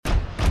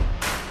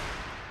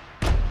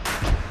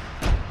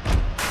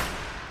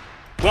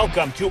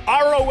Welcome to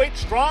ROH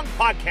Strong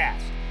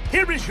Podcast.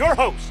 Here is your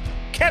host,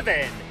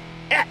 Kevin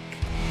Eck.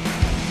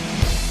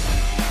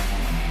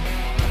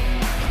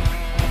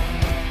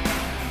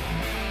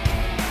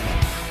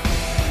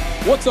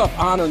 What's up,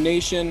 Honor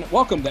Nation?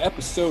 Welcome to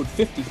episode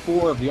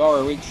 54 of the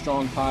ROH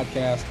Strong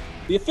Podcast,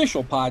 the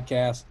official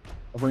podcast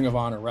of Ring of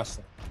Honor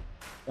Wrestling.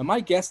 And my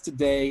guest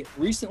today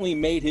recently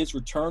made his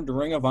return to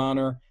Ring of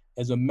Honor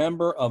as a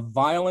member of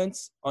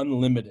Violence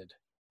Unlimited.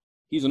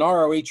 He's an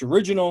ROH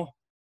original.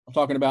 I'm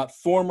talking about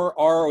former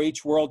ROH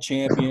World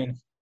Champion,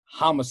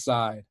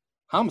 Homicide.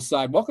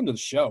 Homicide, welcome to the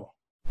show.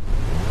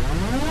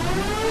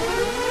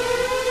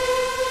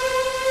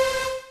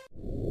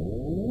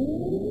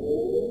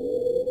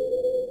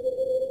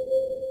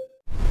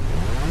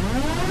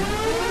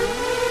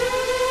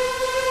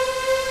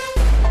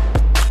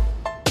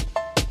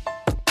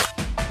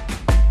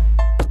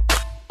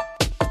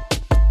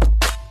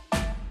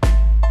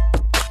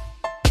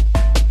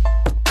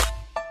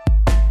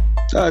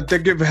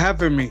 Thank you for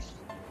having me.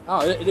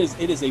 Oh, it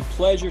is a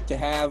pleasure to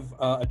have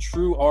a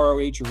true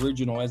ROH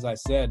original. As I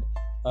said,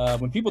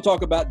 when people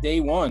talk about day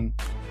one,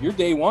 you're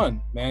day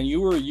one, man. You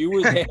were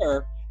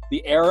there.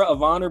 The era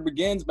of Honor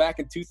begins back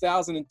in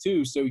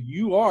 2002. So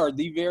you are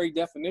the very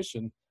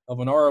definition of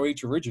an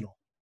ROH original.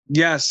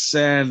 Yes,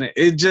 and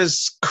it's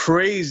just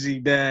crazy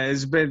that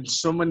it's been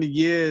so many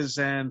years,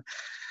 and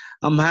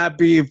I'm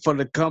happy for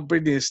the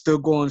company. It's still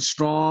going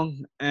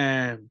strong,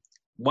 and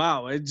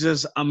wow, it's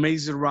just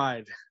amazing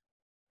ride.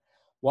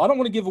 Well, I don't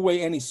want to give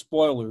away any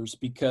spoilers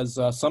because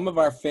some of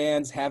our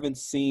fans haven't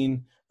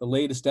seen the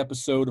latest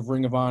episode of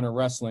Ring of Honor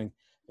Wrestling.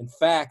 In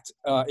fact,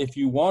 if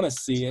you want to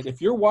see it, if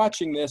you're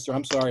watching this, or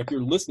I'm sorry, if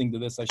you're listening to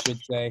this, I should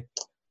say,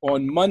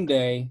 on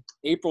Monday,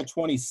 April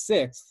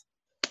 26th,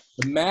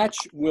 the match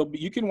will be,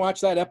 you can watch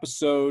that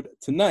episode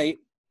tonight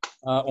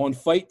on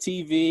Fight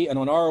TV and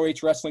on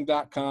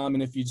ROHWrestling.com.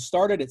 And if you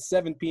start it at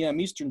 7 p.m.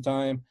 Eastern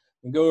Time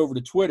and go over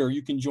to Twitter,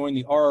 you can join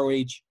the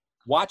ROH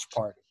watch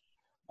party.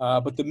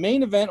 But the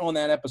main event on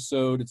that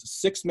episode, it's a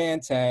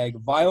six-man tag,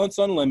 Violence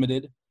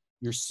Unlimited,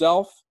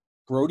 yourself,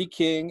 Brody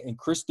King, and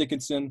Chris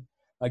Dickinson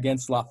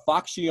against La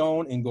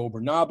Facción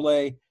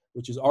Ingobernable,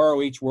 which is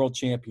ROH World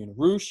Champion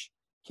Rush,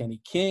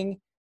 Kenny King,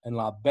 and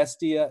La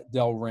Bestia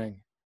del Ring.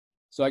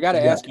 So I got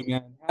to ask you,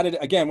 man,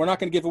 again, we're not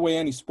going to give away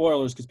any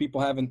spoilers because people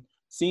haven't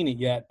seen it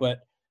yet, but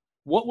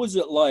what was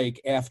it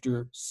like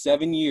after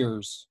 7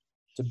 years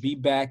to be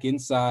back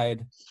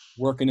inside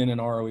working in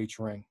an ROH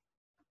ring?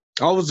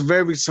 I was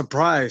very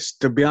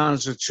surprised, to be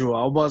honest with you.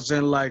 I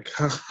wasn't like,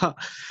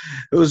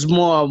 it was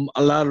more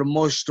a lot of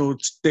emotional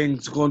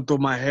things going through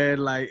my head.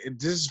 Like, is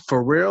this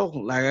for real?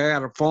 Like, I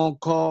got a phone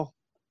call,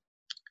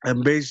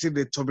 and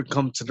basically they told me to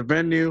come to the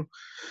venue.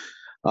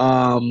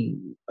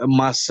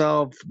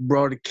 Myself,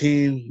 Brody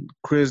King,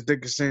 Chris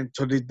Dickinson,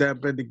 Tony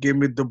Deppen, they gave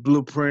me the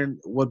blueprint,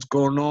 what's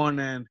going on.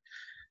 And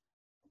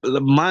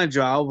mind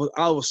you, I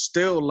was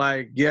still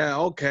like, yeah,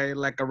 okay,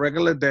 like a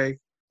regular day.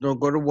 Don't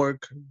go to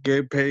work,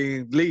 get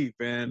paid, and leave.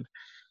 And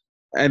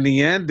in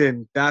the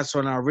ending, that's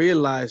when I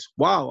realized,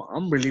 wow,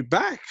 I'm really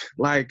back.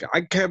 Like, I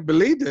can't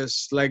believe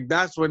this. Like,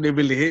 that's when it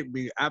really hit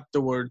me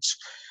afterwards.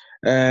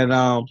 And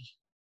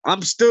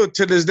I'm still,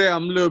 to this day,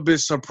 I'm a little bit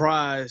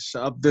surprised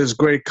of this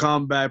great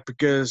comeback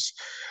because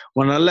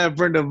when I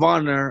left Ring of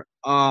Honor,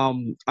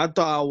 I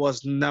thought I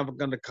was never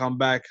going to come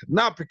back.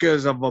 Not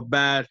because of a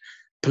bad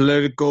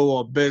political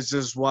or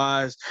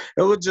business-wise.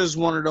 It was just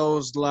one of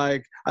those,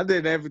 like, I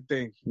did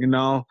everything, you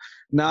know.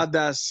 Now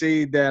that I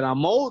see that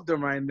I'm older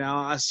right now,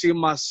 I see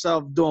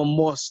myself doing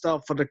more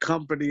stuff for the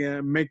company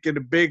and making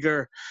it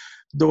bigger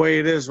the way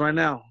it is right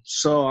now.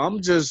 So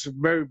I'm just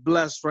very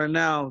blessed right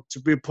now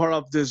to be part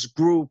of this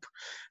group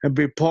and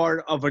be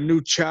part of a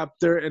new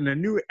chapter in a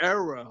new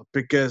era,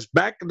 because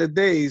back in the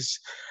days,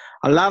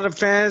 a lot of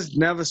fans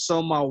never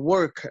saw my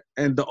work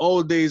in the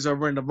old days of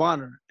Ring of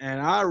Honor, and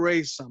I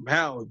raised some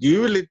hell. Do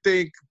you really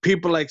think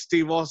people like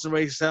Steve Austin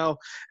raised hell?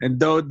 And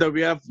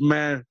WWF,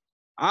 man,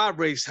 I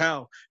raised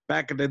hell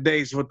back in the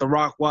days with the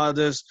Rock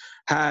Wilders,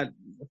 had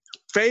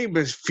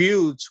famous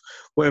feuds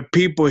where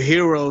people,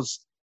 heroes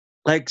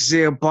like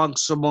CM Punk,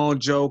 Samoa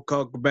Joe,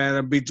 Colt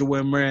Cabana, BJ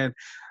Whitmer, and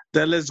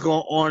the list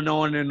go on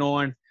and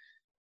on.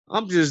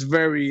 I'm just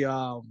very,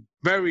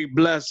 very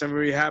blessed and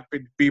very happy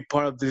to be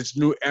part of this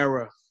new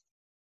era.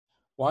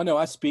 Well, I know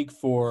I speak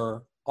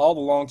for all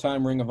the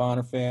longtime Ring of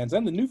Honor fans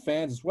and the new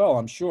fans as well,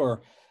 I'm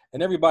sure,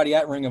 and everybody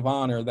at Ring of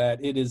Honor,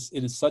 that it is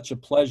such a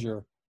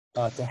pleasure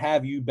to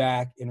have you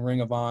back in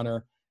Ring of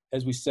Honor.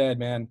 As we said,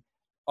 man,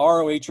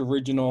 ROH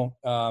original,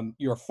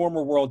 you're a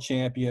former world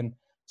champion.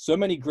 So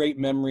many great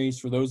memories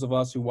for those of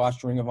us who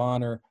watched Ring of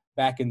Honor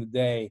back in the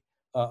day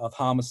of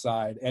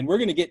Homicide. And we're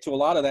going to get to a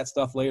lot of that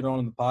stuff later on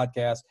in the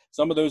podcast.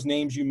 Some of those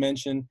names you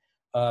mentioned,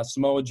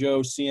 Samoa Joe,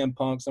 CM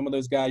Punk, some of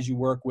those guys you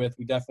work with,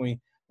 we definitely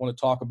want to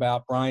talk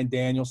about. Bryan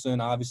Danielson,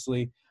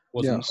 obviously,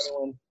 was another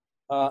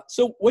one.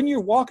 So when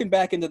you're walking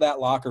back into that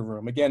locker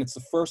room, again, it's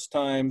the first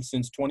time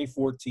since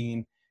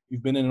 2014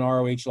 you've been in an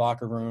ROH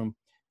locker room.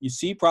 You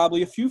see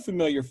probably a few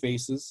familiar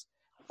faces,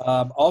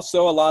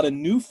 also a lot of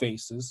new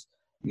faces.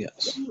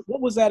 Yes.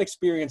 What was that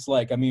experience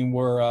like? I mean,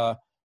 were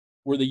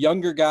the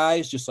younger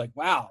guys just like,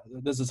 wow,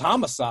 this is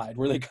homicide?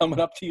 Were they coming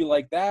up to you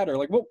like that? Or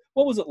like, what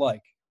was it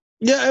like?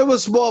 Yeah, it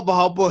was more of a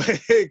humble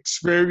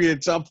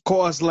experience. Of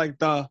course, like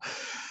the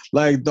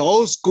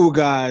old school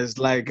guys,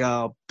 like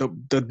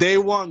the day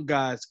one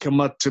guys come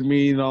up to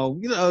me,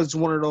 it's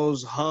one of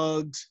those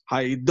hugs. How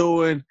you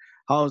doing?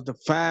 How's the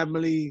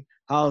family?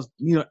 How's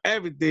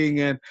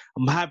everything? And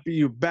I'm happy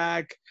you're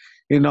back.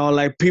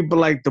 Like people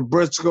like the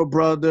Briscoe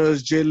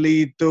brothers, Jay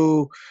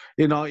Lethal,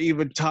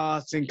 even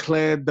Todd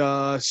Sinclair,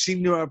 the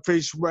senior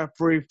official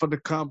referee for the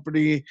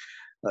company,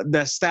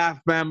 the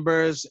staff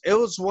members. It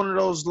was one of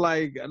those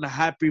like a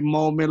happy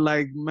moment,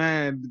 like,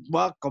 man,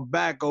 welcome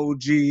back,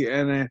 OG.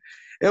 And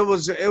it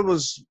was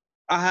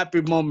a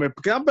happy moment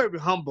because I'm very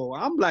humble.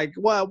 I'm like,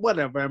 well,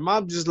 whatever.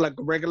 I'm just like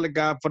a regular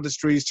guy for the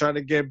streets trying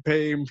to get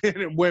paid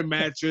and win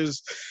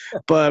matches.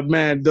 But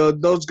man,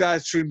 those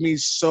guys treat me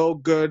so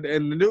good.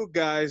 And the new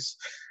guys,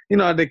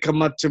 they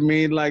come up to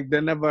me like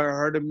they never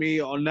heard of me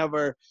or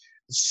never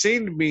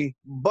seen me,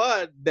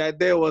 but that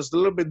day was a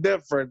little bit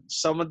different.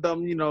 Some of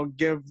them,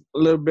 give a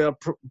little bit of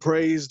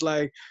praise,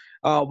 like,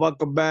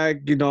 welcome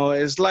back.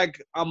 It's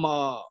like I'm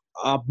a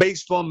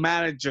baseball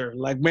manager,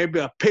 like maybe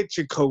a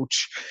pitcher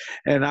coach,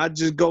 and I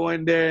just go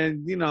in there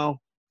and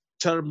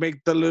try to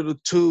make the little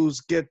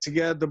twos get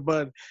together.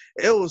 But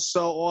it was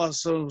so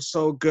awesome,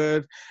 so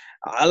good.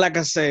 Like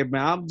I say,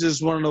 man, I'm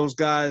just one of those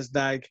guys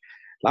that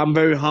I'm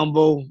very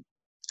humble.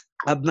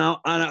 I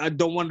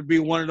don't want to be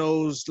one of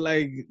those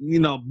like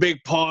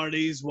big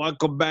parties.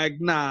 Welcome back.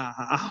 Nah,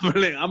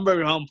 I'm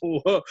very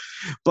humble,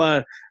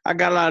 but I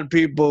got a lot of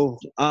people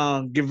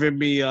giving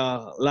me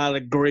a lot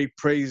of great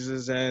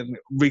praises and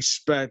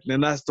respect,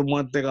 and that's the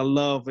one thing I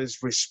love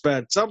is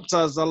respect.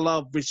 Sometimes I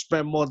love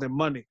respect more than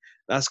money.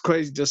 That's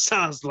crazy. Just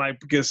sounds like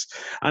because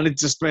I need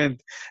to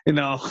spend a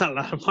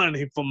lot of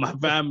money for my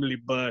family,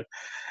 but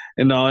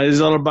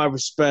it's all about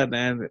respect.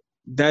 And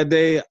that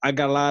day, I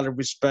got a lot of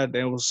respect,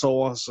 and it was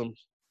so awesome.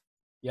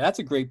 Yeah, that's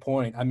a great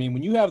point. I mean,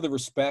 when you have the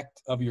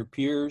respect of your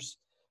peers,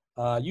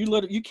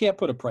 you can't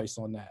put a price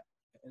on that.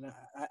 And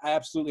I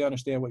absolutely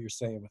understand what you're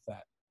saying with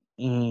that.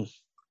 Mm-hmm.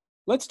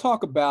 Let's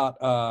talk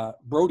about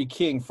Brody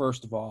King,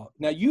 first of all.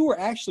 Now, you were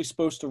actually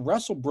supposed to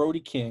wrestle Brody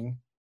King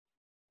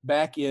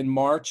back in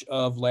March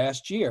of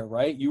last year,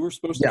 right? You were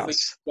supposed to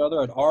face each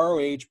other at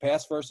ROH,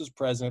 past versus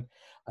present.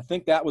 I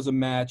think that was a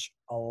match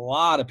a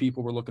lot of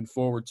people were looking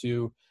forward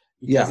to.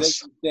 Because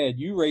as you said,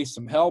 you raised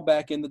some hell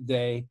back in the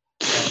day.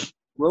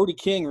 Brody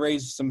King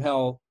raised some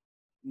hell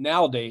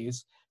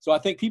nowadays. So I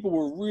think people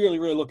were really,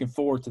 really looking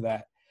forward to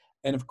that.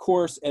 And, of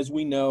course, as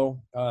we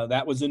know,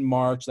 that was in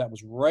March. That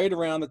was right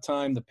around the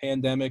time the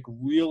pandemic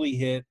really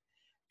hit.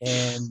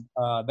 And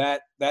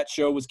that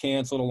show was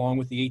canceled along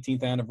with the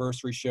 18th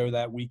anniversary show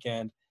that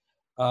weekend.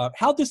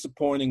 How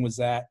disappointing was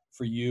that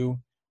for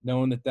you,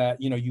 knowing that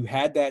you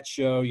had that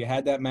show, you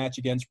had that match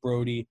against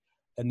Brody,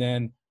 and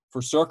then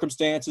for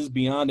circumstances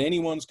beyond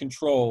anyone's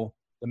control,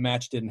 the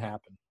match didn't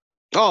happen?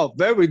 Oh,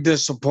 very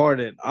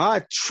disappointed.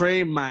 I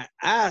trained my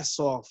ass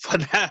off for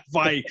that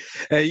fight.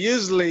 And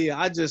usually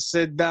I just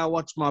sit down,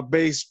 watch my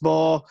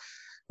baseball,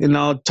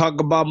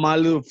 talk about my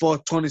little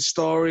 420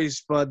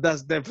 stories, but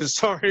that's a different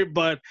story.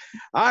 But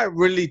I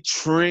really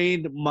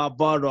trained my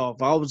butt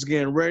off. I was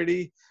getting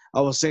ready.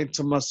 I was saying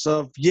to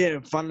myself, yeah,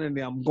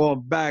 finally I'm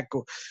going back,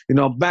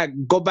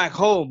 go back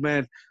home,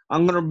 man.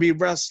 I'm going to be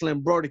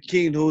wrestling Brody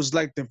King, who's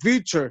like the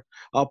future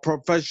of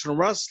professional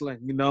wrestling,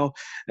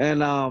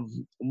 And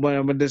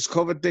when this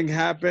COVID thing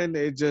happened,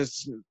 it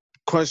just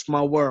crushed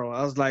my world.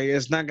 I was like,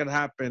 it's not going to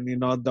happen.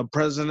 The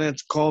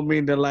president called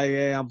me. They're like,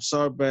 hey, I'm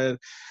sorry, but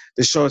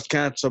the show is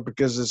canceled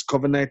because it's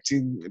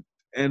COVID-19.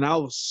 And I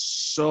was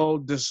so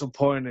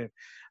disappointed.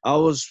 It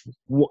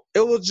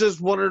was just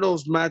one of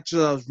those matches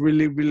I was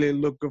really, really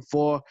looking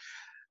for.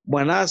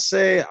 When I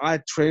say I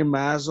train my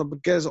ass off,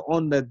 because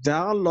on the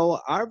down low,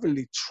 I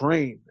really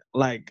trained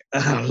like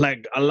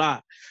like a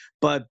lot.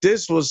 But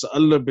this was a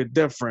little bit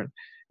different.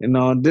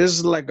 This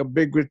is like a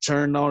big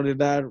return. Not only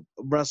that,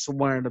 wrestle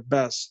one of the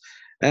best.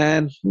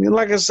 And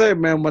like I said,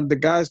 man, when the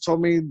guys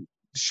told me the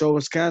show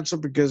was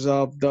canceled because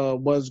of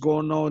what's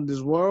going on in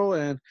this world,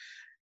 and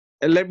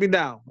it let me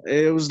down.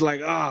 It was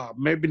like,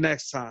 maybe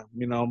next time,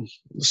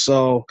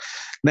 So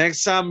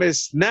next time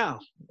is now.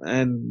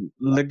 And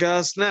look at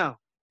us now.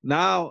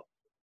 Now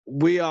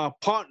we are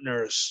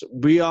partners.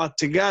 We are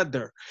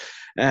together.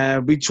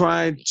 And we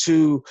trying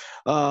to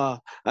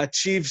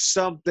achieve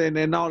something,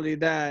 and not only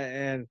that,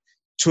 and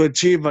to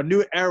achieve a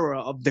new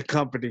era of the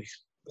company.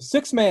 The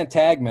 6-man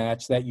tag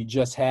match that you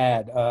just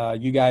had,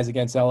 you guys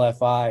against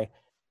LFI,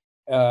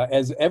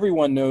 as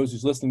everyone knows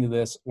who's listening to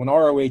this, when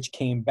ROH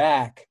came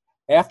back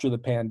after the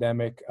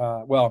pandemic,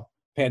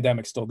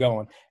 pandemic's still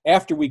going.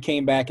 After we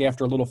came back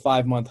after a little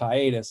 5-month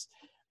hiatus,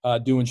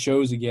 doing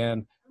shows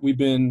again, we've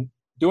been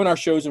doing our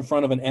shows in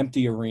front of an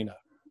empty arena.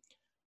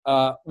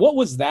 What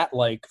was that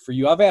like for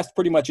you? I've asked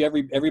pretty much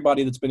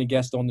everybody that's been a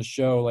guest on the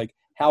show, like,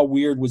 how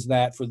weird was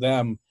that for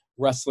them,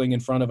 wrestling in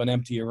front of an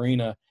empty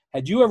arena?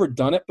 Had you ever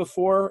done it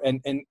before?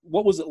 And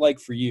what was it like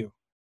for you?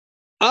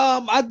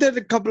 I did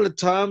a couple of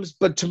times,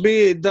 but to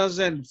me, it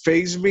doesn't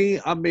phase me.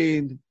 I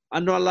mean, I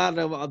know a lot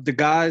of the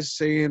guys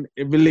saying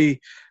it really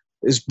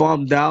is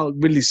bummed out,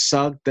 really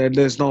sucked that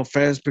there's no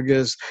fans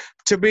because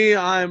to me,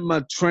 I'm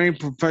a trained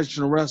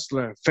professional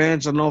wrestler.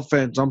 Fans or no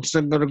fans, I'm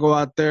still gonna go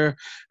out there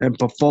and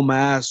perform my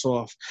ass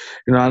off.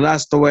 You know,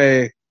 that's the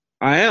way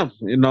I am.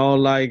 You know,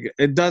 like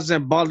it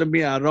doesn't bother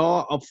me at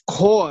all. Of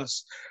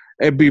course,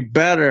 it'd be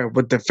better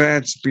with the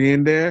fans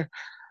being there,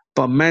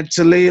 but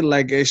mentally,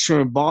 like it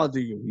shouldn't bother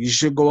you. You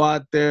should go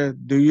out there,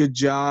 do your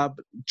job,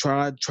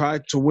 try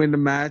to win the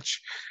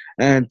match,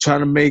 and try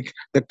to make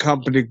the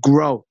company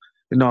grow.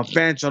 You know,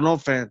 fans or no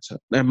fans.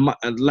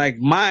 Like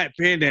my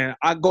opinion,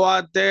 I go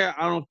out there.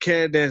 I don't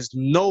care. There's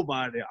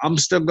nobody. I'm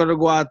still gonna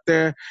go out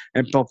there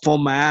and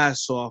perform my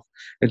ass off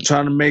and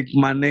try to make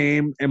my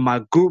name and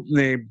my group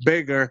name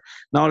bigger.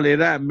 Not only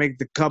that, make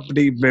the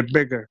company even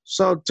bigger.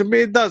 So to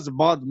me, it doesn't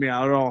bother me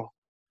at all.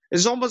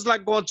 It's almost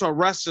like going to a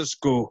wrestling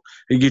school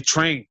and you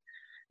train,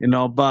 you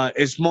know, but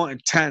it's more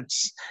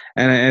intense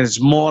and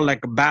it's more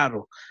like a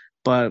battle.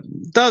 But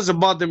it doesn't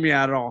bother me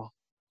at all.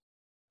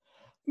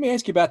 Let me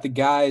ask you about the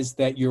guys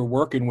that you're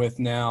working with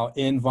now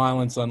in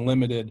Violence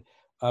Unlimited.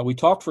 We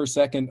talked for a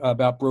second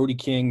about Brody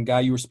King, guy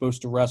you were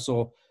supposed to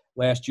wrestle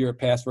last year at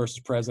Past versus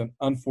Present.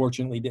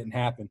 Unfortunately, didn't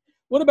happen.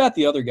 What about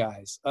the other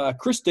guys?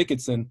 Chris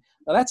Dickinson.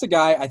 Now, that's a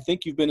guy I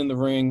think you've been in the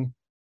ring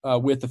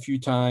with a few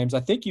times. I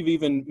think you've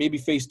even maybe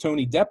faced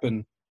Tony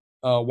Deppen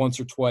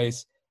once or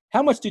twice.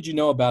 How much did you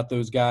know about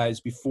those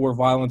guys before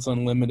Violence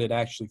Unlimited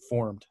actually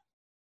formed?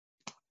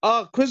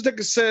 Chris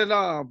Dickinson,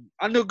 I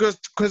knew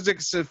Chris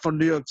Dickinson from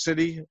New York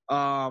City.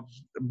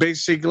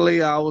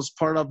 Basically, I was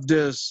part of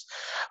this,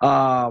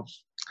 uh,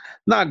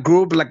 not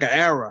group, like an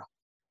era.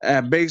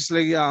 And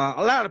basically, a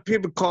lot of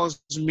people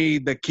calls me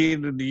the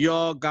king of New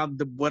York. I'm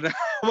the whatever,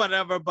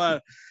 whatever.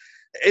 But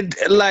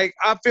like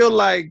I feel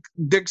like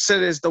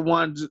Dixon is the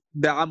one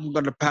that I'm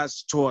gonna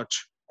pass the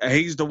torch, and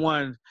he's the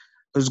one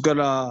who's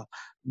gonna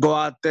go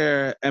out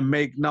there and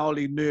make not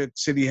only New York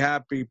City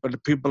happy, but the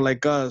people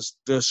like us,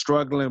 the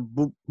struggling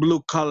blue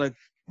collar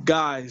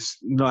guys,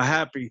 you know,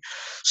 happy.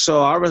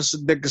 So I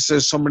wrestled Dickinson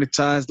so many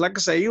times. Like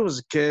I say, he was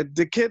a kid.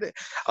 The kid,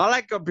 I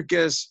like him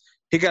because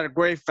he got a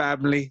great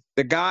family.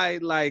 The guy,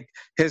 like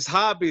his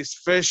hobby is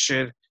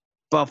fishing,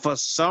 but for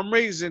some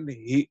reason,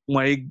 he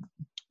when he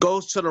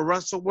goes to the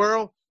wrestle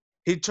world,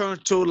 he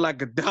turns to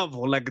like a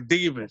devil, like a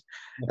demon.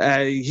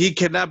 He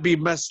cannot be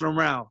messing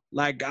around.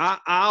 Like I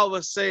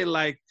always say,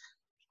 like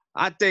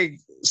I think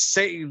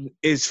Satan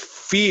is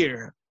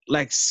fear,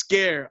 like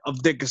scare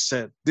of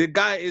Dickinson. The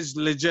guy is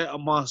legit a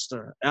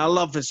monster. And I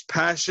love his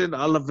passion.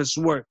 I love his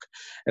work.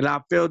 And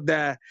I feel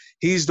that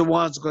he's the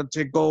one who's going to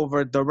take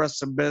over the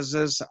wrestling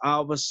business. I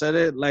always said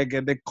it, like,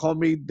 and they call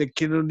me the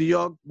king of New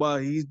York,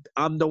 but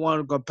I'm the one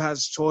who's going to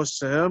pass the torch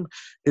to him.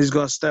 He's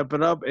going to step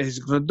it up, and he's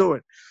going to do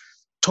it.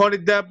 Tony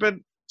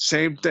Deppen,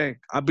 same thing.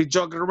 I be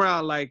joking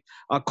around like,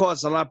 of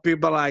course, a lot of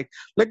people are like,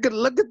 look at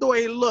the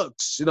way he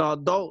looks. You know,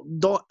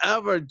 don't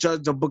ever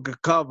judge a book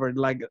of cover.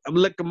 Like I'm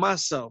looking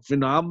myself. You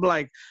know, I'm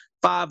like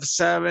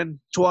 5'7",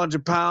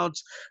 200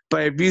 pounds.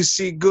 But if you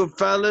see good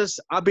fellas,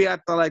 I'll be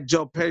acting like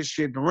Joe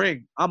Pesci in the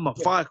ring. I'm a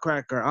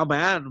firecracker. I'm an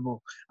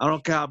animal. I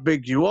don't care how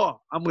big you are.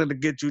 I'm gonna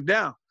get you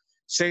down.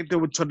 Same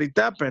thing with Tony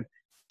Deppen.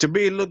 To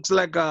me, it looks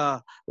like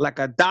a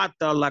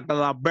doctor, like a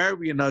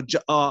librarian,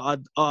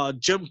 a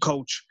gym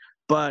coach,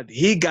 but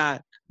he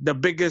got the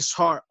biggest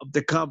heart of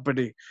the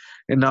company,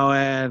 you know.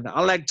 And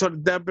I like Tony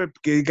Deppen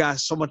because he got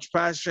so much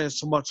passion and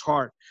so much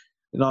heart.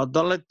 You know,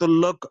 don't let the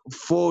look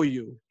fool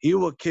you. He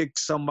will kick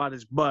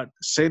somebody's butt.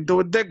 Same thing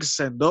with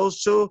Dickinson.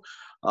 Those two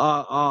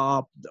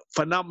are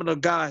phenomenal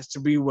guys to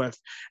be with,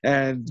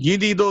 and you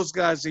need those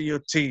guys in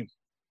your team.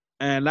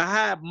 And I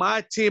had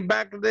my team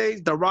back in the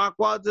days, the Rock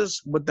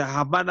Waters with the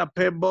Havana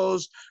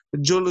Pitbulls, the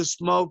Julius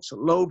Smokes,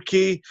 Low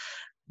Key.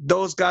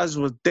 Those guys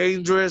were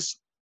dangerous,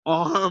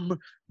 armed,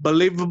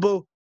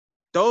 believable.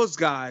 Those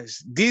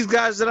guys, these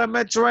guys that I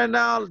mentioned right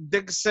now,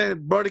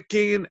 Dickinson, Brody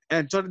King,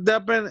 and Tony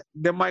Deppen,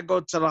 they might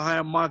go to the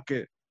higher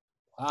market.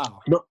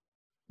 Wow.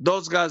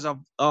 Those guys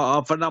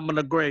are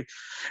phenomenal, great,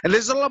 and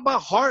it's all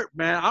about heart,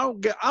 man. I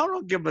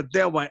don't give a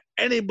damn what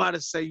anybody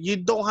say. You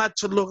don't have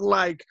to look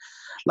like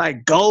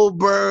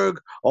Goldberg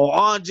or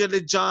Andre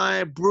the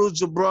Giant,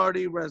 Bruiser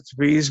Brody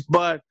recipes,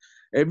 but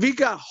if you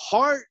got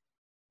heart,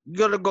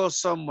 you're gonna go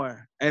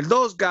somewhere. And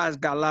those guys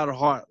got a lot of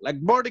heart.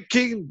 Like Brody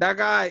King, that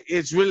guy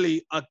is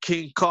really a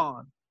King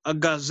Kong, a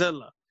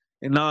Godzilla,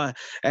 you know.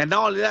 And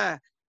not only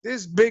that,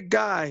 this big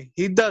guy,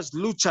 he does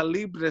lucha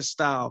libre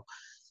style.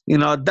 You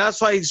know,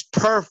 that's why he's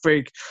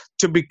perfect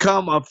to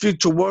become a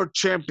future world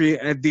champion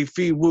and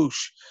defeat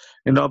Whoosh.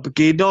 You know,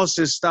 because he knows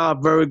his style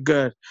very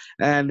good.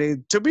 And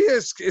to me,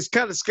 it's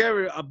kind of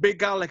scary, a big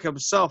guy like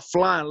himself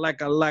flying like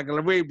a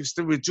Ray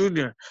Mysterio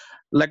Jr.,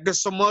 like a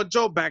Samoa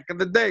Joe back in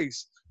the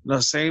days. You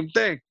know, same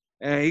thing.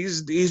 And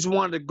he's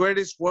one of the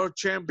greatest world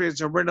champions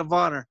in Ring of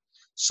Honor.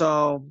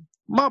 So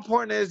my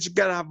point is you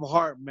got to have a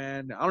heart,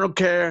 man. I don't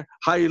care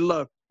how you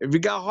look. If you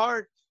got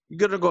heart, you're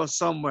going to go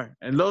somewhere.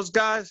 And those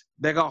guys,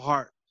 they got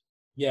heart.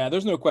 Yeah,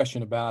 there's no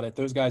question about it.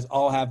 Those guys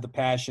all have the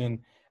passion,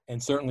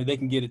 and certainly they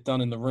can get it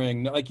done in the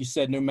ring. Like you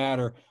said, no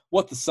matter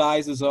what the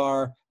sizes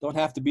are, don't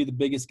have to be the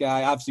biggest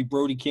guy. Obviously,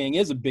 Brody King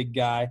is a big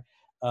guy,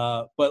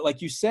 but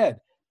like you said,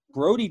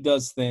 Brody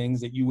does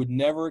things that you would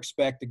never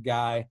expect a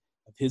guy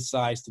of his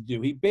size to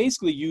do. He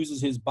basically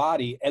uses his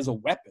body as a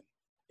weapon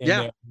in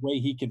Yeah. the way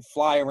he can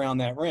fly around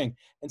that ring.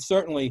 And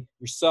certainly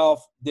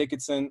yourself,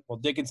 Dickinson. Well,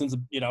 Dickinson's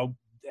a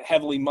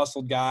heavily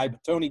muscled guy,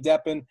 but Tony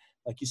Deppen,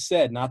 like you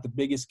said, not the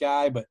biggest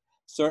guy, but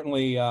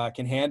certainly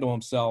can handle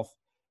himself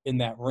in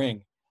that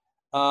ring.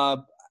 Uh,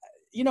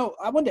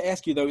 I wanted to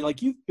ask you, though,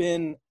 like you've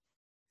been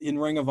in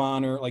Ring of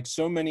Honor, like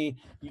so many,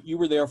 you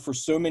were there for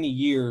so many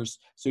years.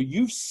 So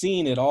you've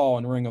seen it all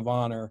in Ring of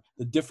Honor,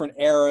 the different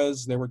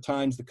eras. There were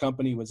times the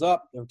company was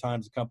up. There were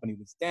times the company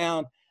was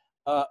down.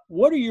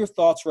 What are your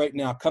thoughts right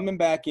now coming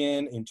back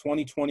in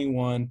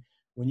 2021?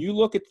 When you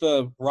look at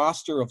the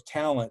roster of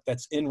talent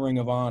that's in Ring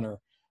of Honor,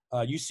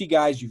 you see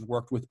guys you've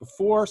worked with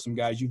before, some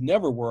guys you've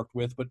never worked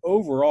with, but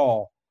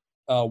overall,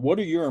 what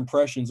are your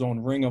impressions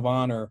on Ring of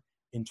Honor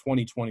in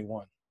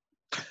 2021?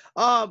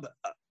 Um,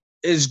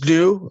 it's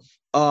new,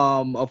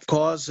 of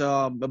course,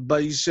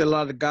 but you see a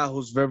lot of guys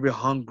who's very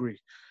hungry,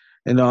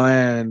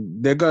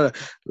 and they're gonna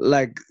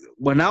like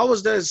when I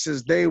was there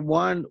since day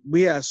one,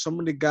 we had so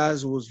many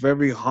guys who was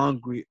very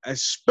hungry,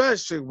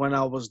 especially when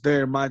I was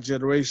there in my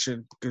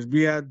generation, because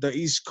we had the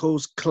East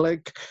Coast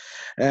clique,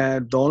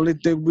 and the only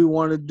thing we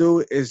want to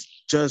do is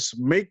just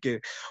make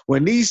it.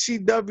 When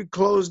ECW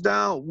closed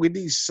down, we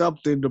need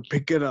something to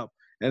pick it up.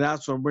 And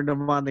that's when Ring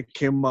of Honor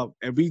came up,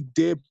 and we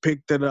did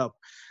pick it up.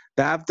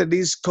 After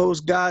these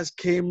Coast guys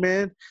came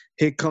in,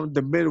 here come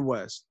the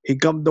Midwest. Here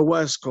come the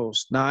West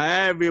Coast. Now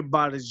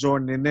everybody's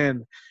joining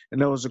in.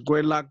 And it was a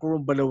great locker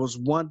room, but there was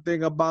one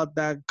thing about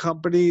that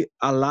company,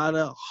 a lot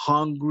of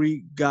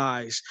hungry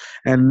guys.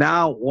 And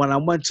now when I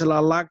went to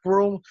the locker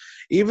room,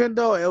 even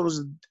though it was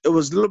a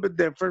little bit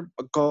different,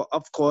 because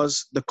of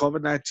course the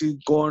COVID-19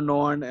 going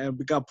on and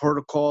we got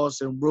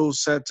protocols and rule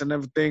sets and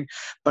everything.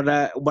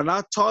 But when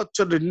I talk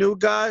to the new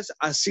guys,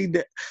 I see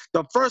that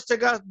the first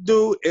thing I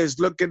do is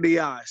look in the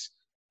eyes.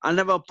 I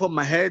never put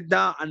my head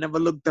down. I never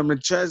looked them in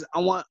the chest. I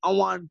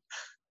want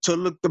to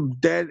look them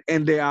dead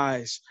in their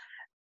eyes.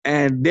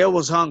 And they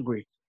was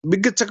hungry. We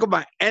could talk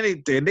about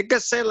anything. They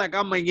could say like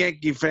I'm a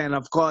Yankee fan.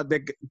 Of course,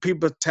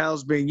 people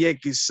tells me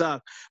Yankees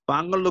suck, but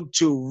I'm gonna look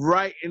you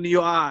right in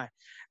your eye,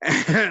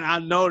 and I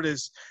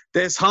notice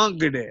there's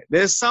hunger there.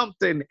 There's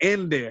something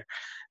in there,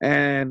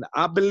 and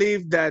I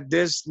believe that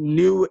this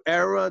new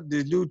era,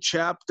 the new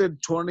chapter,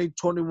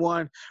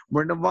 2021,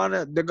 Ring of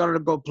Honor, they're gonna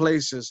go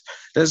places.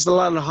 There's a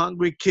lot of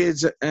hungry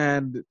kids,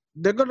 and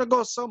they're gonna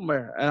go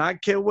somewhere. And I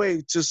can't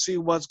wait to see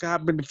what's gonna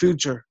happen in the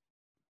future.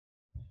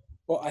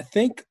 Well, I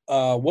think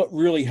what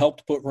really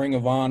helped put Ring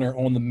of Honor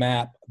on the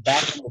map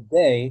back in the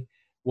day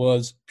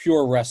was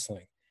Pure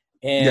Wrestling.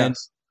 And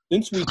Yes.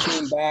 since we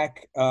came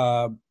back,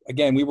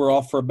 again, we were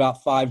off for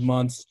about 5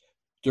 months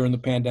during the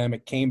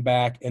pandemic, came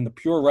back, and the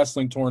Pure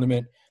Wrestling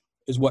tournament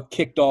is what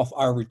kicked off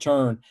our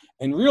return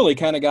and really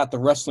kind of got the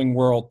wrestling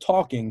world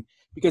talking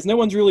because no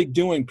one's really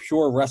doing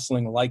pure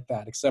wrestling like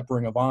that except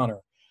Ring of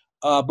Honor.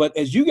 But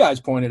as you guys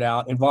pointed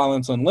out in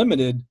Violence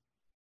Unlimited,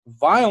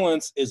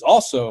 violence is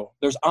also,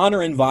 there's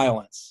honor in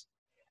violence.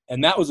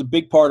 And that was a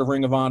big part of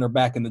Ring of Honor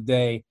back in the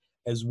day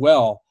as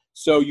well.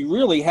 So you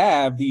really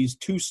have these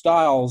two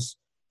styles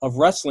of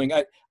wrestling.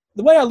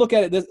 The way I look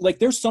at it, like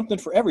there's something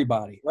for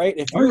everybody, right?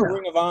 If you're a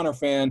Ring of Honor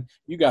fan,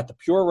 you got the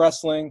pure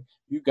wrestling,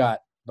 you got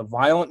the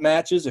violent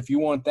matches. If you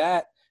want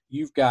that,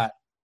 you've got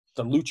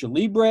the lucha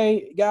libre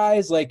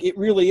guys. Like it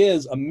really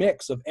is a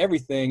mix of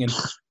everything.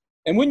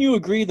 And when you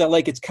agree that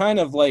like it's kind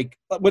of like,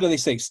 what do they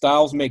say?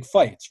 Styles make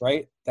fights,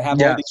 right? To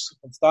have all these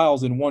different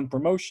styles in one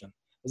promotion.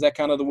 Is that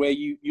kind of the way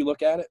you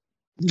look at it?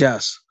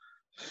 Yes.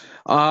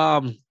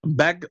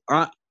 Back,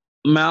 I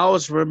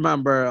always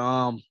remember.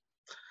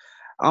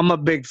 I'm a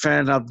big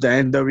fan of the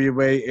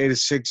NWA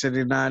 86,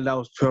 89. That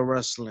was pure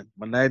wrestling.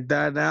 When they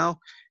died now,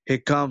 here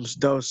comes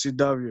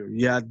WCW.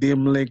 Yeah, Dean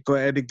Malenko,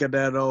 Eddie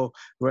Guerrero,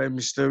 Rey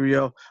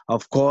Mysterio.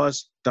 Of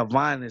course, the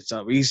violence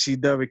of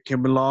ECW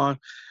came along.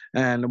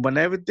 And when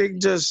everything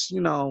just,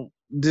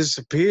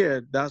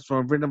 disappeared, that's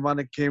when Ring of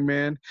Honor came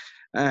in.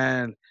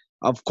 And,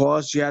 of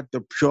course, you had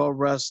the pure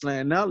wrestling.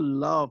 And I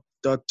love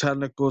the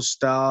technical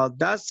style.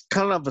 That's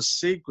kind of a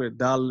secret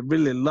that I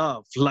really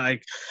love.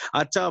 Like,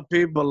 I tell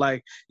people,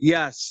 like,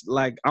 yes,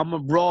 like, I'm a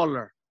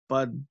brawler,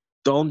 but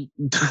don't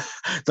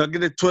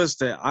get it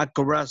twisted. I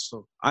could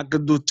wrestle. I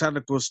could do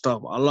technical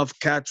stuff. I love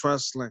catch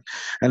wrestling.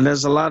 And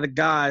there's a lot of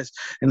guys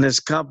in this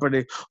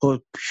company who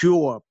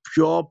are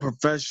pure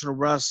professional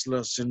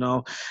wrestlers,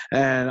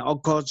 And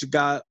of course, you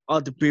got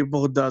other people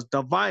who does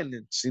the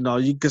violence.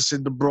 You can see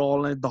the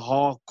brawling, the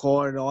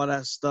hardcore, and all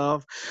that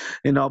stuff,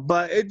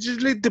 But it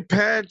usually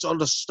depends on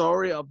the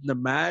story of the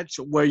match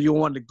where you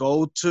want to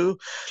go to.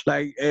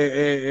 Like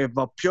if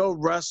a pure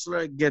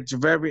wrestler gets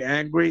very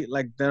angry,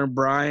 like Dan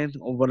Bryan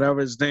or whatever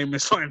his name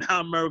is right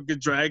now, American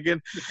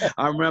Dragon.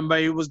 I remember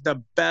he was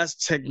the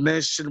best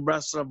technician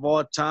wrestler of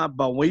all time.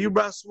 But when you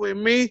wrestle with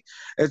me,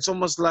 it's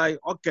almost like,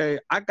 okay,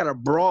 I got a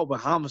brawl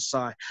with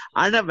Homicide.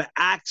 I never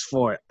asked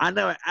for it. I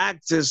never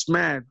asked this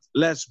man,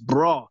 let's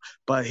brawl.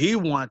 But he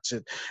wants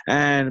it.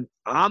 And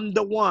I'm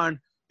the one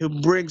who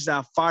brings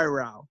that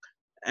fire out.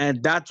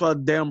 And that's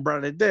what Dan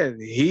Brother did.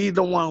 He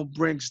the one who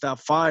brings that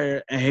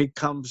fire, and he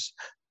comes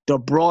the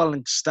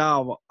brawling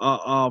style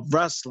of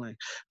wrestling.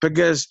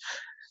 Because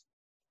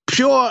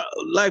pure,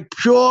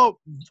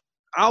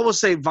 I would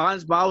say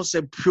violence, but I would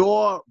say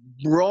pure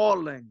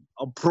brawling,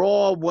 a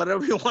brawl,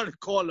 whatever you want to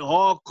call it,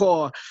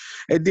 hardcore.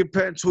 It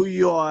depends who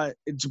you are.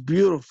 It's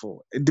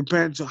beautiful. It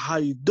depends on how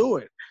you do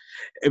it.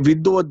 If you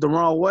do it the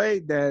wrong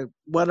way, then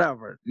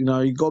whatever.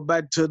 You go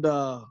back to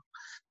the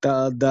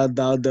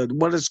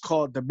what is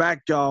called the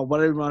backyard,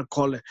 whatever you want to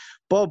call it.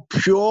 But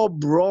pure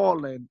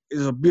brawling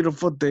is a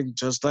beautiful thing,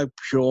 just like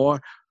pure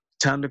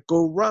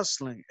technical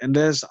wrestling. And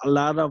there's a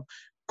lot of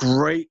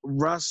great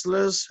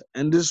wrestlers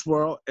in this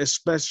world,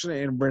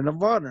 especially in Ring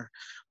of Honor.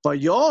 But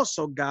you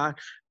also got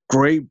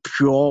great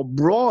pure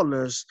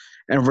brawlers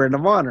in Ring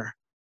of Honor.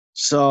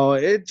 So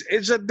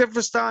it's a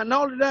different style.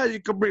 Not only that, you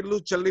can bring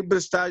Lucha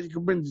Libre style, you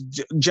can bring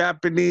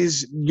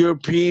Japanese,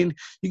 European.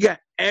 You got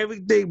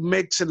everything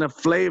mixed in a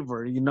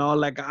flavor,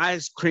 like an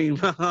ice cream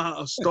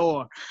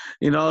store,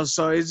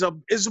 So it's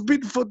a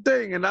beautiful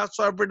thing, and that's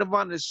why Ring of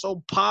Honor is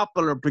so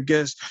popular,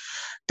 because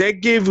they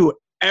give you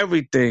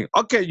everything.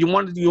 Okay, you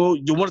want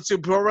to see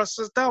pro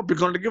wrestling style? We're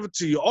going to give it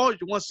to you. Oh,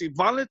 you want to see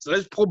violence?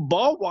 Let's put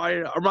barbed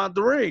wire around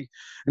the ring.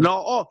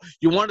 Oh,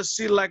 you want to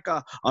see like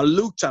a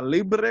lucha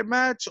libre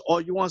match, or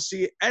you want to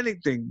see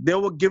anything? They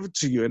will give it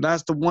to you. And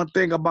that's the one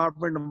thing about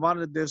Ring of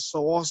Honor. They're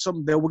so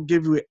awesome. They will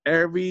give you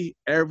every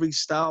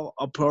style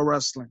of pro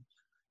wrestling.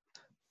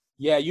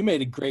 Yeah, you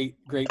made a great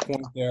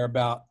point there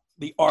about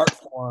the art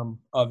form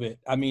of it.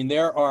 I mean,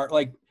 there are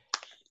like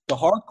the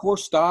hardcore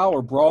style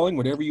or brawling,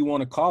 whatever you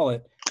want to call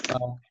it.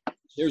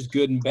 There's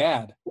good and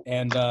bad,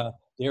 and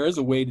there is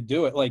a way to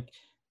do it. Like,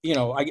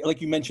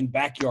 like you mentioned,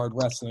 backyard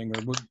wrestling,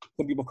 or what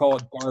some people call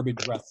it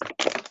garbage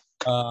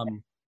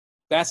wrestling.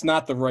 That's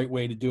not the right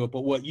way to do it.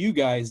 But what you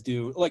guys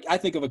do, like, I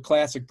think of a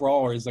classic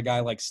brawler as a guy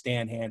like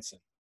Stan Hansen.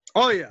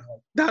 Oh yeah,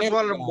 that's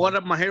one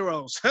of my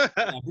heroes.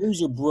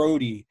 Bruiser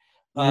Brody,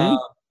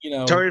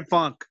 Terry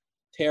Funk,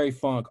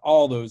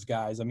 all those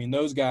guys. I mean,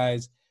 those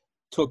guys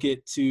took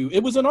it to.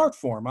 It was an art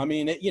form. I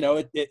mean,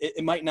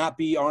 it might not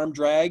be arm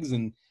drags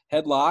and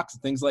headlocks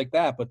and things like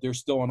that, but there's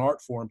still an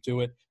art form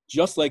to it,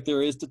 just like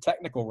there is to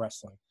technical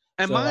wrestling.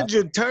 And mind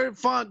you, Terry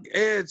Funk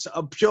is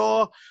a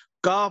pure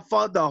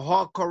godfather,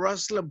 hardcore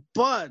wrestler,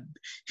 but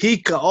he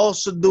could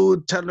also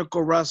do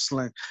technical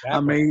wrestling. Exactly. I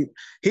mean,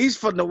 he's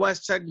from the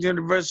West Texas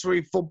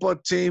University football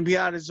team. He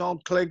had his own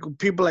clique with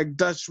people like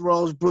Dutch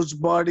Rose, Bruce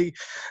Barty,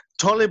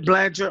 Tully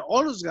Blanchard,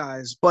 all those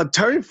guys. But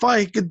Terry Funk,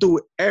 he could do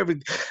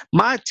everything.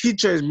 My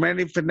teacher is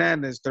Manny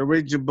Fernandez, the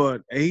Rigid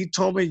Bud, and he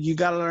told me you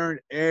got to learn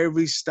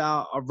every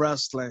style of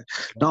wrestling.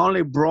 Not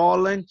only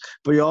brawling,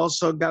 but you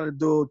also got to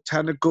do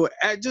technical,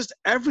 and just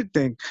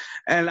everything.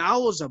 And I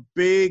was a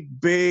big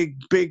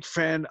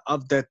fan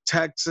of the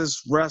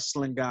Texas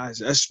wrestling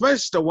guys,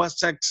 especially the West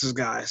Texas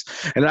guys.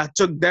 And I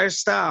took their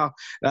style,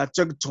 and I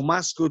took it to my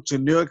school, to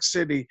New York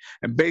City,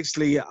 and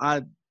basically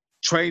I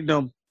trained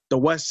them the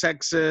West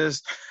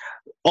Texas,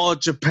 All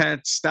Japan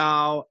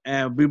style,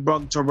 and we brought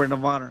them to Ring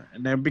of Honor,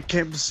 and then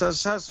became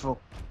successful.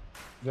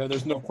 Yeah,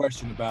 there's no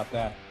question about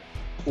that.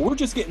 Well, we're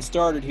just getting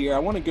started here. I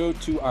want to go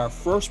to our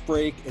first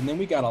break, and then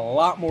we got a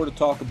lot more to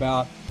talk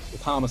about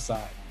with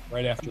Homicide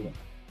right after that.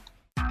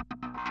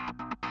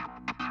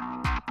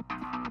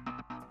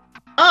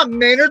 I'm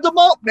Maynard the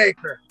Malt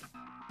Maker.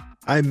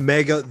 I'm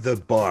Mega the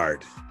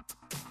Bard.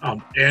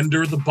 I'm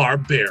Ender the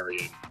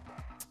Barbarian.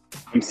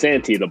 I'm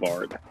Santi the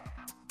Bard.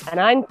 And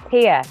I'm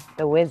Tia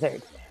the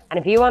Wizard. And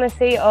if you want to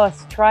see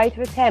us try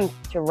to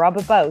attempt to rob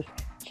a boat,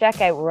 check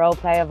out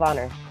Roleplay of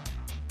Honor.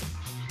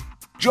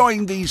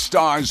 Join these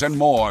stars and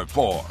more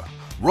for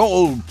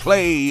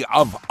Roleplay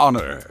of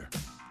Honor.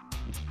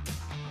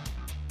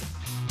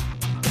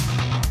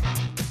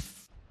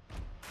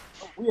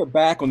 We are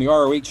back on the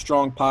ROH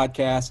Strong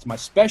podcast. My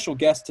special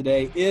guest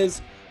today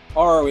is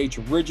ROH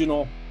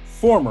original,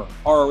 former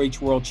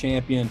ROH World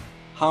Champion,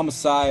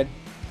 Homicide.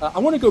 I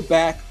want to go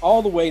back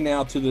all the way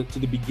now to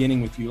the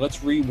beginning with you.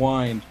 Let's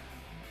rewind.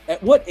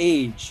 At what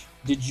age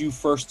did you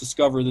first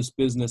discover this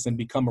business and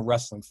become a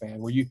wrestling fan?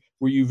 Were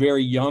you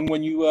very young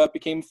when you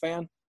became a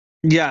fan?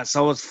 Yes,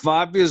 I was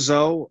 5 years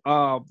old.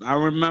 I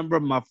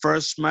remember my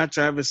first match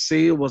I ever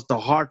seen was the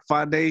Hart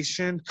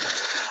Foundation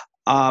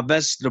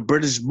versus the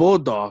British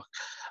Bulldog.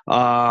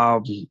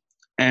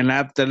 And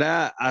after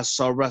that, I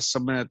saw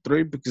WrestleMania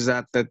 3 because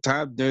at that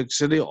time, New York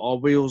City,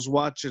 all we was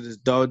watching is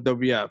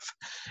WWF.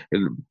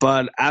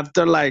 But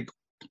after like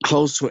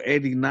close to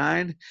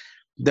 89,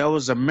 there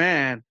was a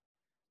man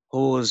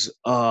who was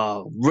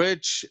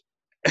rich.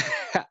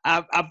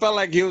 I felt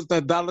like he was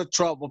the Donald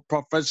Trump of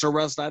professional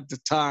wrestling at the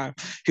time.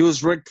 He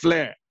was Ric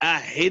Flair. I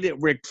hated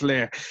Ric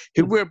Flair.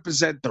 He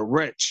represented the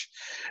rich.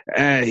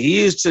 And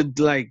he used to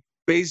like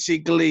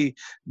basically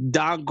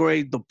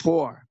downgrade the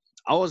poor.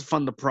 I was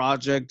from the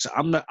projects.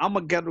 I'm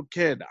a ghetto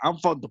kid. I'm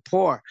from the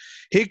poor.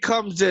 He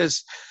comes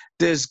this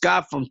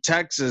guy from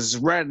Texas,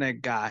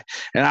 redneck guy,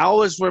 and I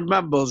always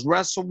remember it was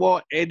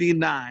WrestleWar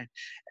 '89,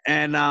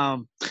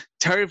 and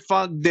Terry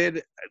Funk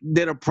did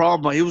a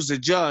promo. He was the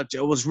judge.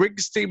 It was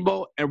Ricky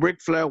Steamboat and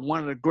Ric Flair,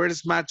 one of the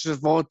greatest matches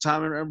of all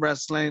time in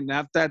wrestling. And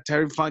after that,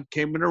 Terry Funk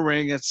came in the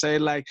ring and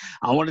said, like,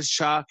 I want a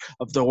shot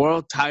of the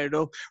world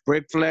title.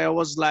 Ric Flair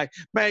was like,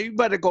 man, you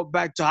better go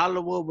back to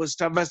Hollywood with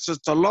Sylvester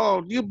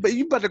Stallone. You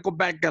better go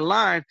back in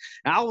line.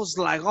 And I was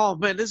like, oh,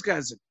 man, this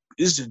guy's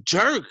is a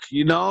jerk,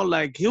 you know,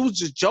 like he was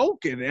just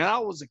joking, and I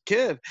was a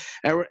kid,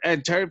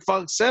 and Terry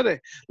Funk said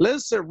it.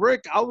 Listen,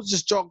 Rick, I was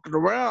just joking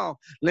around.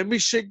 Let me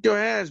shake your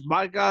hands.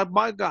 My God,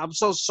 I'm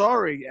so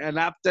sorry. And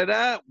after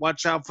that,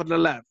 watch out for the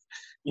left.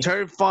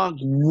 Terry Funk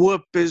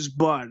whooped his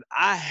butt.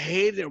 I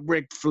hated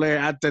Ric Flair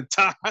at the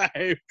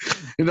time,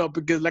 you know,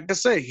 because like I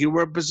say, he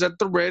represent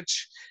the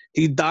rich.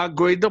 He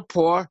downgrade the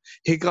poor.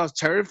 He goes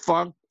Terry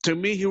Funk. To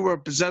me, he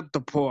represent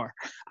the poor.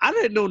 I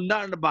didn't know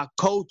nothing about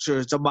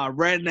cultures, about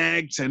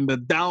rednecks and the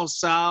down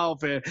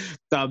south and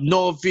the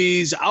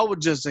northeast. I was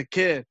just a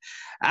kid.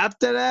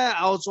 After that,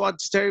 I was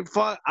watching Terry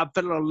Funk. I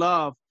fell in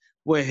love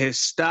with his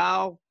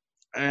style.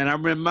 And I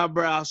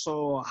remember I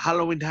saw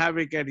Halloween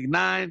Havoc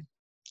 '89,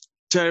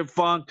 Terry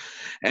Funk,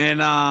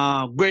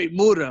 and Great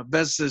Muta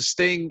versus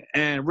Sting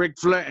and Ric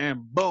Flair,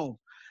 and boom.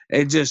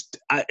 It just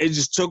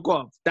took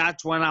off.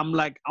 That's when I'm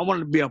like, I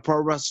want to be a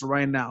pro wrestler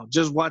right now.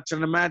 Just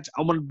watching the match,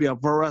 I want to be a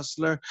pro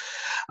wrestler.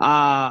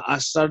 I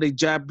studied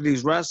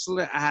Japanese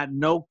wrestling. I had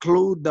no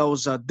clue there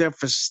was a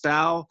different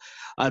style,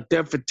 a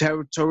different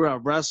territory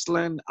of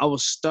wrestling. I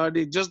was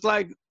studying, just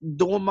like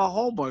doing my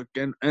homework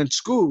in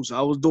schools.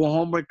 I was doing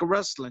homework of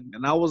wrestling.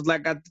 And I was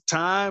like, at the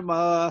time,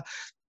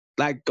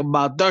 like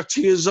about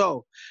 13 years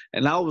old.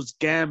 And I was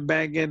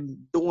gangbanging,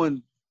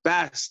 doing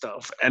bad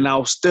stuff. And I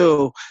was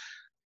still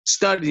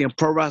studying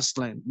pro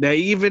wrestling. Now,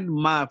 even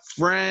my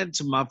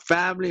friends, my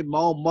family, my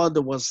own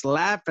mother was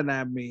laughing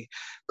at me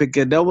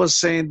because they were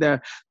saying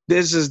that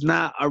this is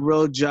not a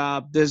real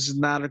job. This is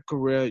not a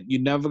career.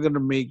 You're never going to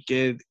make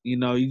it. You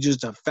know, you're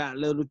just a fat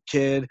little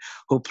kid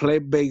who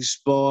played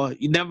baseball.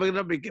 You're never going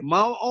to make it.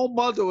 My own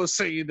mother was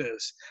saying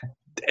this.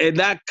 And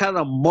that kind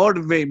of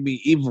motivated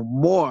me even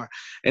more.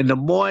 And the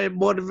more it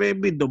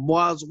motivated me, the more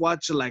I was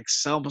watching like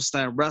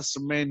SummerSlam,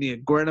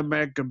 WrestleMania, Great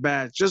American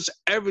Bash, just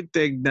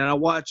everything. Then I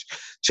watched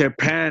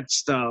Japan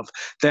stuff.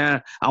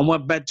 Then I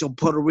went back to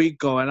Puerto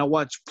Rico and I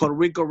watched Puerto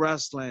Rico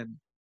wrestling.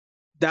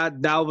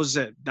 That was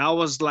it. That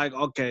was like,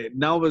 okay,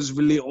 now it's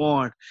really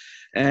on.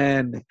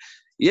 And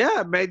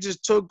yeah, man,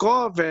 just took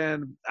off.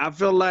 And I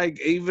feel like,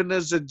 even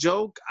as a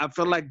joke, I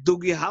feel like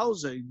Doogie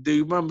Howser. Do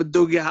you remember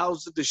Doogie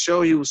Howser, the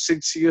show? He was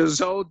 6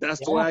 years old.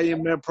 That's why I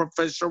am in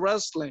professional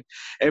wrestling.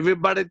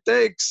 Everybody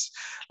thinks,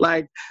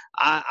 like,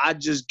 I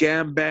just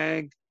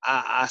gangbang.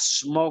 I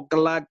smoke a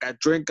lot. I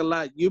drink a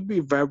lot. You'd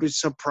be very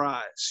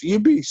surprised.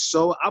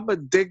 I'm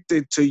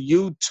addicted to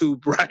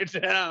YouTube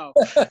right now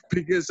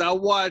because I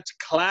watch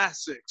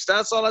classics.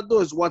 That's all I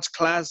do is watch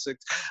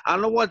classics. I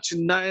don't watch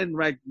nothing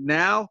right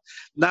now,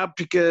 not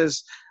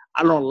because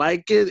I don't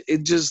like it.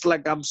 It's just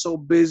like I'm so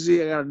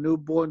busy. I got a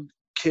newborn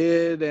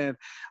kid and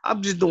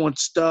I'm just doing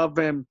stuff.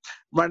 And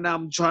right now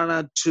I'm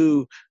trying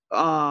to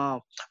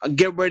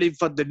get ready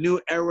for the new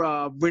era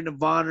of Ring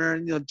of Honor,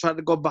 and, you know, try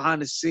to go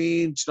behind the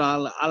scenes. You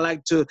know, I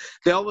like to,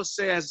 they always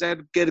say as a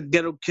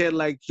ghetto kid,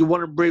 like, you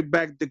want to bring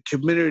back the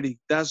community.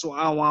 That's what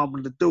I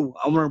want to do.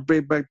 I want to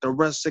bring back the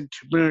wrestling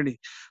community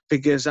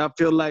because I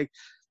feel like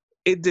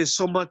it did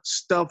so much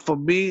stuff for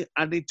me.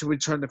 I need to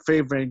return the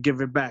favor and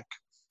give it back.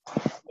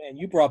 Man,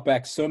 you brought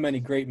back so many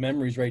great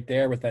memories right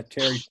there with that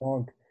Terry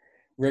Funk,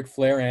 Ric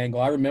Flair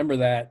angle. I remember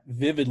that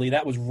vividly.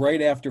 That was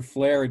right after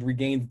Flair had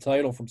regained the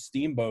title from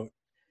Steamboat.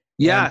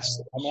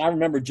 Yes. And, I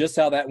remember just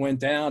how that went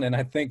down, and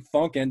I think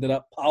Funk ended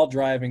up pile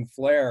driving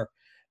Flair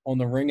on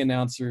the ring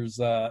announcers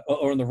or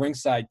on the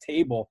ringside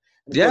table.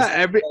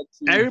 Yeah,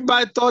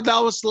 everybody thought that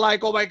was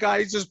like, oh my God,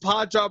 he's just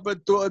pile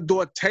driving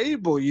through a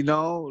table, you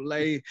know?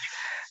 Like,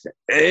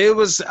 it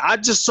was, I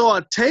just saw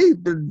a tape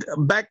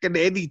back in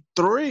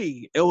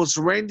 '83. It was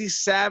Randy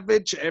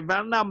Savage. If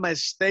I'm not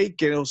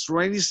mistaken, it was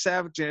Randy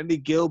Savage and Eddie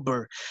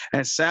Gilbert.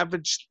 And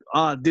Savage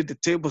did the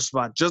table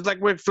spot, just like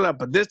Ric Flair,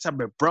 but this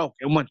time it broke.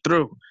 It went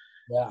through.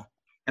 Yeah.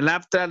 And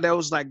after that, that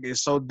was like,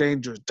 it's so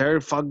dangerous. Terry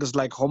Funk is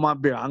like, hold my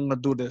beer, I'm going to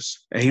do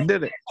this. And he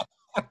did it.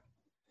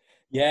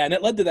 Yeah, and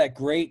it led to that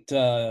great,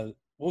 what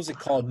was it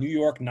called, New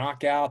York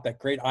Knockout, that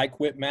great I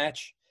Quit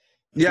match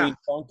between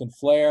Funk and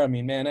Flair. I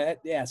mean, man,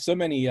 so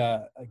many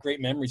great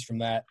memories from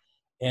that.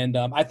 And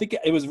I think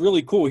it was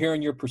really cool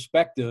hearing your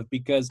perspective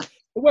because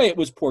the way it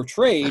was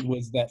portrayed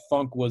was that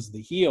Funk was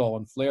the heel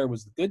and Flair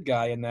was the good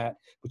guy in that.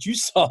 But you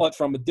saw it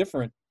from a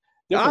different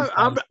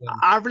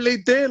I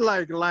really did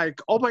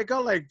like oh my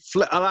God,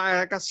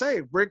 like I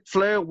say, Ric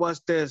Flair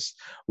was this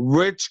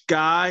rich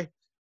guy.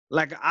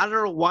 Like, I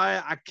don't know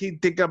why I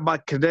keep thinking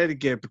about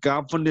Connecticut because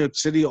I'm from New York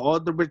City. All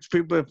the rich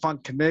people are from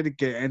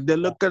Connecticut, and they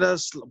look at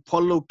us,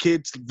 poor little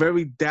kids,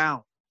 very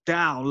down.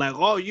 down, like,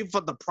 oh, you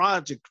for the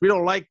project, we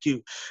don't like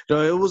you.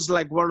 It was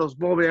like one of those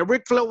moments. And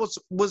Ric Flair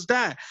was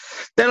that.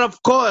 Then,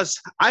 of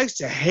course, I used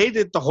to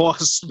hated the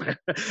Horsemen.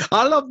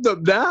 I love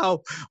them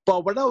now,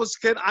 but when I was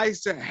a kid, I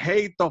used to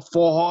hate the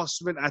Four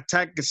Horsemen,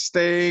 attacking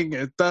Sting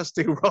and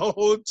Dusty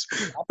Rhodes.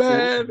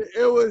 Man,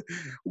 it was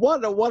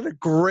what a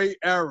great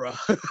era.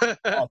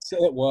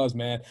 It was,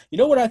 man. You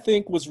know what I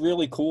think was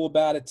really cool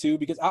about it too?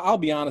 Because I'll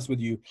be honest with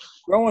you,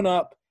 growing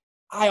up,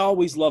 I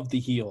always loved the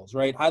heels,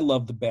 right? I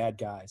loved the bad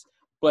guys.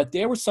 But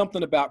there was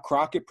something about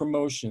Crockett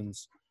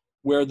Promotions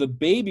where the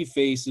baby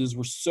faces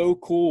were so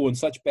cool and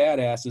such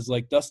badasses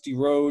like Dusty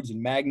Rhodes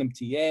and Magnum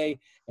TA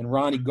and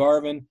Ronnie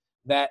Garvin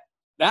that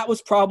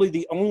was probably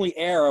the only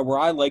era where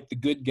I liked the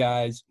good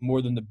guys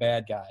more than the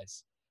bad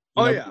guys.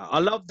 Yeah, I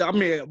loved that. I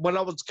mean, when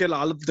I was a kid,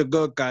 I loved the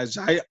good guys.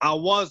 I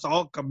was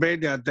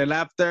Hulkamania. Then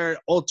after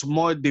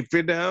Ultimo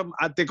defeated him,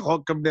 I think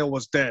Hulkamania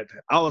was dead.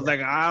 I was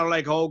like, I don't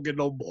like Hogan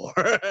no more.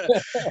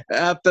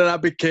 After I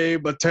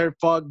became a Terry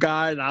Funk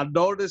guy, and I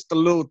noticed the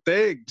little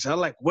things. I'm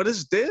like, what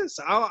is this?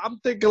 I'm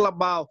thinking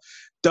about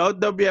the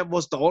WWF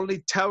was the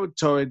only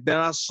territory that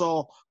I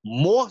saw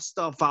more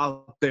stuff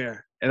out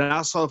there. And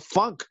I saw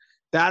Funk.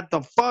 That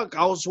the fuck,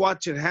 I was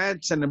watching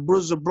Hanson and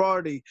Bruiser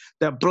Brody,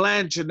 the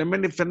Blanchard, the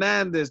Minnie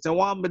Fernandez, the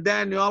Juan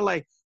Medano. I'm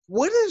like,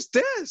 what is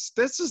this?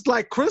 This is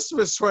like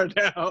Christmas right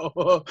now.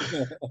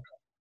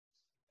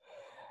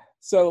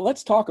 So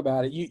let's talk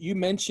about it. You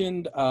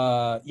mentioned,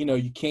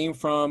 you came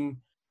from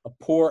a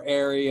poor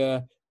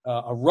area,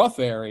 a rough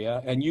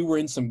area, and you were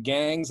in some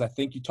gangs. I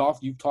think you've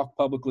talked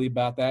publicly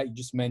about that. You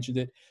just mentioned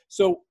it.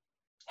 So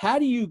how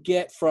do you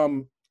get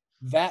from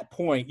that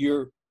point?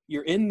 You're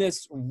in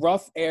this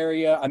rough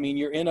area. I mean,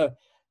 you're in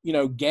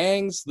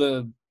gangs.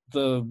 The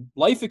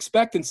life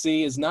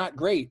expectancy is not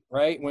great,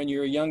 right? When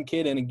you're a young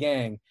kid in a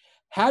gang,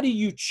 how do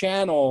you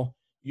channel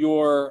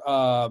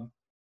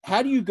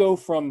how do you go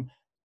from,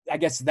 I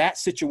guess, that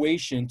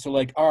situation to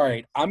like, all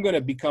right, I'm going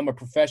to become a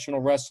professional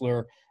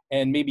wrestler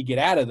and maybe get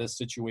out of this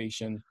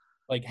situation?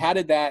 Like, how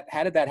did that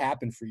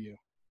happen for you?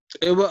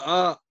 It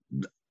was,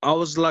 I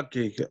was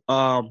lucky,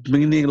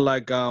 meaning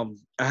like, I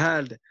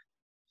had,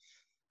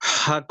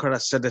 how could I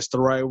say this the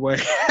right way?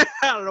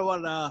 I don't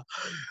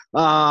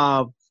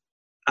want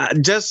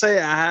to just say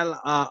I had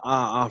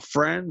a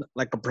friend,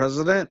 like a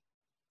president,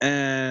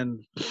 and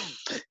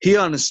he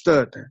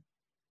understood.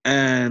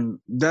 And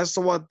that's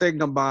the one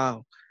thing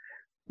about,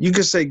 you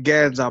can say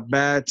gangs are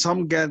bad.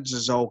 Some gangs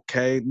is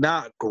okay,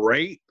 not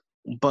great,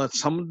 but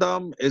some of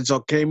them is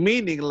okay,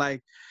 meaning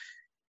like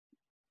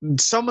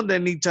some of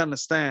them need to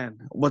understand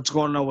what's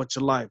going on with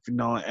your life,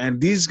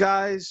 and these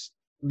guys,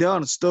 they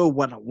understood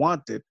what I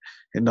wanted,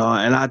 and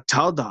I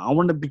told them I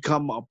want to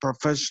become a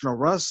professional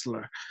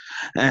wrestler.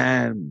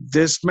 And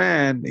this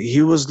man,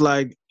 he was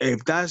like,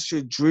 if that's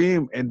your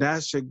dream and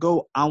that's your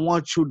goal, I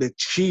want you to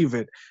achieve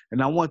it.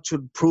 And I want you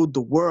to prove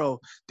the world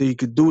that you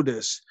could do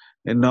this.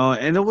 And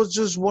it was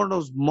just one of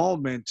those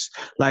moments,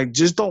 like,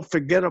 just don't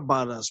forget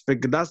about us,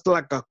 because that's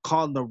like a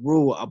cardinal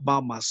rule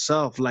about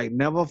myself. Like,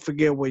 never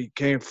forget where you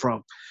came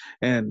from.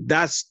 And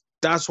that's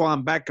why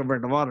I'm back in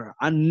Ring of Honor.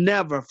 I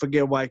never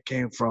forget where I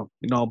came from,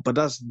 but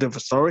that's a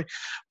different story.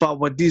 But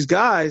with these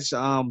guys,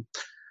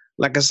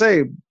 like I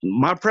say,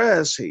 my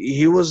press,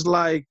 he was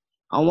like,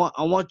 I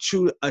want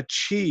you to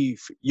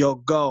achieve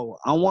your goal.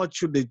 I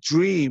want you to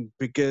dream,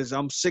 because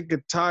I'm sick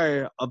and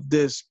tired of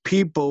this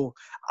people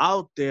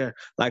out there,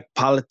 like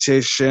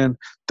politicians,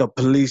 the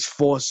police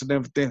force and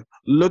everything,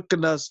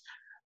 looking at us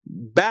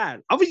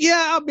bad.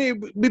 I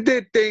mean, we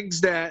did things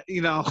that,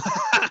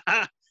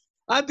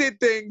 I did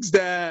things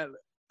that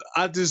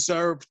I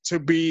deserved to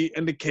be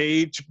in the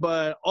cage,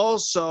 but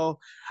also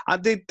I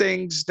did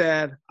things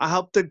that I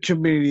helped the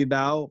community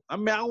out. I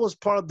mean, I was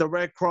part of the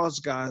Red Cross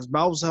guys,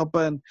 but I was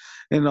helping,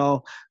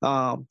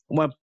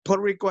 when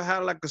Puerto Rico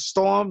had like a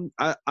storm,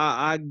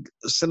 I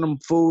sent them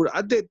food.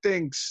 I did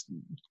things,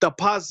 the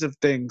positive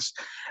things.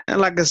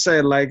 And like I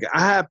said, like,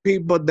 I had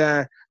people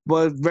that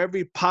were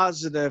very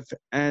positive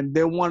and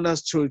they want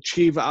us to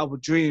achieve our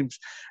dreams.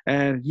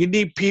 And you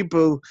need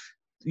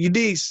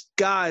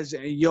guys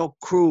in your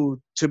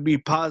crew to be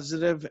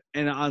positive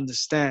and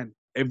understand.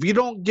 If you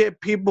don't get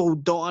people who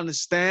don't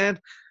understand,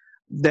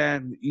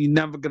 then you're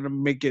never going to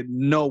make it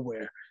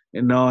nowhere,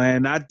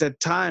 And at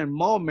that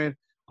moment,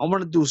 I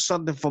want to do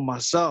something for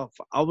myself.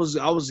 I was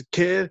a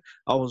kid.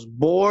 I was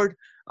bored.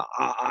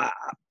 I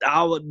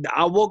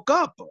woke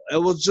up.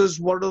 It was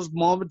just one of those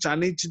moments. I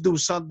need to do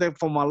something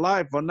for my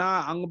life, or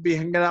not, I'm going to be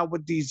hanging out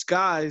with these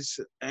guys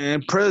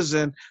in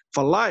prison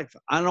for life.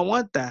 I don't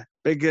want that,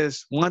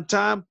 because one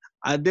time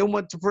I did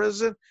went to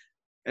prison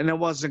and it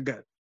wasn't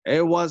good.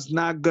 It was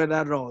not good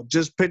at all.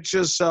 Just picture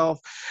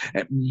yourself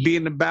being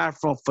in the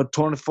bathroom for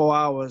 24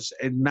 hours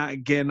and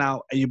not getting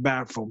out of your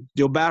bathroom.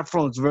 Your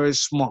bathroom is very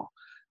small.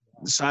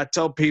 So I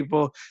tell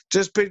people,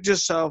 just picture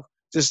yourself,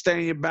 just stay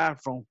in your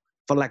bathroom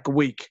for like a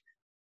week,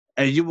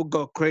 and you will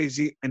go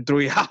crazy in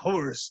 3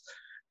 hours.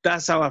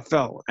 That's how I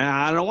felt. And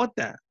I don't want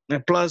that.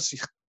 And plus,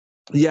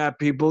 you have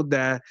people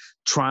that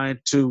trying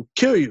to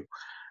kill you.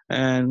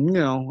 And, you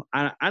know,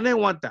 I didn't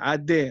want that. I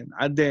didn't.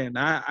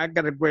 I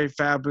got a great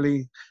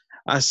family.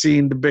 I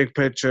seen the big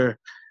picture.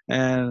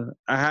 And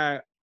I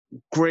had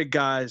great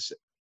guys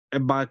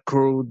in my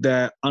crew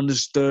that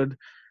understood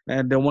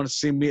and they want to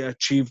see me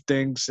achieve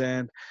things.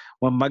 And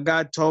when my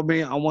guy told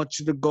me, I want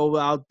you to go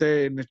out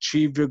there and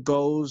achieve your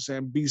goals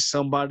and be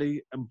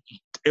somebody,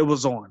 it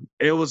was on.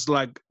 It was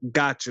like,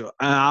 gotcha.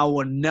 And I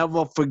will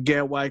never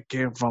forget where I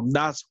came from.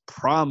 That's a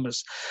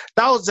promise.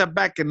 That was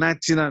back in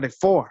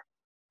 1994.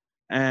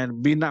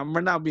 And we're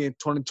now being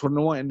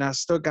 2021, and I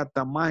still got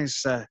that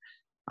mindset.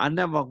 I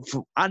never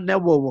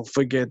will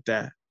forget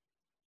that.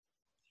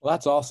 Well,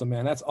 that's awesome,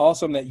 man. That's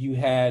awesome that you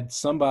had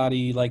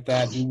somebody like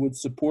that who would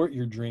support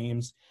your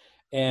dreams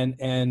and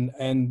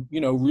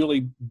you know,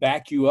 really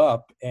back you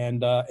up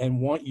and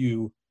want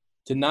you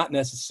to not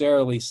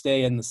necessarily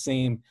stay in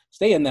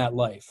that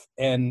life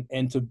and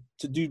to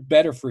do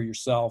better for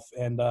yourself.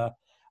 And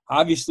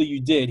obviously you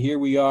did. Here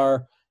we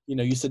are, you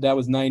know, you said that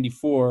was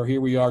 94.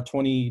 Here we are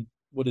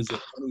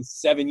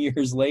 27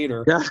 years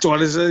later. Yeah,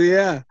 27,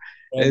 yeah.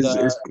 And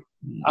it's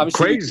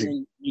obviously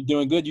crazy. You're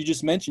doing good. You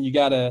just mentioned you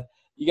got a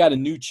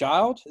new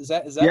child. Is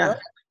that right?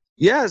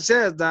 Yes.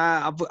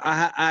 I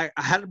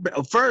had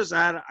first.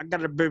 I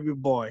got a baby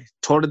boy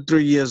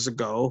 23 years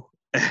ago,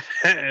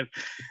 and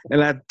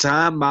at the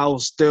time I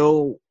was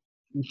still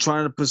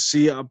trying to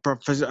pursue a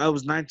profession. I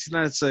was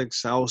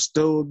 1996. I was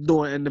still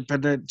doing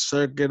independent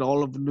circuit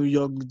all over New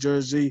York, New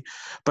Jersey,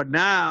 but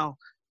now.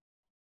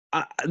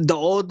 The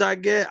older I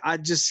get, I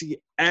just see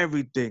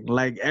everything.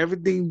 Like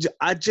everything,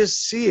 I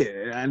just see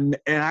it. And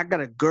I got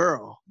a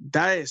girl.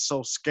 That is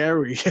so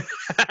scary.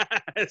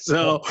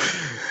 So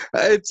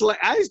it's like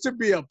I used to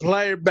be a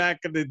player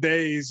back in the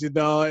days, you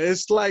know.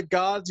 It's like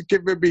God's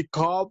giving me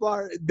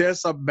karma.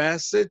 There's a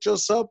message or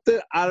something.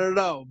 I don't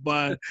know.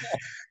 But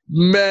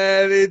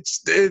man,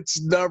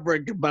 it's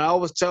nerve-wracking. But I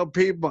always tell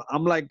people,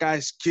 I'm like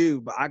Ice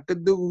Cube. I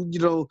could do, you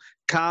know,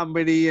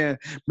 comedy and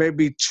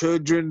maybe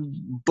children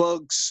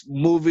books,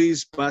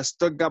 movies, but I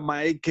still got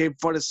my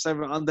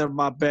AK-47 under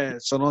my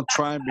bed, so don't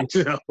try me,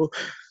 you know.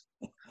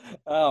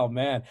 Oh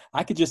man,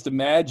 I could just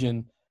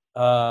imagine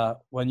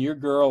when your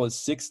girl is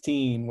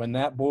 16, when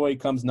that boy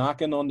comes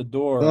knocking on the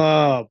door.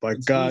 Oh my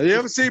God! You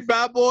ever seen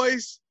Bad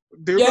Boys?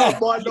 Do you know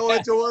Martin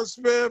Lawrence and Will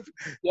Smith?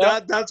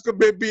 Yeah. That's gonna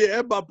be me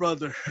and my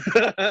brother.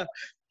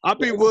 I'll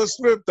be Will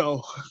Smith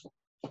though.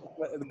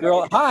 The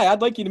girl, hi,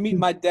 I'd like you to meet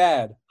my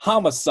dad.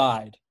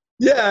 Homicide.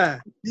 Yeah.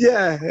 You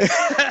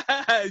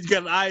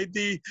got an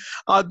ID.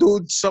 I'll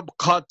do some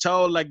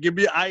cartel, like give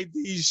me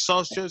ID,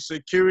 social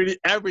security,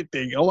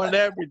 everything. I want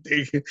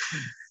everything.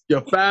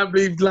 Your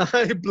family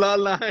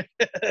bloodline.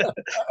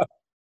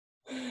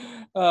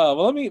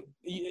 Well,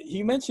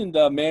 you mentioned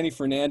Manny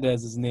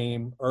Fernandez's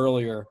name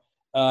earlier.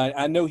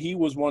 I know he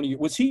was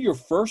was he your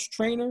first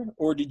trainer,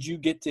 or did you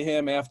get to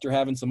him after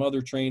having some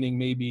other training,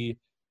 maybe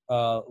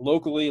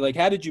locally? Like,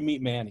 how did you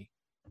meet Manny?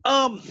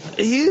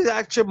 He's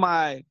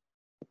actually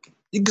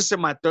you can say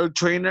my third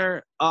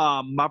trainer.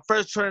 My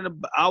first trainer,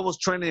 I was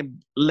training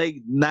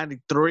late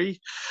 93.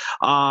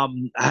 I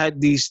had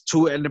these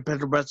two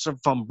independent wrestlers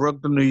from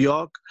Brooklyn, New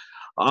York.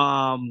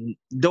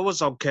 That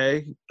was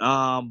okay.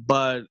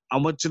 But I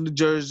went to New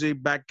Jersey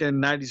back in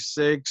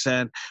 96,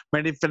 and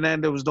Manny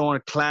Fernandez was doing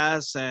a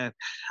class, and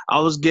I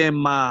was getting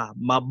my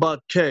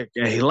butt kicked,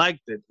 and he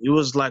liked it. He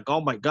was like,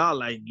 oh my God,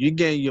 like you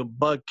getting your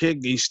butt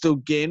kicked, and you still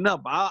getting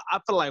up. I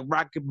feel like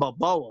Rocky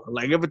Balboa.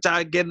 Like every time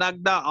I get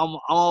knocked out, I'm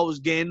always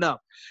getting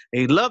up.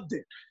 And he loved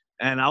it.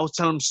 And I was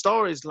telling him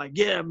stories like,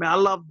 yeah, man, I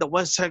love the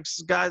West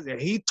Texas guys.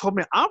 And he told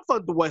me, I'm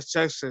from the West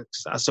Texas.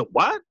 I said,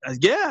 what?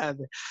 Yeah.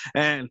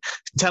 And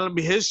telling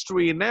me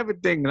history and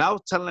everything. And I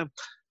was telling him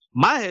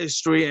my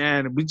history,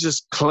 and we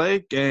just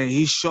clicked. And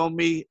he showed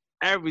me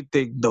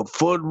everything, the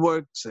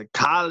footwork,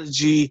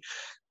 psychology,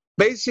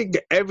 basically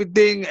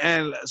everything.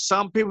 And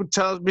some people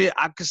tell me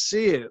I could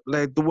see it,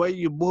 like the way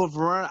you move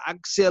around. I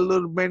could see a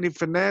little Manny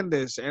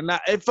Fernandez, and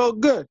it felt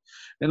good,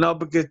 you know,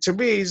 because to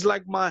me he's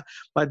like my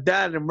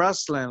dad in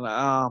wrestling.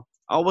 I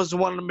always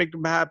wanted to make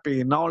him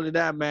happy, and not only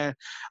that, man,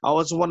 I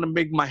always want to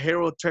make my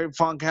hero Terry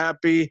Funk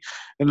happy.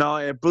 You know,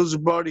 and Bruce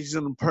Brody's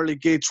in the pearly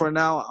gates right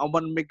now. I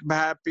want to make him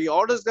happy.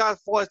 All those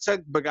guys fought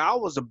Texas, but I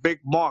was a big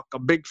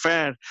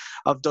fan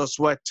of those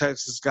West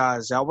Texas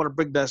guys. I want to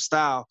bring that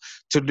style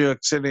to New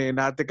York City, and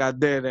I think I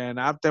did. And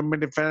after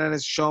Manny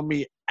Fernandez showed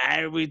me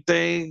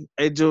everything,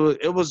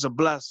 it was a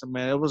blessing,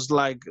 man. It was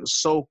like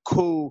so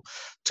cool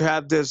to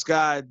have this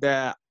guy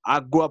that I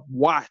grew up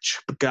watch,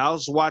 because I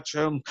was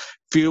watching him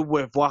feud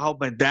with Wahab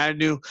and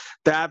Daniel.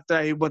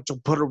 After he went to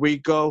Puerto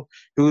Rico,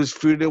 he was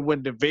feuding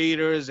with the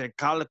Vaders and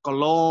Carlos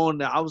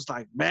Colon. And I was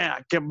like, man,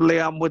 I can't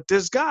believe I'm with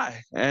this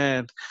guy.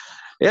 And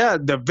yeah,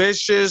 the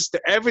vicious,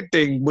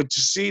 everything, what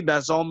you see,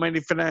 that's all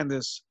Manny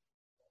Fernandez.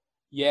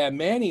 Yeah,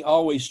 Manny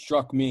always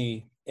struck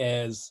me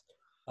as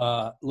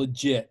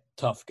legit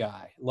tough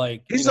guy.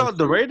 Like, he's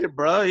underrated,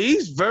 bro.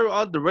 He's very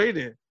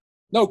underrated.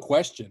 No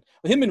question.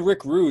 Him and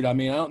Rick Rude. I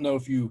mean, I don't know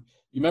if you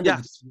remember.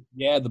 Yes.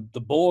 The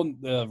Bull,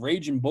 the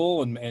Raging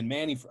Bull, and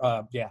Manny.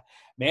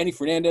 Manny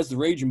Fernandez, the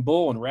Raging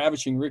Bull, and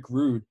Ravishing Rick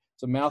Rude.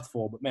 it's a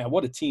mouthful. But man,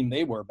 what a team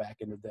they were back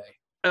in the day.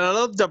 And I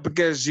love that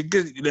because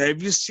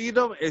if you see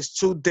them, it's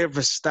two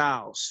different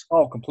styles.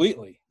 Oh,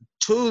 completely.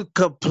 Two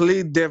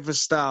complete different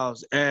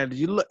styles. And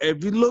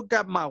if you look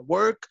at my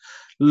work,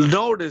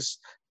 notice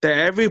that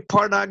every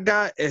partner I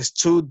got is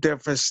two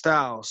different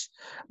styles.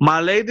 My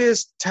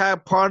latest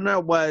tag partner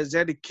was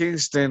Eddie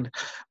Kingston,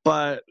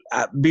 but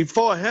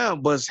before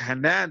him was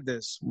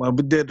Hernandez when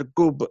we did the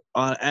group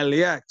on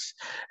LAX.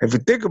 If you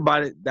think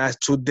about it, that's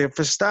two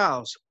different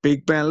styles.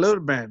 Big man,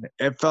 little man.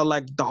 It felt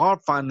like the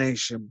Hart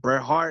Foundation,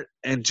 Bret Hart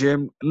and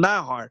Jim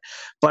Neidhart.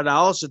 But I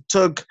also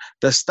took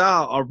the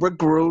style of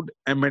Rick Rude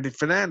and Manny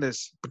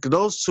Fernandez because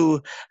those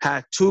two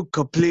had two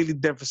completely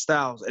different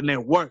styles, and they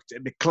worked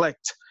and they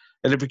clicked.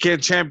 And they became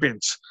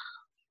champions.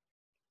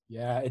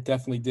 Yeah, it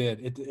definitely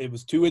did. It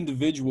was two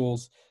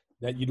individuals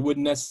that you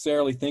wouldn't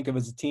necessarily think of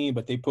as a team,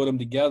 but they put them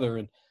together.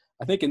 And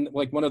I think in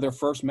like one of their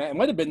first match, it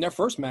might have been their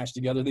first match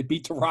together, they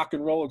beat the Rock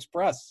and Roll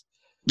Express.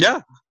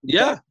 Yeah.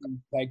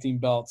 Tag team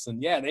belts.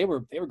 And yeah, they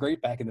were great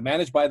back in the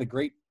managed by the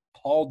great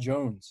Paul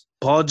Jones.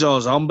 Paul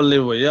Jones,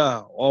 unbelievable,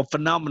 yeah. All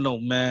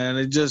phenomenal, man.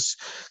 It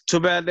just too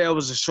bad that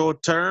was a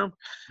short term.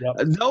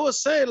 Yep. I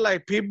was saying,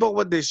 like, people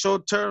with the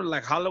short term,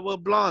 like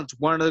Hollywood Blondes,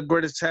 one of the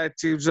greatest tag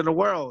teams in the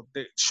world.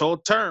 They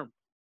short term.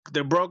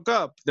 They broke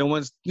up. They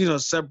went,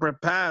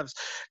 separate paths.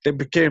 They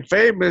became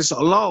famous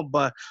alone.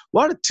 But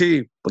what a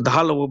team with the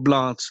Hollywood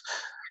Blondes.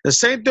 The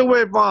same thing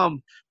with,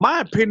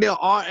 my opinion,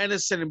 Arn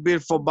Anderson and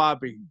Beautiful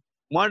Bobby.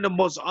 One of the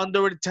most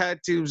underrated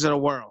tag teams in the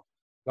world.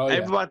 Oh, yeah.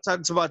 Everybody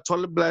talks about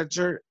Tully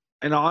Blanchard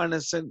and Arn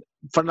Anderson,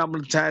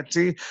 phenomenal tag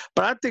team.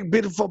 But I think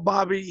Beautiful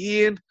Bobby,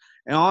 Ian,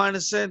 and Arn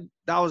Anderson,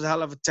 that was a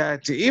hell of a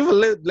tag team. Even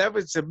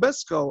Leverett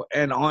Zbyszko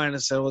and Arn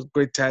Anderson was a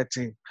great tag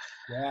team.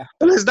 Yeah.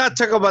 But let's not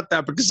talk about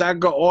that because I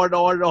go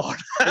on.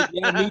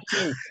 Yeah, me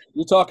too.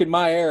 You're talking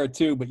my era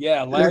too. But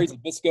yeah, Larry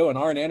Zbyszko and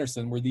Arn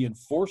Anderson were the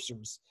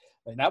enforcers.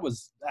 And that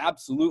was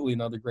absolutely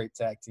another great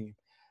tag team.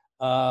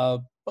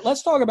 But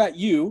let's talk about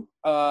you.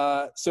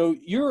 So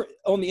you're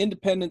on the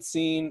independent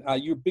scene.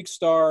 You're a big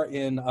star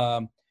in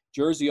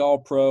Jersey All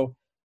Pro.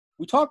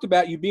 We talked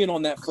about you being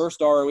on that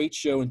first ROH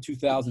show in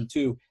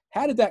 2002.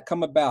 How did that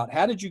come about?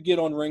 How did you get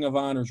on Ring of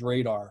Honor's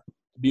radar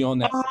to be on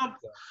that show?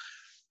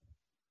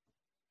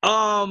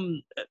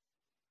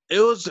 It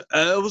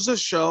was a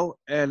show,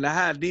 and I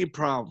had knee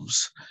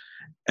problems.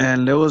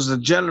 And there was a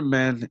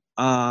gentleman,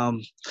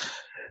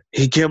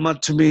 he came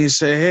up to me and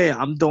said, "Hey,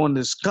 I'm doing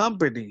this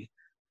company.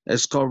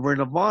 It's called Ring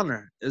of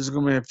Honor. It's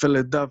going to be in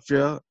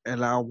Philadelphia,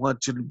 and I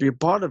want you to be a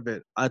part of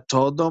it." I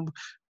told them,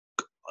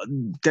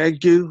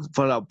 "Thank you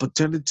for the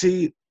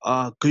opportunity.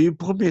 Could you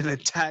put me in a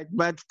tag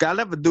match?" I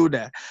never do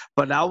that.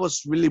 But I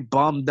was really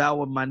bummed out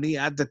with my knee.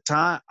 At the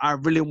time, I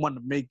really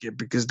wanted to make it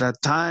because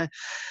that time,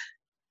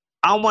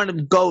 I wanted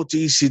to go to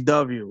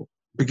ECW.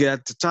 Because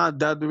at the time,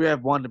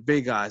 WWF one of the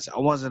big guys. I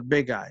wasn't a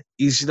big guy.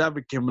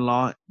 ECW came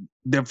along,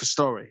 different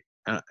story.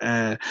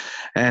 And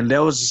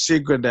there was a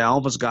secret that I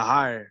almost got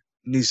hired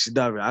in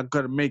ECW. I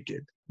couldn't make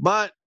it.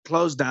 But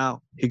closed down.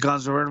 He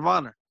comes to Ring of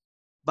Honor.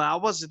 But I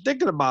wasn't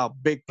thinking about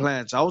big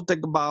plans. I was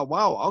thinking about,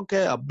 wow,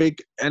 okay, a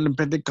big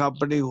independent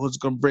company who's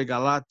going to bring a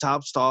lot of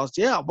top stars.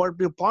 Yeah, I want to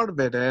be a part of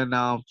it. And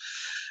I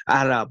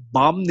had a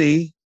bum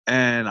knee.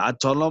 And I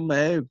told him,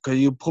 "Hey, could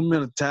you put me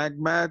in a tag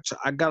match?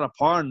 I got a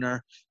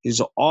partner.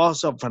 He's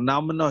awesome,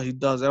 phenomenal. He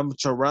does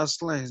amateur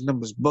wrestling. His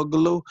name is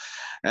Boogaloo.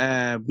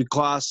 And we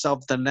call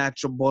ourselves the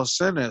Natural Born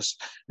Sinners.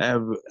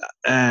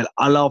 And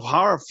I love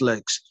horror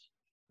flicks.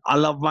 I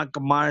love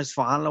Michael Myers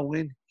for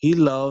Halloween. He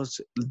loves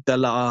the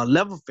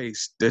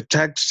Leatherface, the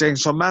Texas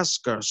Chainsaw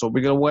Massacre. So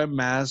we're going to wear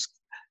masks.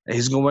 And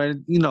he's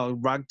going to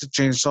rock the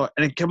chainsaw.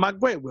 And it came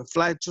out great with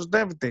flight shows and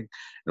everything.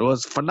 It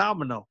was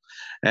phenomenal.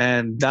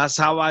 And that's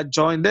how I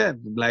joined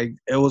in. Like,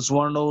 it was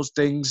one of those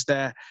things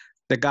that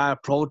the guy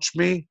approached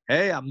me.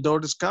 "Hey, I'm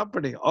doing this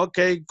company."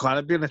 "Okay, got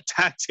to be in a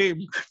tag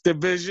team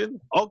division."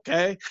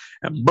 "Okay."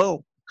 And boom.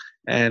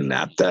 And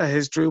after,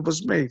 history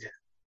was made.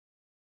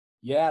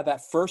 Yeah,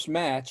 that first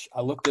match,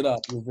 I looked it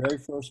up. Your very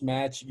first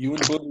match, you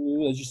and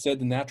Boogie, as you said,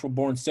 the Natural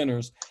Born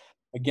Sinners,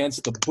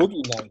 against the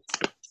Boogie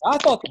Knights. I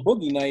thought the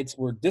Boogie Knights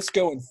were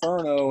Disco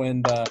Inferno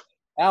and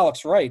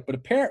Alex Wright, but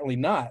apparently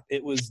not.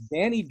 It was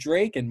Danny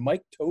Drake and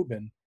Mike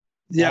Tobin.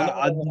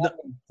 Yeah,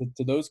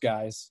 to those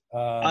guys.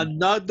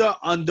 Another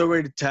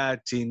underrated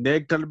tag team.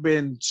 They could have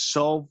been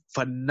so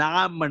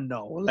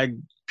phenomenal. Like,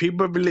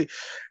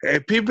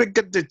 if people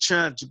get the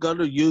chance, go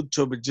to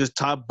YouTube and just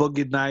type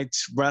Boogie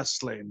Knights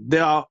Wrestling. They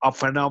are a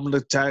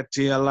phenomenal tag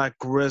team. I like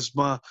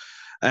charisma.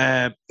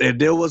 And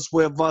they was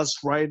with us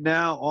right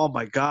now. Oh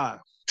my God.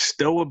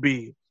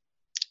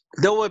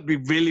 That would be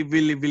really,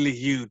 really, really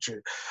huge.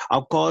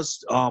 Of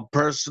course,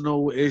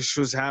 personal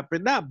issues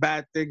happen. Not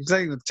bad things.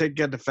 They take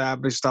care of the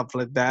family, stuff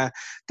like that.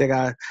 They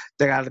got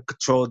to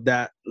control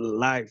that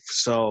life.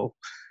 So,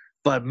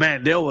 but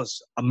man, that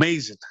was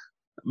amazing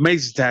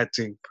tag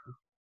team.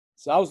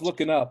 So I was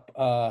looking up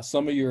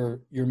some of your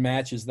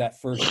matches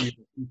that first year,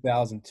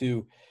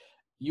 2002.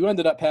 You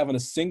ended up having a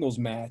singles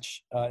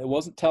match. It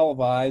wasn't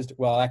televised.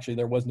 Well, actually,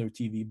 there was no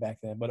TV back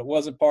then, but it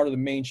wasn't part of the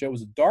main show. It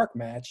was a dark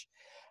match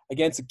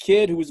against a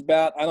kid who was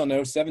about, I don't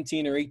know,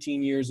 17 or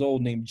 18 years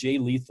old named Jay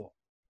Lethal.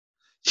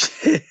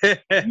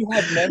 You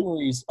have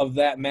memories of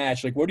that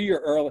match. Like, what are your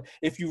early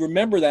 – if you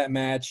remember that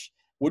match,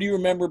 what do you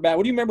remember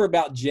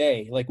about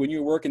Jay? Like, when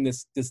you were working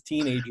this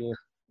teenager,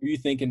 were you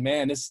thinking,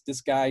 man,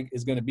 this guy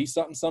is going to be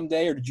something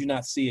someday, or did you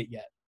not see it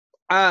yet?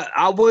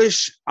 I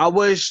wish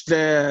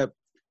that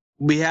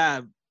we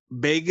had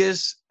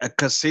Vegas, a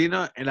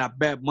casino, and I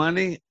bet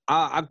money.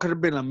 I could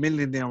have been a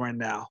millionaire right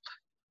now.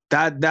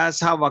 That's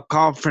how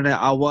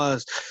confident I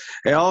was.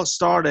 It all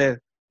started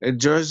in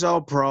Jersey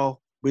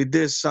Pro. We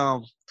did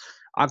some,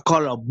 I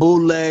call it a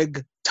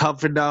bootleg,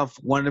 tough enough,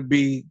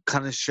 wannabe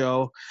kind of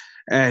show.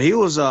 And he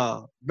was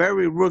a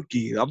very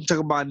rookie. I'm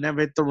talking about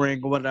never hit the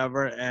ring or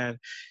whatever. And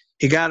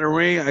he got a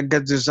ring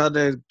against this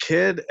other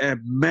kid, and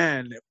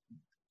man,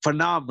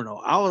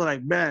 phenomenal. I was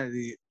like, man,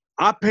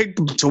 I picked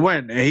him to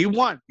win, and he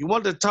won. He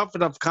won the tough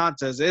enough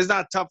contest. It's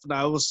not tough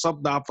enough. It was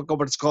something, I forgot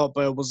what it's called,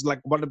 but it was like,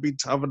 want to be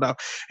tough enough.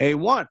 And he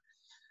won.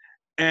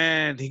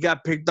 And he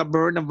got picked up in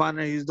Ring of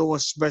Honor. He's doing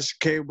Special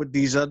K with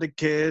these other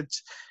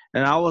kids.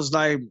 And I was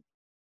like,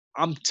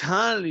 I'm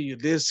telling you,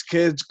 this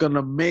kid's going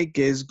to make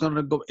it. He's going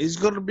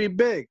to be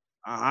big.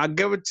 I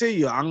guarantee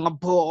you. I'm going to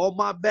pull all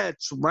my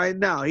bets right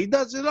now. He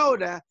doesn't know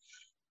that,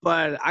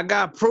 but I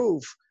got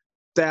proof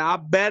that I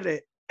bet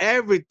it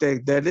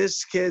everything that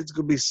this kid's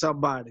going to be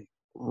somebody.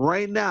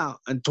 Right now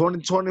in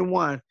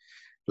 2021,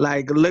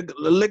 like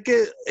look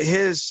at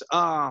his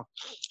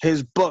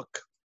book.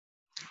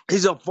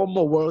 He's a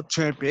former world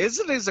champion.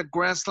 Isn't he a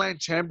Grand Slam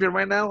champion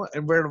right now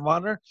in Ring of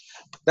Honor?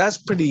 That's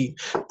pretty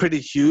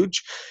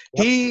huge.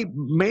 Yep. He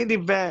main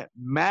event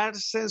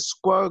Madison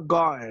Square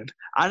Garden.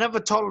 I never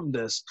told him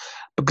this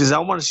because I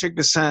want to shake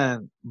his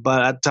hand,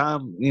 but at the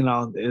time,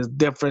 it's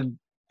different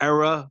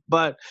era.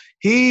 But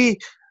he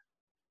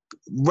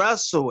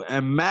wrestled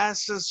in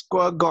Madison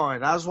Square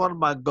Garden. That was one of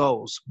my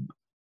goals.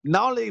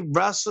 Not only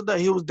wrestled,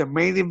 he was the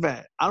main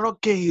event. I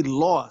don't care he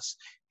lost.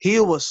 He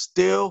was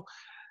still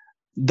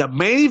the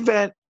main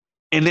event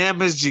in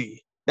MSG.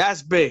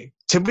 That's big.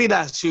 To me,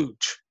 that's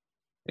huge.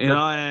 And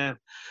I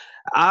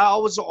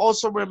always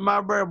also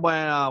remember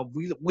when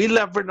we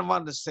left Ring of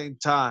Honor at the same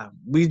time.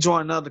 We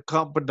joined another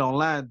company in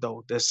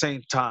Orlando the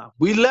same time.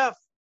 We left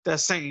the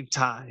same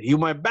time. He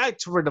went back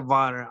to Ring of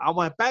Honor. I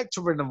went back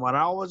to Ring of Honor.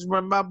 I always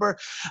remember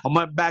I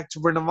went back to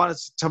Ring of Honor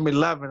September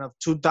 11 of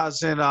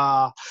 2000, if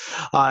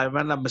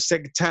I'm not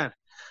mistaken,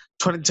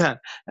 2010.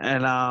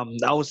 And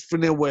I was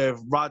familiar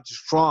with Roger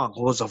Strong,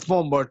 who was a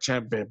former world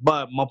champion.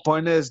 But my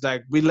point is,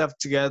 like, we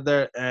left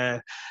together,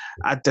 and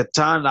at the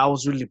time, I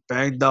was really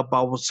banged up.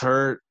 I was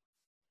hurt.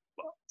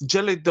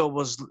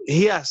 Jelito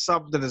he had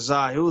something in his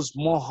eye. He was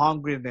more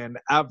hungry than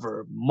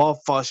ever, more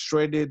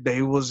frustrated that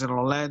he was in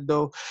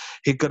Orlando.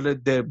 He could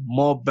have did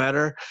more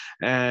better.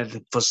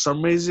 And for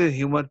some reason,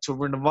 he went to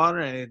Ring of Honor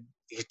and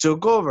he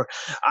took over.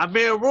 I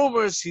hear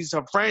rumors he's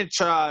a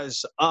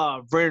franchise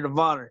of Ring of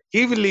Honor.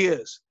 He really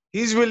is.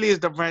 He really is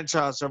the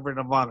franchise of Ring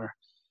of Honor.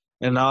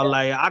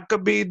 Like, I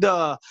could be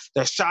the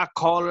shot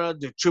caller,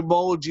 the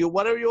Triboji,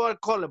 whatever you want to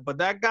call it. But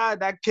that guy,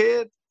 that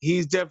kid,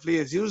 he definitely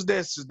is. He was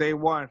there since day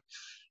one.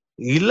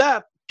 He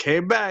left,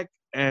 came back,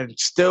 and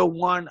still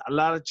won a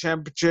lot of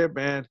championship.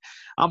 And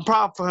I'm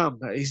proud for him.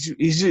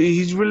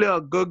 He's really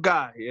a good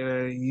guy.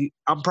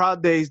 I'm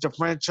proud that he's the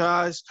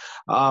franchise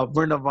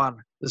Ring of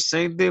Honor. The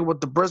same thing with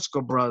the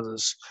Briscoe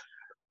brothers.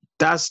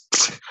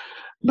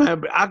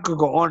 Man, I could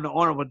go on and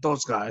on with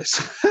those guys.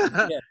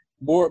 Yeah,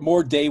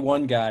 more day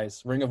one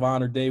guys. Ring of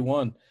Honor day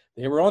one.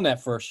 They were on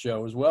that first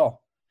show as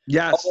well.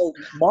 Yes. Although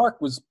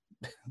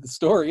the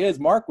story is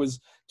Mark was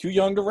too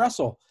young to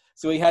wrestle.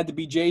 So he had to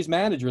be Jay's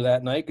manager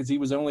that night because he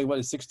was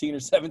only, 16 or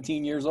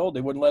 17 years old.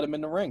 They wouldn't let him in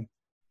the ring.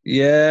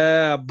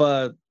 Yeah,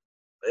 but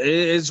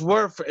it's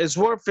worth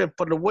it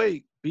for the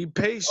wait. Be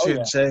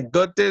patient, and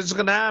good things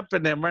going to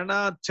happen. And right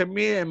now, to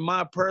me, in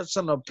my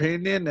personal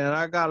opinion, and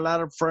I got a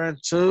lot of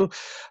friends too,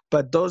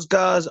 but those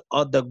guys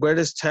are the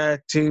greatest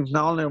tag teams,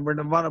 not only in Ring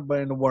of Honor, but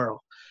in the world.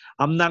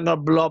 I'm not going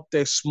to blow up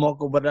their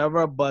smoke or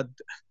whatever, but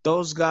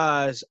those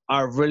guys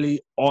are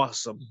really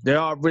awesome. They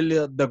are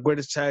really the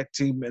greatest tag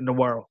team in the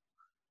world.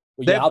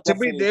 Well, to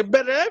me, they're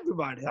better than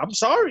everybody. I'm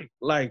sorry.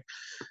 Like,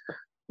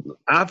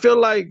 I feel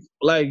like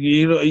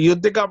you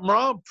think I'm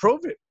wrong?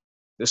 Prove it.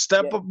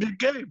 Step up your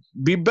game.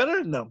 Be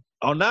better than them.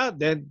 Or not,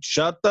 then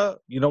shut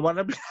up. You know what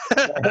I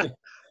mean?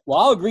 Well,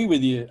 I'll agree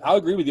with you. I'll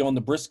agree with you on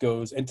the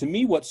Briscoes. And to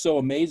me, what's so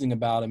amazing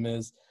about them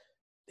is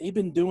they've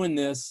been doing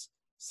this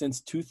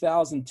since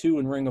 2002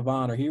 in Ring of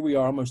Honor. Here we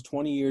are almost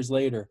 20 years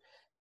later.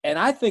 And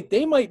I think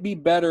they might be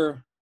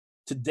better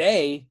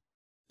today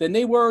than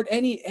they were at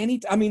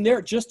any – I mean,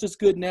 they're just as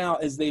good now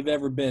as they've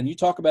ever been. You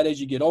talk about as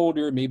you get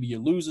older, maybe you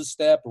lose a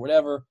step or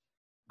whatever.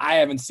 I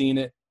haven't seen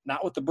it.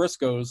 Not with the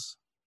Briscoes.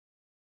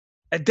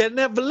 And they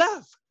never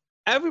left.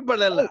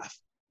 Everybody left.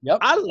 Yep.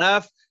 I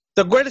left.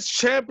 The greatest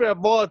champion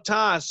of all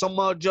time,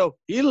 Samoa Joe,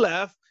 he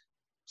left.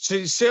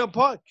 CM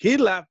Punk, he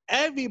left.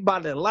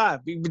 Everybody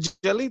left. Even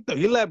Jelito,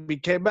 he left. He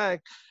came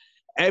back.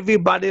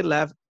 Everybody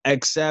left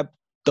except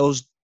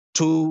those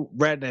two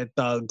redneck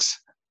thugs.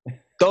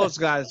 Those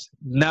guys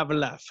never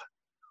left.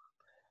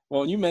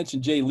 Well, you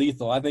mentioned Jay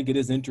Lethal. I think it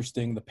is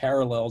interesting, the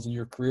parallels in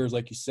your careers,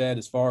 like you said,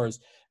 as far as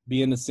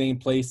being in the same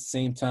place,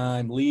 same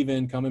time,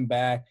 leaving, coming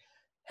back.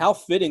 How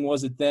fitting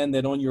was it then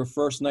that on your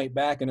first night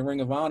back in the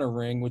Ring of Honor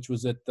ring, which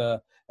was at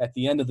the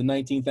end of the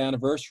 19th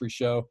anniversary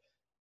show,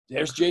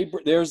 there's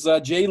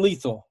Jay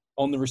Lethal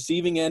on the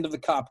receiving end of the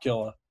Cop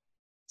Killer.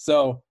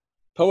 So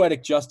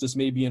poetic justice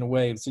maybe in a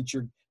way, since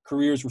your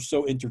careers were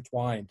so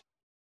intertwined.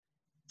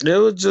 It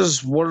was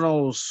just one of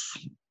those.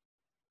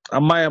 I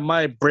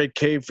might break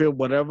kayfabe,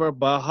 whatever,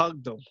 but I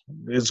hugged him.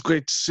 It's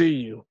great to see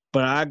you,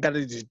 but I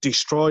gotta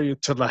destroy you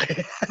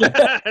tonight.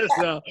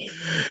 So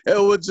it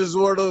was just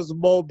one of those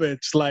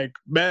moments. Like,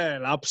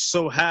 man, I'm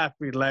so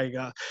happy. Like,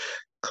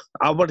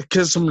 I want to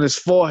kiss him in his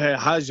forehead.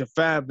 How's your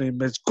family?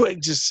 Man, it's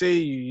great to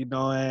see you, you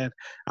know. And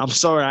I'm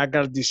sorry, I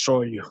gotta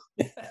destroy you.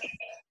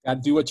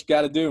 Gotta do what you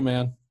gotta do,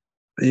 man.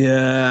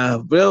 Yeah,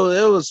 well,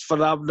 it was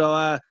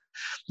phenomenal.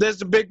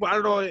 There's a big, I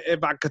don't know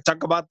if I could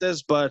talk about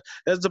this, but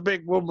there's a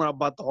big rumor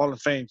about the Hall of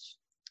Fame.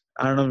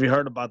 I don't know if you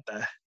heard about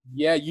that.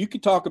 Yeah, you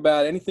could talk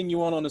about anything you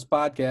want on this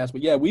podcast.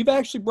 But, yeah, we've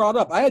actually brought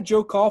up – I had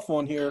Joe Koff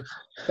on here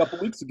a couple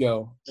weeks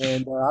ago,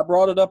 and I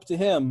brought it up to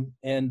him.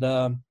 And,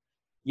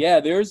 yeah,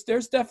 there's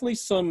definitely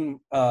some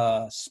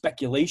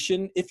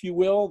speculation, if you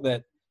will,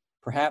 that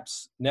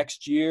perhaps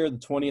next year, the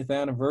 20th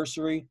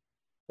anniversary,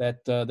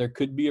 that there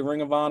could be a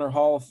Ring of Honor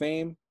Hall of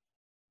Fame.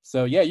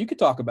 So, yeah, you could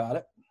talk about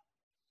it.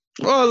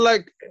 Well,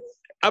 like,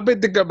 I've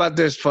been thinking about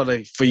this for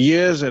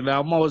years, and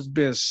I'm always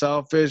being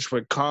selfish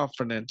with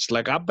confidence.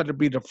 Like, I better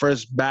be the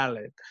first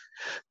ballot.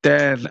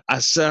 Then I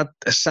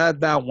sat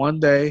down one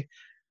day.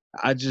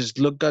 I just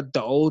looked at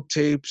the old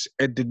tapes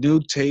and the new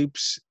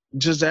tapes,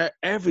 just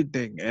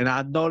everything. And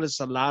I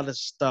noticed a lot of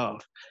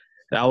stuff.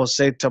 And I would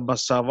say to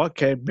myself,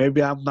 okay,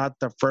 maybe I'm not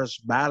the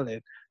first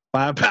ballot,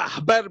 but I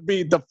better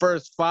be the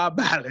first 5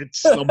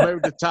 ballots, so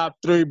maybe the top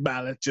 3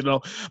 ballots, you know.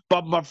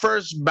 But my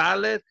first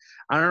ballot,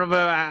 I don't know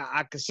if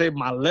I can say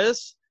my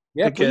list.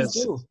 Yeah, because,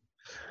 please do.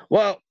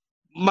 Well,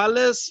 my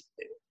list,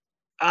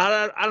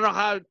 I don't know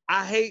how –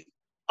 I hate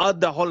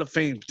other Hall of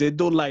Fames. They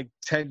do like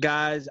 10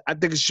 guys. I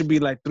think it should be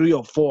like 3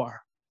 or 4.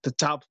 The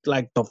top,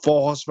 like the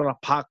 4 Horsemen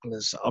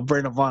Apocalypse of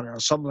Ring of Honor or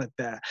something like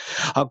that.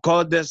 Of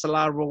course, there's a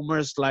lot of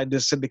rumors like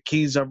this in the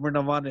keys of Ring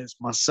of Honor. It's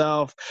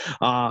myself,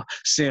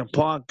 CM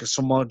Punk, and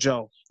Samoa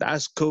Joe.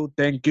 That's cool.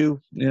 Thank you.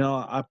 You know,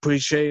 I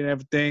appreciate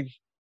everything.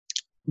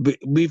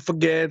 We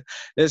forget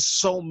there's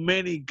so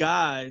many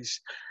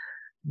guys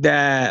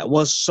that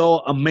was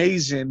so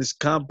amazing in this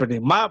company.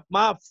 My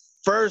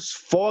first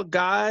 4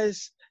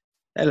 guys,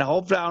 and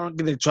hopefully I don't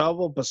get in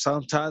trouble, but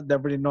sometimes they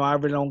really know I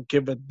really don't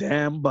give a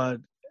damn, but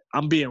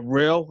I'm being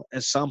real,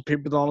 and some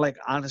people don't like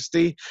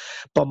honesty.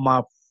 But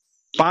my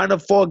final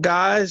 4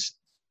 guys,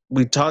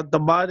 we talked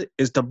about it,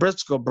 is the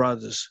Briscoe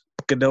brothers.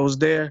 Because they was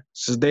there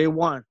since day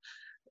one.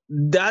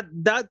 That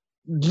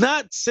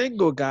not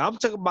single guy. I'm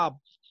talking about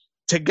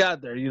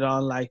together, you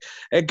know, like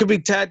it could be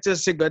tag team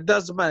single. It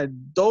doesn't matter.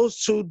 Those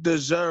 2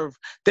 deserve.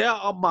 They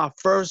are my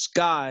first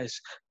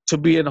guys to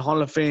be in the Hall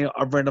of Fame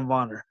of Ring of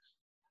Honor.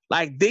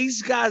 Like,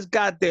 these guys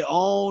got their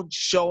own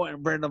show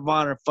in Ring of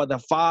Honor for the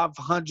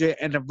 500th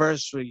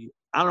anniversary.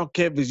 I don't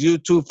care if it's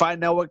YouTube, Fight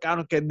Network, I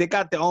don't care. They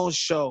got their own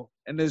show,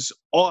 and it's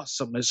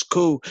awesome. It's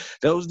cool.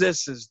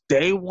 This is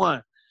day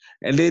one.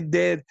 And they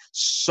did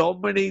so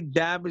many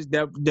damage.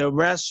 They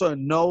wrestled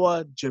in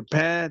Noah,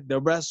 Japan. They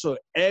wrestled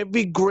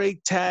every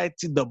great tag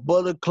team, the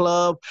Bullet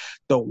Club,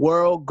 the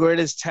world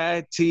greatest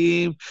tag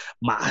team,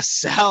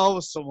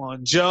 myself, Samoa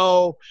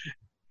Joe,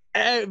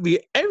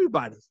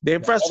 everybody. They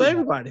wrestled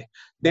everybody.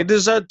 They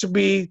deserve to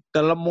be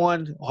the number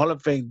 1 Hall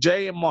of Fame.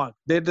 Jay and Mark,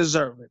 they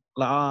deserve it.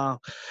 My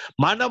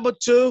number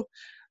 2,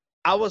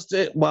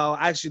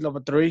 actually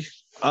number 3,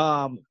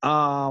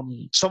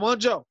 Samoa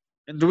Joe.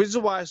 And the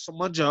reason why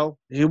Samoa Joe,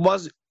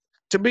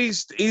 to me,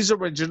 he's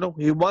original.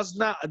 He was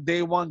not a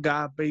day one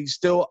guy, but he's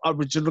still an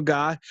original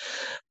guy.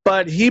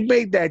 But he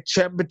made that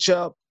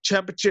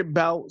championship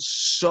belt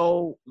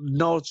so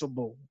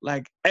noticeable.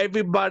 Like,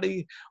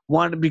 everybody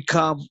wanted to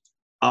become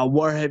a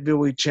world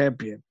heavyweight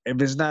champion. If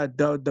it's not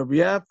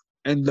WWF,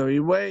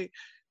 NWA,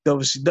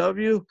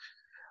 WCW,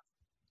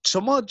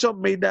 Samoa Joe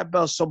made that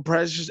belt so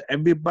precious.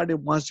 Everybody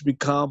wants to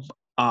become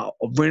a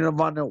Ring of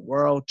Honor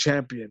world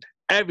champion.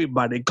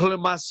 Everybody, including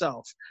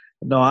myself.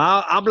 You know,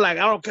 I'm like,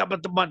 I don't care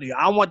about the money.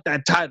 I want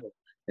that title.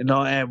 You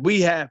know, and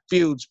we had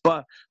feuds.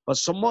 But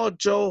Samoa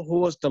Joe, who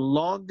was the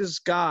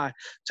longest guy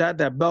to have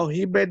that belt,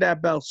 he made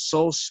that belt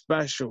so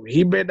special.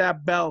 He made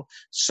that belt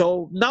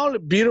so not only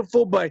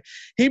beautiful, but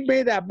he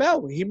made that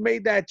belt. He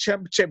made that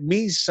championship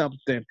mean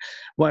something.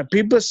 When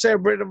people say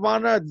Ring of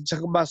Honor, they're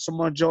talking about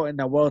Samoa Joe and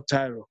that world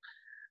title.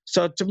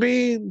 So to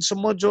me,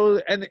 Samoa Joe,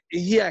 and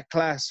he had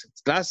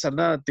classics. That's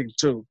another thing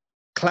too.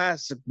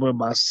 Classic with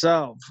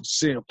myself,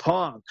 CM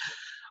Punk,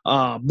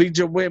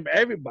 BJ Wim,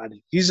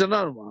 everybody. He's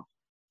another one.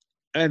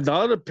 And the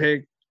other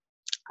pick,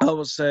 I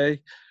would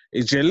say,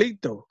 is Jay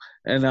Lethal.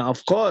 And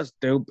of course,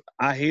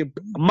 I hear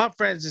my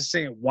friends are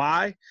saying,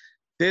 why?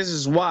 This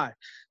is why.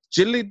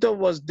 Giolito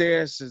was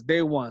there since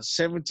day one.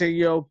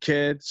 17-year-old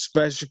kid,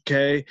 Special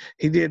K.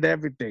 He did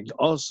everything.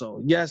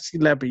 Also, yes, he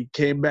left, but he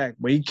came back.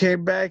 When he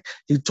came back,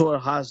 he tore the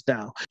house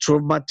down.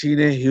 Truth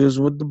Martinez, he was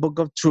with the Book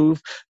of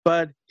Truth,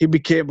 but he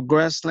became a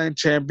Grand Slam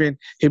champion.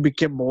 He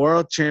became a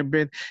world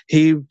champion.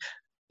 He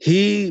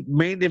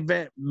main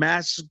event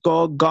Master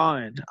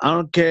Gargano. I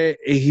don't care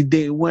if he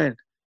didn't win.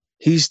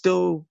 He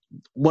still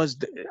was.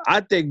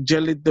 I think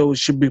Giolito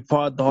should be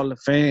part of the Hall of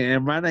Fame,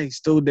 and right now he's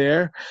still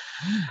there.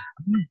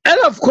 And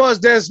of course,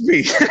 there's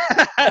me.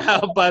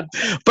 but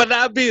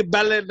I'll be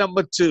ballot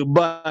number 2.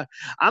 But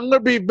I'm gonna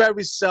be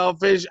very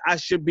selfish. I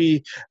should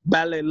be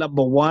ballot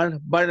number 1,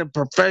 but in a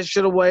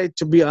professional way,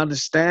 to be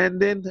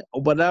understanding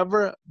or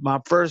whatever. My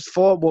first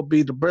 4 will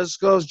be the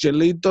Briscoes,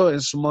 Giolito,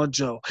 and Samoa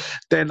Joe.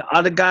 Then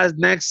other guys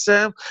next to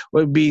him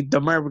will be the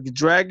American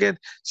Dragon,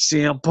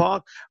 CM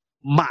Punk,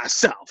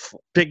 myself,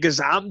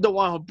 because I'm the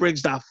one who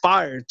brings that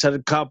fire to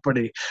the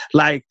company.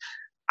 Like,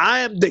 I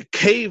am the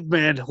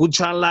caveman who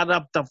try to light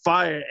up the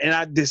fire, and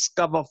I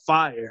discover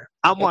fire.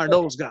 I'm one of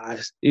those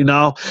guys, you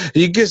know.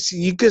 You could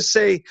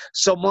say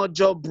Samoa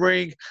Joe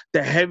bring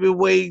the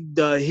heavyweight.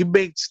 He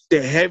makes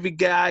the heavy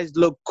guys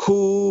look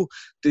cool.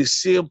 The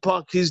CM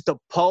Punk, he's the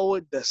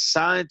poet, the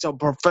science of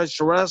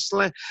professional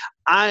wrestling.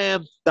 I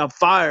am the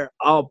fire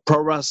of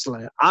pro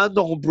wrestling. I'm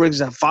the one who brings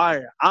that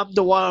fire. I'm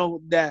the one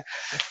that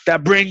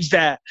brings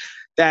that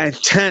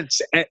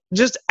intense and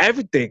just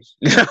everything,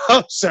 you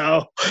know.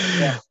 So,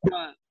 yeah.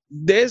 But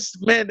this,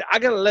 man, I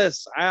got a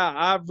list.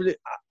 I really,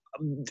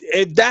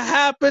 if that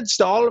happens,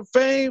 the Hall of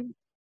Fame,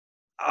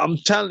 I'm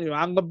telling you,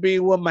 I'm gonna be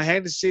with my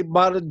Hennessy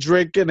bottle,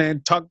 drinking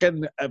and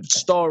talking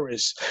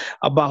stories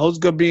about who's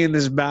gonna be in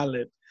this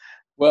ballot.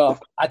 Well,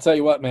 I tell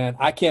you what, man,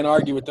 I can't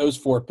argue with those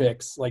 4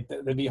 picks. Like,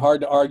 it'd be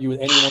hard to argue with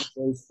any one of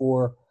those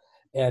 4.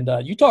 And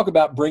you talk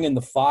about bringing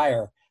the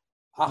fire.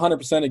 I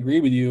 100%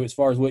 agree with you as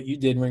far as what you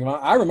did in Ring of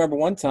Honor. I remember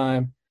one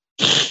time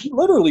you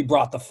literally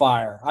brought the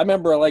fire. I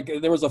remember, like,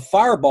 there was a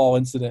fireball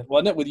incident,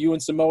 wasn't it, with you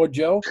and Samoa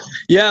Joe?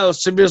 Yeah, it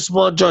was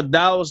Samoa Joe.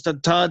 That was the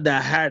time that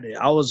I had it.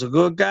 I was a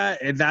good guy,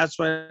 and that's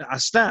when I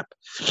snapped.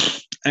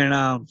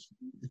 And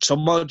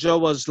Samoa Joe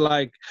was,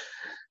 like,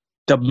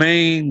 the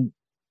main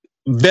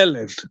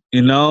villain,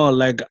 you know?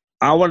 Like,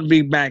 I want to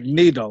be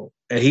Magneto,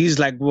 and he's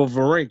like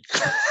Wolverine.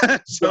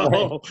 So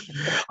right.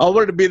 I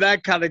wanted to be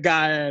that kind of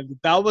guy, and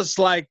that was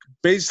like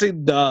basically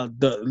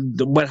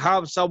the when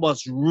Hamza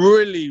was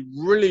really,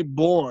 really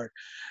born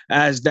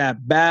as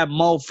that bad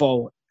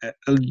mofo,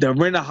 the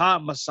Ring of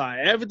Homicide.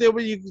 Everything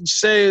what you can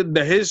say in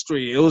the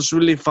history, it was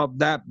really from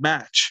that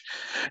match.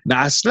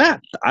 Now I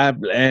snapped,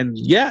 and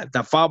yeah,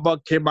 the fireball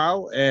came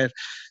out, and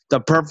the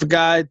perfect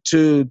guy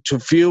to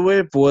feud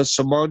with was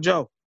Samoa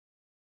Joe.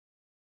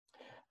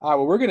 All right,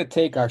 well, we're going to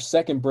take our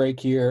second break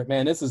here.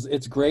 Man,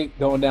 it's great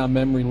going down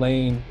memory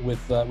lane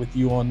with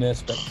you on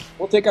this, but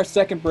we'll take our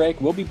second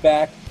break. We'll be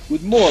back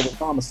with more of the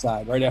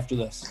Homicide right after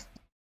this.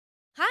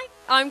 Hi,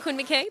 I'm Quinn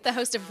McKay, the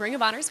host of Ring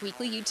of Honor's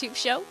weekly YouTube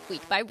show,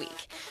 Week by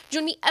Week.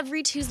 Join me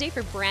every Tuesday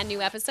for brand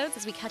new episodes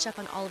as we catch up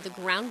on all of the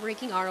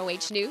groundbreaking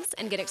ROH news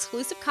and get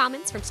exclusive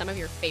comments from some of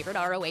your favorite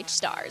ROH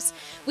stars.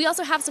 We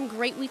also have some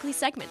great weekly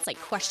segments like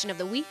Question of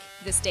the Week,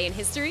 This Day in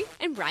History,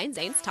 and Brian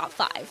Zane's Top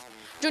 5.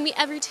 Join me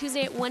every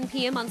Tuesday at 1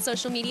 p.m. on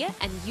social media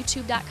and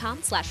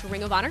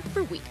youtube.com/Ring of Honor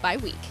for Week by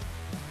Week.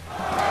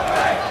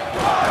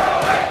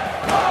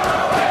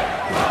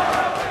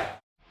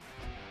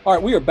 All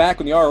right, we are back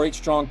on the ROH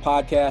Strong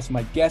podcast.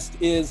 My guest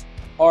is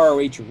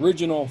ROH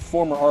original,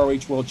 former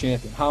ROH world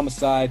champion,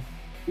 Homicide.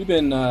 We've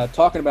been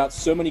talking about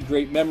so many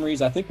great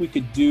memories. I think we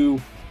could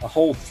do a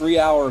whole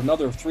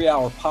another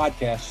 3-hour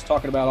podcast just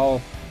talking about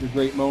all your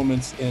great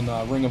moments in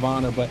Ring of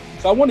Honor. But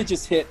so I want to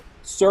just hit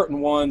certain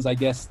ones, I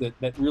guess,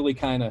 that really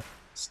kind of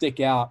stick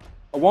out.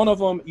 One of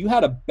them, you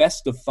had a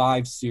best of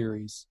 5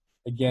 series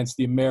against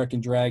the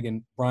American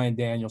Dragon, Bryan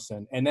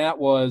Danielson. And that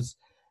was,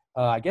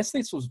 I guess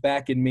this was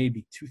back in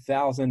maybe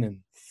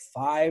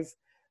 2005.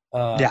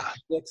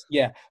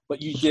 Yeah.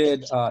 But you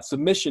did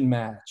submission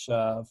match,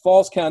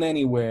 falls count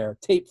anywhere,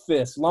 tape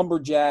fist,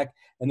 lumberjack,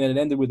 and then it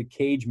ended with a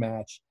cage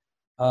match.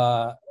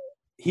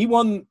 You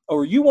won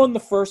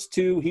the first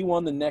 2. He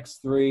won the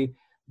next 3.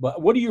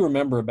 But what do you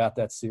remember about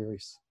that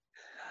series?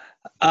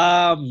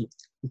 2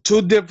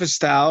 different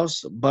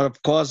styles, but of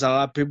course a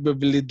lot of people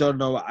really don't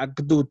know I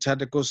could do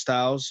technical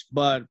styles,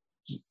 but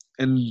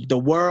in the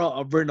world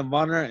of Ring of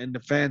Honor, in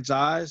the fans'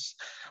 eyes,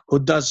 who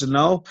doesn't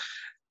know,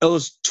 it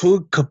was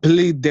 2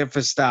 completely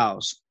different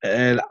styles,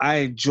 and I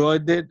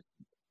enjoyed it.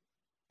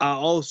 I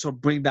also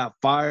bring that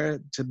fire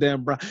to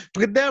Dan Bryan,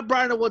 because Dan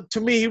Bryan, to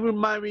me, he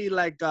reminded me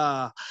like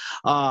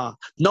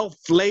no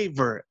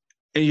flavor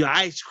in your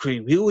ice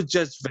cream. He was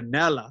just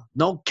vanilla,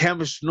 no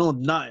chemistry, no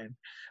nothing.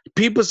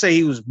 People say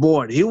he was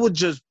bored. He was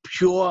just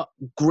pure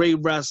great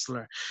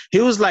wrestler. He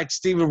was like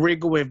Steven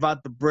Regal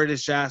without the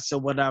British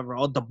accent, whatever,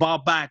 or the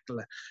Bob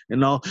Backlund, you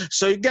know.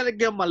 So you got to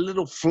give him a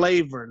little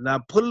flavor. Now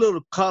put a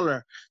little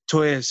color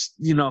to his,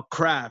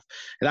 craft.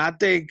 And I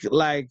think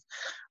like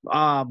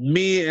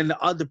me and the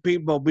other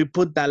people, we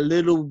put that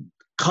little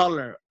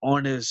color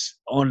on his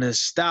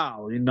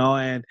style,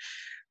 and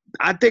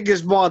I think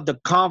it's more the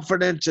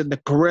confidence and the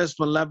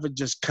charisma level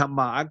just come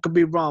out. I could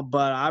be wrong,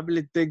 but I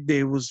really think that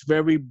he was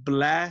very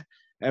bland.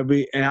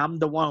 And I'm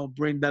the one who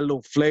bring that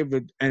little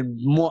flavor and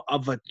more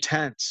of a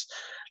tense.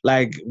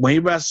 Like when he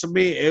wrestled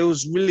me, it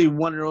was really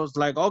one of those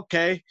like,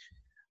 okay,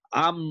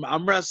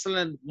 I'm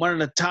wrestling one of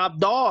the top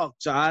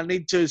dogs. I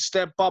need to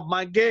step up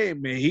my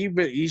game, and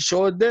he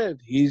sure did.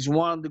 He's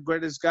one of the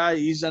greatest guys.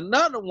 He's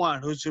another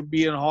one who should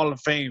be in the Hall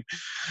of Fame.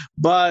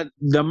 But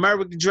the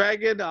American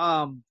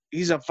Dragon,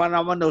 he's a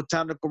phenomenal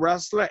technical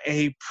wrestler, and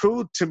he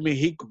proved to me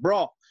he could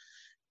brawl.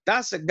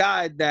 That's a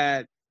guy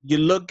that you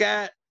look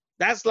at.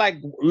 That's like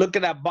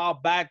looking at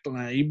Bob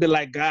Backlund. You'd be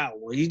like, God,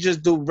 well, he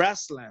just do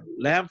wrestling.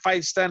 Let him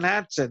fight Stan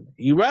Hansen.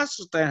 He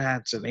wrestled Stan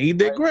Hansen. He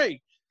did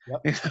great.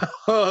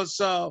 Yep.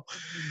 So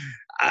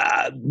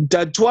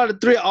the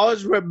 23, I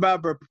always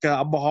remember because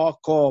I'm a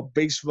hardcore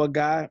baseball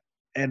guy,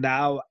 and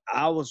I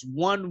was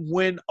one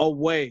win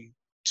away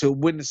to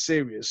win the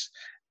series,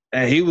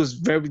 and he was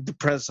very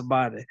depressed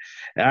about it.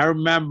 And I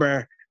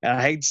remember, and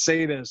I hate to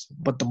say this,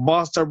 but the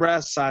Boston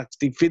Red Sox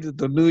defeated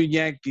the New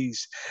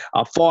Yankees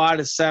 4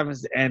 out of 7,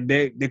 and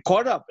they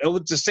caught up. It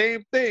was the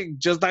same thing,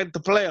 just like the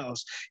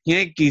playoffs.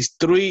 Yankees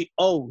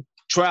 3-0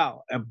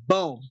 trial, and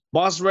boom,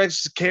 Boston Red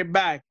Sox came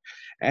back.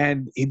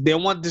 And they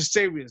won the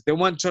series. They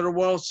went to the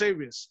World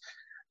Series.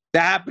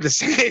 That happened the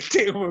same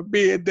thing with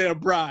me and Dan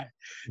Bryan.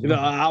 You know,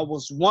 I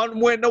was one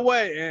win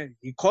away, and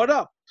he caught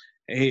up.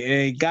 And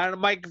he got on the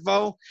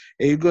microphone,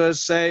 and he's going to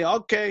say,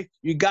 okay,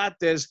 you got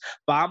this,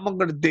 but I'm going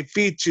to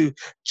defeat you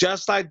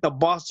just like the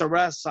Boston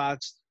Red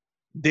Sox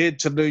did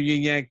to the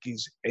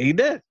Yankees. And he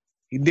did.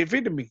 He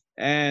defeated me.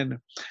 And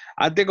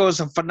I think it was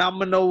a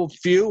phenomenal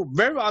feud,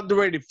 very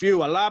underrated feud.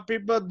 A lot of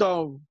people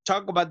don't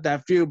talk about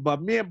that feud,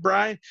 but me and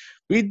Brian,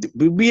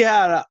 we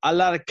had a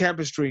lot of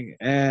chemistry,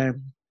 and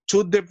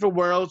two different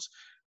worlds.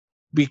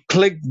 We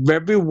clicked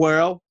very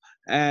well,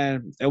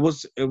 and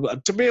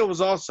to me it was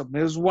awesome.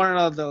 It was one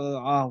of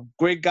the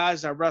great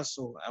guys I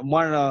wrestled, and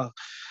one of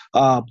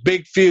the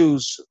big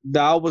feuds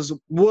that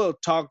will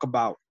talk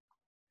about.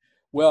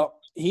 Well,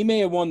 he may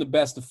have won the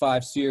best of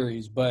 5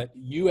 series, but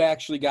you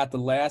actually got the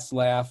last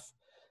laugh.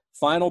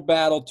 Final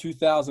Battle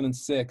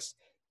 2006,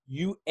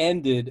 you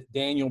ended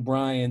Daniel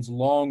Bryan's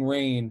long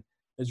reign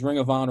as Ring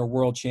of Honor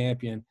World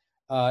Champion.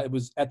 It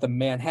was at the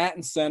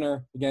Manhattan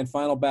Center, again,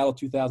 Final Battle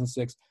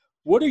 2006.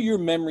 What are your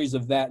memories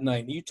of that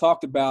night? You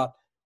talked about,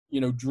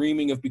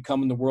 dreaming of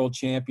becoming the world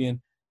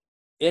champion.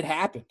 It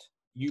happened.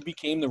 You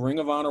became the Ring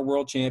of Honor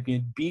World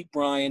Champion, beat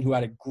Bryan, who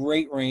had a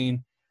great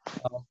reign.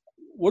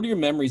 What are your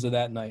memories of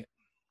that night?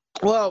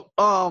 Well,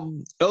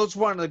 it was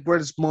one of the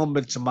greatest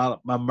moments of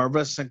my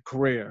wrestling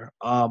career.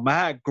 I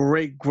had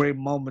great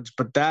moments,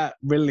 but that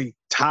really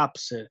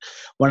tops it.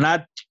 When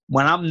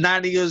I'm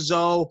 90 years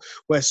old,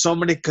 with so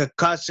many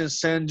concussion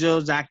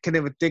syndromes, I can't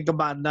even think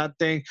about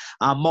nothing.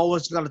 I'm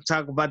always gonna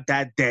talk about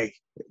that day,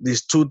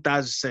 this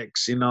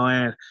 2006, and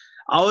I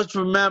always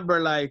remember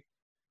like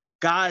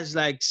guys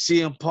like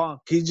CM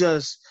Punk. He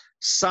just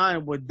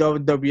signed with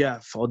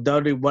WWF or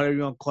WWE, whatever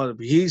you want to call it.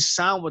 He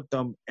signed with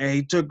them, and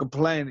he took a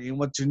plane and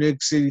went to New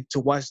York City to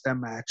watch that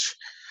match.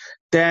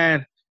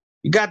 Then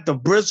you got the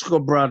Briscoe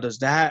brothers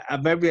that had a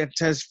very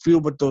intense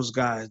feud with those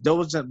guys. There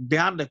was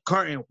behind the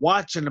curtain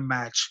watching the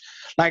match.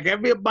 Like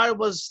everybody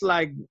was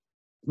like,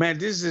 man,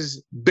 this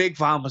is big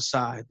for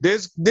Homicide.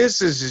 This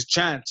is his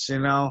chance,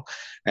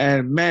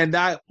 And man,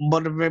 that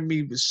motivated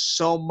me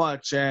so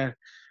much. And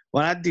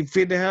when I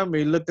defeated him,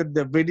 you look at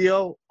the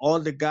video, all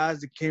the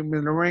guys that came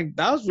in the ring,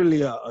 that was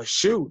really a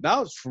shoot. That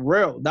was for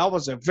real. That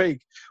wasn't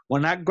fake.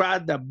 When I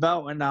grabbed that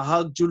belt and I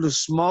hugged Julius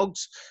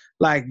Smokes,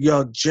 like,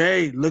 yo,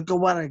 Jay, look at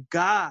what I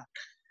got.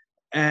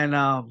 And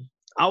I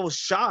was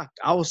shocked.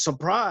 I was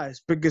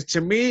surprised because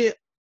to me,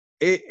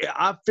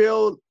 I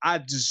feel I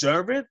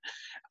deserve it.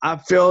 I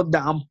feel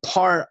that I'm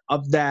part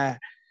of that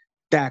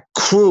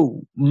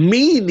crew,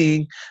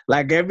 meaning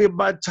like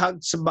everybody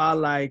talks about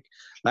like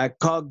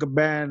Colt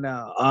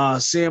Cabana,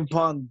 CM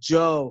Punk,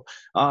 Joe,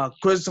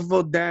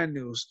 Christopher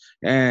Daniels,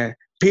 and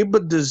people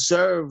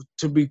deserve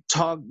to be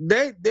talked.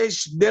 They're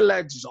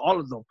legends, all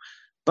of them,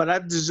 but I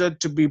deserve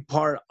to be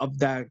part of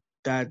that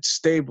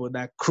stable,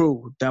 that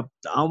crew. That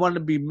I want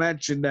to be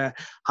mentioned. That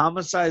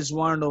Homicide is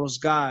one of those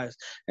guys,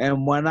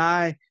 and when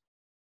I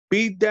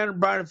beat Dan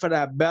Bryan for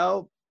that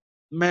belt,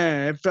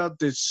 man, it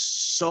felt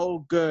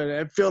so good.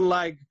 It felt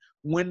like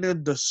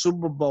winning the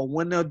Super Bowl,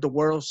 winning the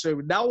World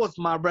Series. That was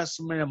my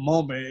WrestleMania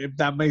moment, if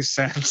that makes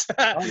sense.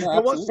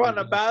 It was fun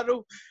to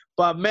battle,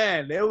 but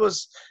man, it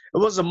was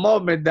a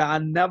moment that I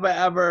never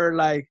ever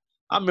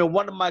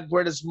one of my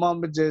greatest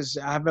moments is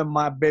having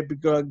my baby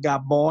girl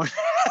got born.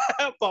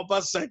 But my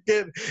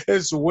second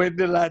is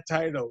winning that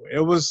title.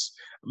 It was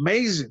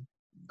amazing.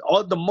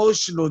 All the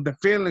emotional, the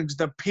feelings,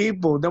 the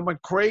people, they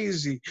went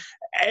crazy.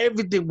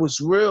 Everything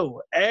was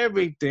real.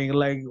 Everything.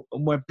 Like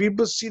when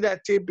people see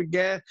that tape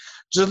again,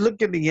 just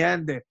look at the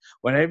ending.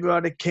 When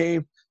everybody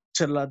came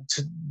to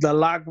the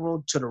locker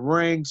room, to the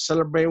ring,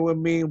 celebrate with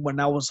me. When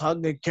I was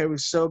hugging Kerry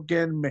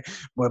Silkin,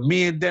 when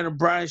me and Dan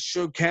Bryan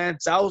shook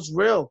hands, that was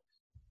real.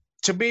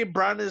 To me,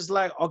 Bryan is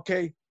like,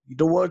 okay, You're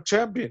the world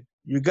champion.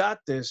 You got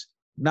this.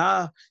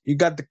 Now you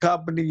got the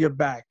company in your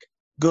back.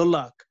 Good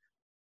luck.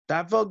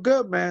 That felt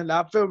good, man.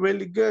 I feel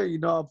really good. You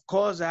know, of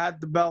course, I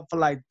had the belt for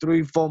like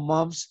 3-4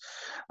 months.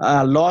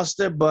 I lost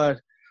it, but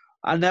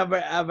I never,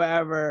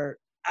 ever,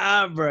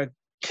 ever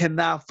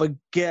cannot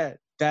forget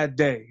that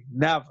day.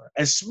 Never.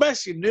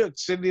 Especially New York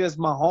City is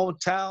my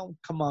hometown.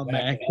 Come on,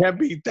 man. Can't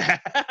beat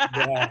that.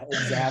 Yeah,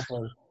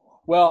 exactly.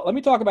 Well, let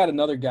me talk about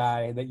another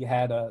guy that you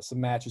had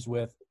some matches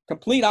with.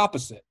 Complete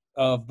opposite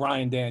of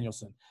Bryan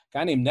Danielson. A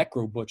guy named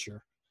Necro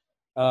Butcher.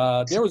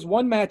 There was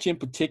one match in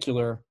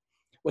particular.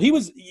 Well,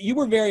 you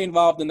were very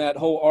involved in that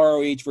whole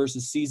ROH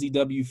versus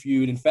CZW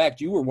feud. In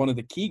fact, you were one of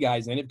the key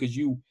guys in it because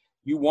you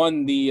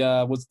won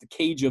the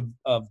Cage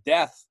of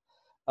Death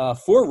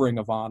for Ring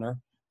of Honor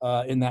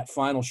in that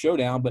final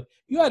showdown. But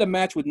you had a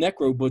match with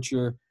Necro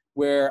Butcher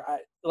where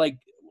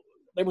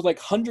there was like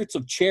hundreds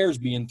of chairs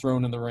being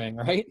thrown in the ring,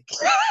 right?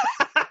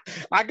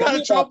 I got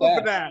in trouble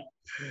for that.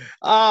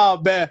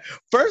 Oh, man.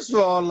 First of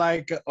all,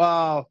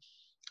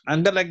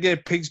 I'm going to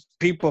get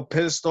people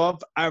pissed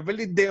off. I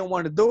really didn't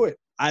want to do it.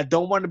 I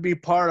don't want to be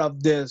part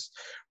of this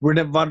Ring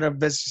of Honor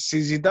versus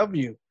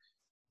CZW.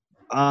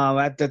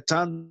 At the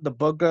time, the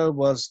booker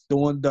was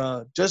doing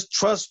just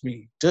trust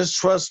me.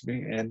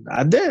 And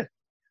I did.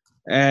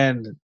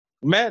 And,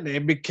 man,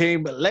 it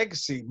became a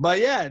legacy. But,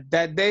 yeah,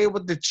 that day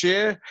with the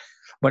chair,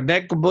 with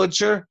Necro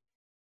Butcher,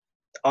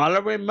 all I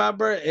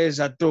remember is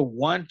I threw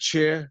 1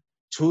 chair,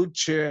 2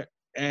 chair,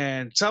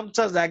 and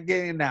sometimes I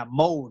get in that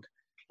mode.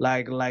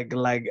 Like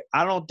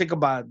I don't think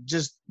about it.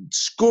 Just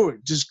screw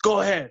it. Just go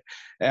ahead.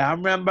 And I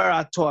remember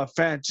I told a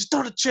fan, just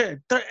throw the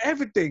chair, throw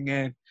everything.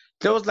 And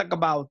there was like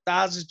about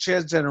 1,000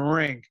 chairs in the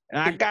ring.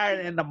 And I got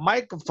it in the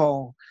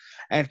microphone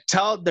and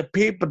tell the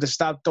people to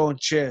stop throwing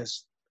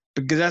chairs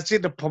because I see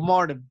the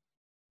promoter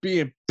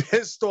being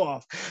pissed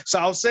off. So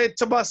I'll say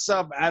to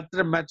myself after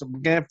the match,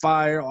 I'm getting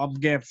fired or I'm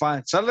getting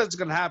fined. Something's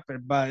going to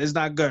happen, but it's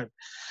not good.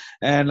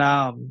 And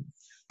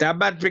that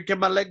match became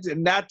my legacy,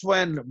 and that's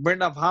when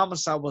Ring of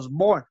Homicide was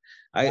born.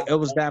 It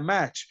was that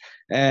match,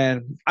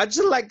 and I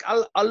just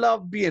I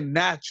love being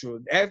natural.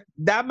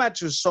 That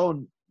match was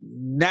so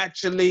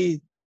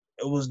naturally.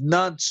 It was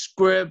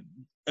non-script.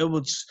 It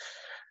was.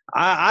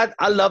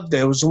 I loved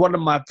it. It was one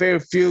of my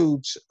favorite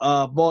feuds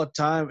of all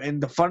time.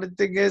 And the funny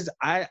thing is,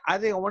 I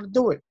didn't want to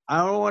do it.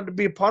 I don't want to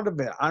be a part of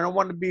it. I don't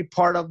want to be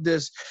part of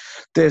this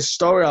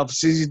story of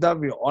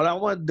CZW. All I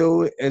want to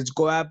do is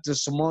go after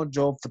Samoa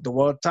Joe for the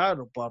world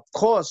title. But of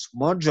course,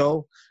 Samoa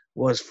Joe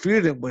was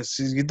feuding with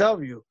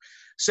CZW.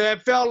 So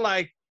it felt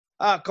like,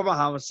 come on,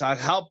 Homicide,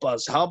 help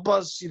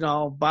us, you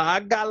know. But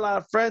I got a lot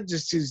of friends in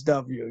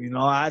CZW, you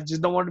know. I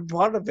just don't want to be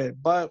part of it.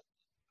 But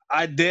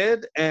I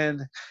did,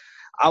 and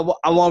I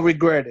won't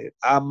regret it.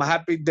 I'm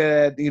happy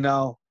that, you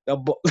know, the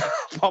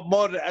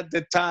promoter at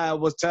the time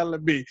was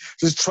telling me,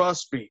 just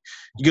trust me,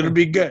 you're going to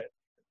be good.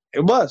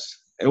 It was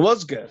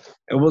good.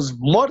 It was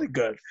more than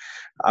good.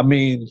 I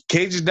mean,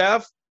 Cage of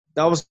Death,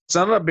 that was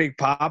another big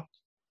pop.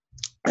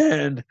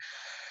 And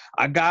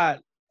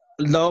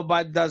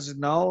nobody doesn't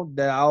know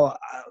that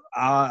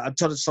I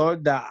told the story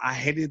that I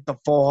hated the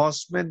Four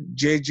Horsemen.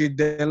 J.J.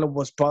 Dillon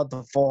was part of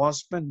the Four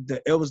Horsemen.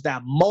 It was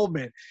that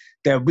moment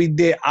that we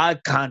did eye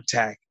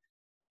contact.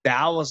 That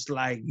I was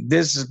like,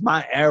 this is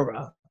my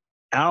era.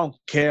 I don't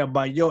care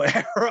about your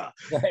era.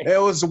 Right.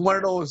 It was one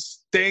of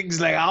those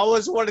things like, I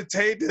always want to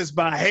take this,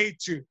 but I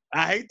hate you.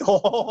 I hate the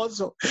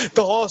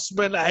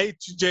Horseman. I hate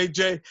you,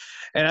 JJ.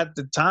 And at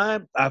the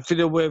time, I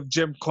fitted with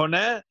Jim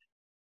Cornette.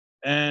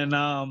 And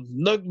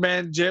look,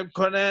 man, Jim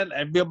Cornette,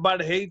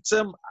 everybody hates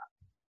him.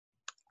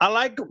 I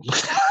like him.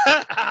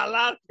 A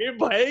lot of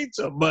people hate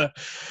him, but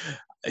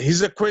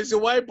he's a crazy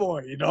white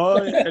boy, you know.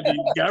 And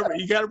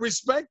you got to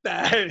respect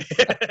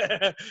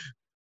that.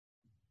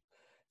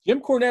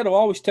 Jim Cornette will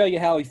always tell you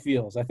how he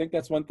feels. I think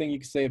that's one thing you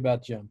can say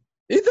about Jim.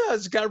 He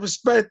does. You got to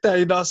respect that.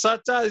 You know,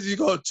 sometimes you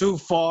go too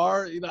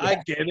far. You know, yeah.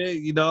 I get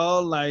it. You know,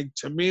 like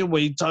to me,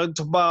 when you talk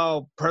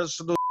about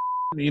personal,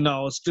 you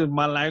know, excuse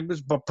my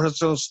language, but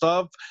personal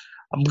stuff,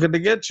 I'm going to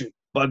get you.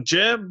 But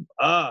Jim,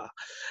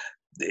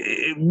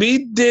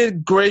 we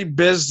did great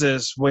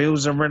business when he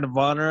was in Ring of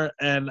Honor,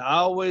 and I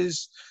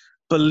always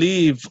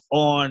believe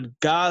on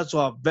guys who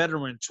are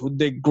veterans who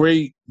did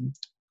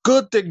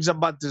good things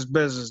about this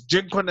business.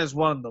 Jim Cornette is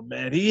one of them,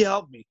 man. He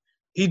helped me.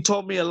 He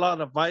told me a lot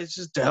of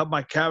advices to help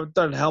my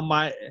character and help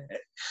my.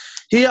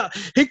 He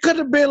could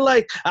have been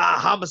like,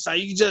 Homicide,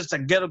 you just a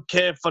ghetto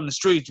kid from the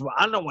streets. Well,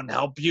 I don't want to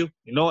help you,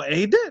 you know. And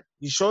he did.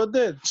 He sure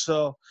did.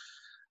 So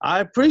I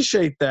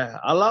appreciate that.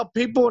 A lot of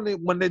people,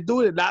 when they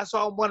do it, that's why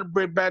I want to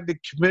bring back the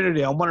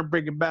community. I want to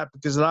bring it back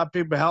because a lot of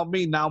people help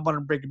me. Now I want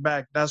to bring it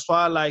back. That's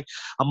why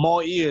I'm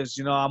all ears,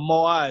 you know, I'm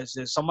all eyes.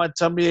 If somebody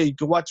tell me, hey, you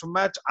can watch a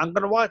match, I'm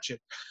going to watch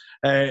it.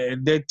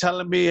 And they're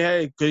telling me,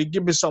 hey, could you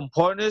give me some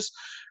pointers?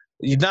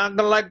 You're not going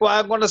to like what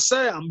I'm going to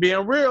say. I'm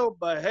being real,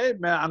 but hey,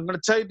 man, I'm going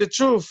to tell you the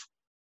truth.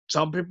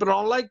 Some people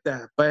don't like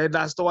that, but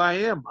that's the way I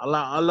am.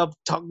 I love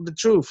talking the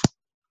truth.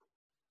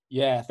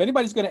 Yeah, if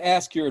anybody's going to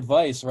ask your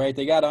advice, right,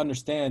 they got to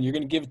understand you're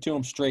going to give it to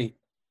them straight.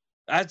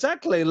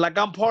 Exactly. Like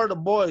I'm part of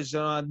the boys.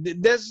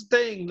 This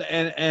thing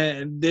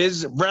and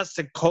there's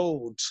rested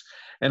codes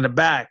in the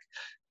back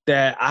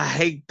that I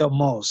hate the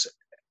most.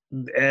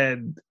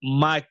 And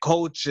my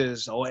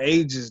coaches or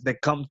agents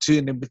that come to you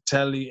and they will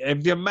tell you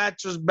if your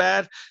match was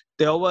bad,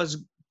 they always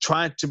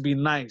trying to be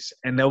nice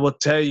and they will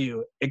tell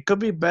you it could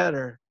be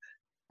better,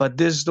 but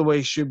this is the way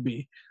it should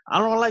be. I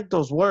don't like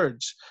those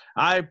words.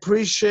 I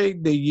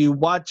appreciate that you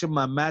watching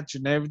my match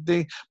and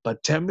everything,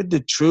 but tell me the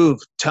truth.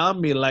 Tell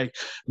me, like,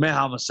 man,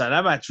 Homicide,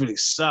 that match really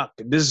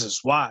sucked, and this is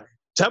why.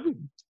 Tell me,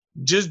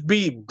 just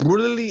be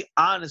brutally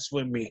honest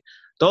with me.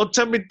 Don't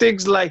tell me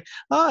things like,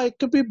 oh, it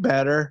could be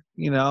better,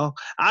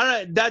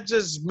 That's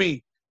just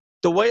me.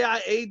 The way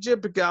I age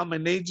it, because I'm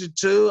an agent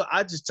too,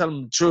 I just tell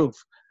them the truth.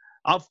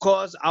 Of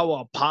course, I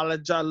will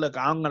apologize. Look,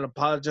 I'm going to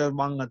apologize. I'm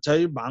going to tell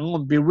you, but I'm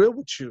going to be real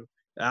with you.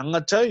 I'm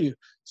going to tell you,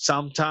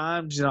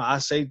 sometimes, I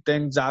say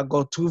things I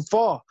go too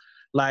far.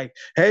 Like,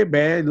 hey,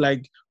 man,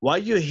 like, why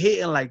you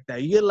hitting like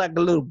that? You're like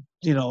a little,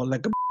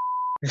 like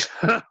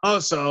a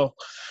Also,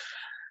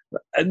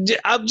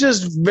 I'm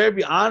just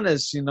very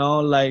honest,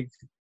 like,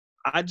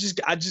 I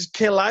just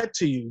can't lie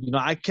to you.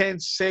 I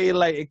can't say,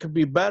 like, it could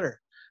be better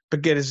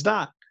because it's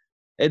not.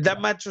 If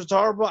that match was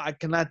horrible, I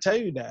cannot tell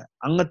you that.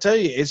 I'm going to tell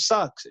you, it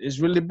sucks. It's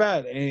really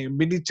bad. And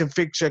we need to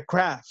fix your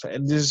craft.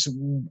 And this is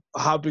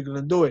how we're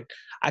going to do it.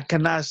 I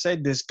cannot say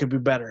this could be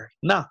beber.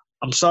 No,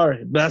 I'm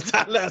sorry. That's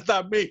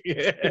not me.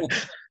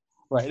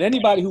 Right.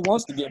 Anybody who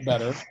wants to get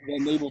better,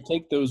 then they will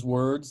take those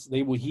words.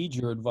 They will heed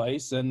your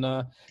advice. And,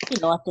 I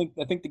think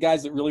the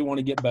guys that really want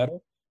to get better,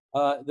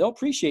 they'll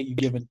appreciate you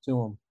giving it to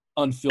them.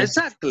 Unfiltered.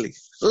 Exactly.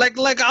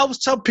 Like I always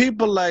tell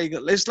people, like,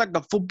 it's like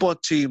a football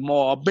team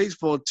or a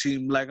baseball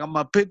team. Like, I'm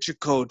a pitcher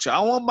coach. I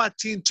want my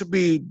team to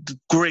be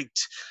great.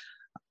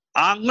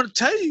 I'm going to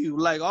tell you,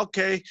 like,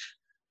 okay,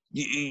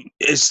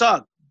 it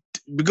sucked.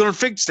 We're going to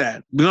fix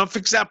that. We're going to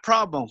fix that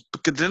problem.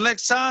 Because the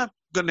next time,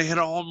 we're going to hit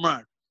a home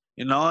run.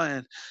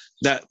 And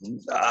that,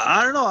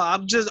 I don't know.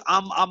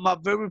 I'm a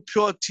very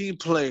pure team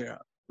player.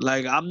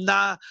 Like, I'm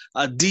not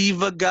a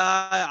diva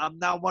guy. I'm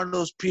not one of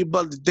those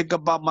people that think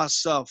about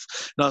myself.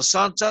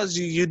 Sometimes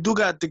you do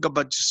got to think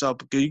about yourself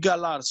because you got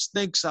a lot of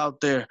snakes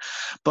out there.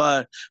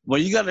 But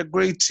when you got a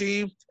great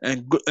team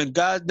and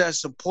guys that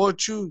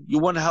support you, you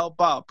want to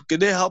help out because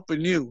they're helping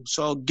you.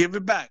 So give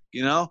it back,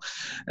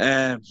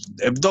 And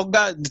if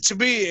to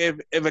me,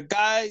 if a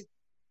guy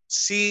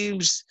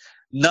seems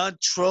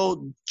not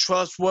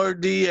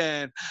trustworthy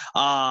and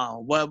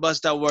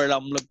what's that word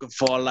I'm looking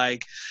for?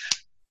 Like,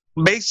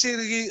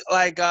 basically,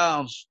 like,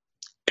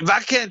 if I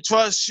can't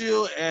trust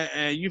you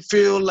and you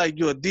feel like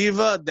you're a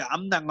diva, then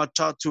I'm not going to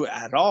talk to you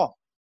at all.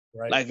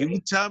 Right. Like, if you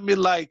tell me,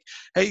 like,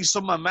 hey, you saw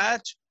my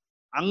match,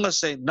 I'm going to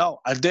say, no,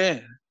 I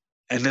didn't.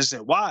 And they say,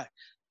 why?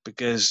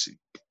 Because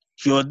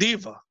you're a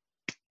diva,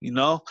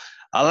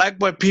 I like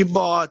when people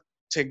are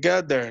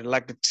together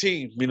like a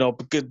team,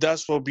 because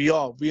that's what we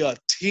are. We are a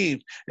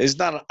team. It's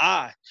not an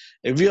I.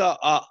 If you're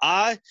an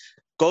I,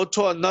 go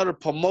to another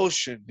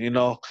promotion,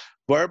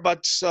 Worry about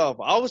yourself.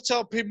 I always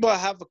tell people,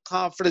 have a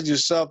confidence in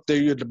yourself that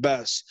you're the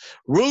best.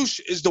 Roosh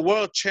is the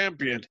world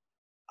champion.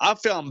 I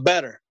feel I'm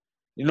better.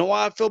 You know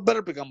why I feel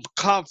better? Because I'm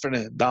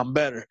confident that I'm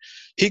better.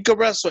 He can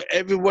wrestle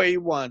everywhere he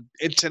wants.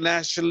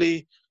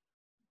 Internationally,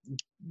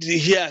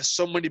 he has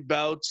so many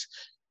belts.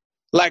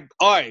 Like,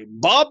 all right,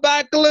 Bob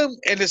Backlund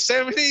in the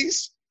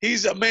 70s,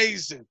 he's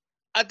amazing.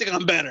 I think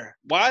I'm better.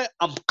 Why?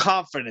 I'm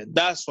confident.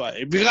 That's why.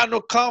 If you got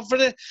no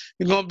confidence,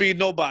 you're going to be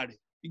nobody.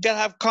 You got to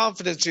have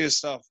confidence in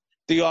yourself.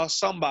 You are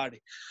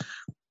somebody.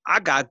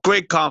 I got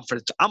great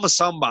confidence. I'm a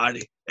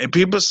somebody. And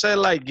people say,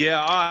 like, yeah,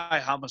 all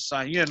right,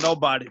 Homicide, you're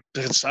nobody.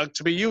 It sucks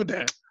to be you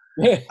then.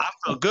 I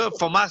feel good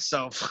for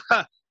myself.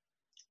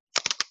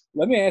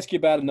 Let me ask you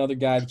about another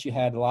guy that you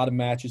had a lot of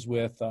matches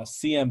with,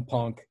 CM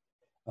Punk.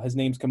 His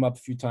name's come up a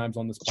few times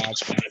on this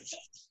podcast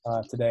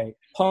today.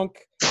 Punk,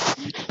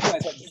 you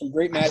guys had some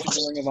great matches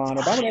in Ring of Honor.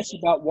 But I want to ask you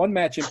about one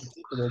match in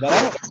particular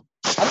that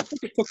I don't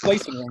think it took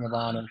place in Ring of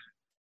Honor.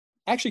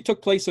 Actually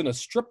took place in a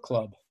strip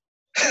club.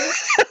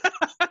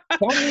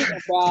 Tell me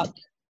about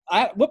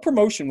what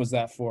promotion was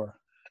that for?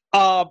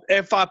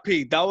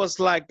 FIP. That was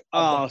like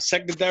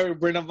secondary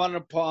Ring of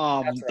Honor,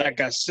 right. Like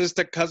a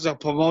sister cousin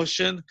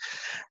promotion,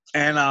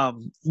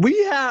 and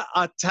we had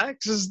a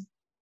Texas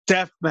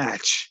death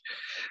match,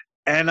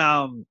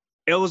 and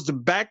it was the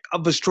back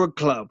of a strip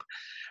club,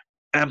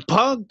 and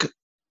Punk,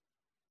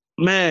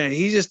 man,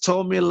 he just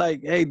told me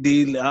like, hey,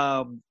 D,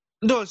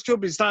 no, excuse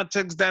me, it's not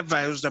Texas Death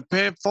Match. It was the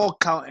pinfall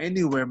count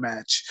anywhere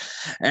match.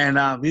 And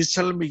he's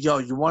telling me, yo,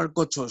 you want to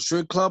go to a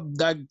strip club?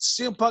 That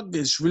CM Punk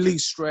is really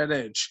straight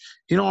edge.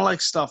 He don't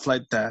like stuff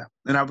like that.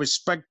 And I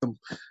respect him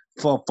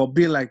for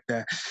being like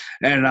that.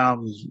 And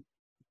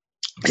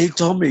he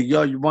told me,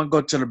 yo, you want to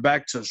go to the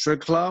back to a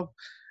strip club?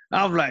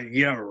 I'm like,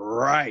 yeah,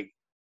 right.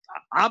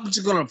 I'm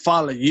just going to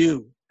follow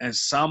you. And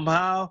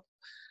somehow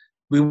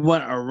we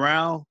went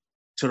around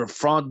to the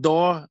front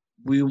door.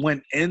 We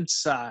went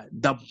inside.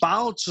 The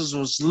bouncers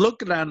was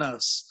looking at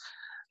us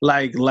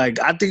like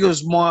I think it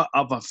was more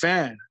of a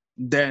fan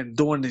than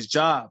doing his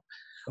job.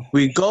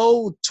 We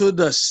go to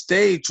the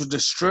stage where the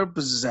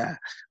strippers is at.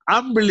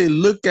 I'm really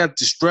looking at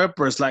the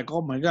strippers like,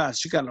 oh my gosh,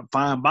 she got a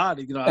fine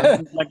body, you know,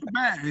 like a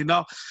man, you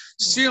know.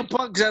 CM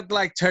Punk's at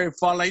like Terry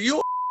Funk, like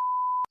you.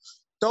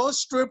 Those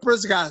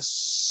strippers got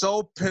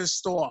so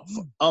pissed off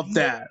of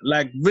that,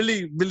 like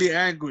really, really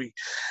angry.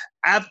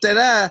 After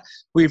that,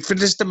 we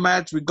finished the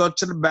match. We go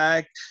to the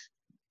back.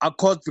 Of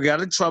course, we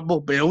got in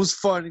trouble, but it was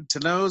funny.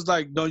 Tonight was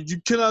like, no,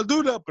 you cannot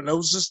do that. But it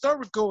was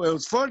hysterical. It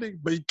was funny,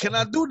 but you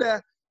cannot do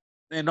that.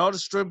 And all the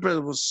strippers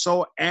was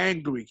so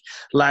angry.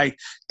 Like,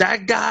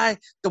 that guy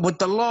with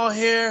the long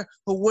hair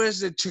who wears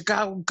the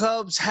Chicago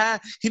Cubs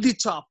hat, he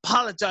needs to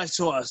apologize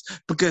to us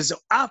because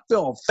I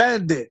feel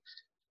offended.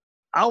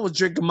 I was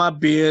drinking my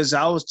beers.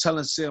 I was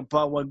telling CM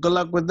Punk, well, good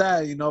luck with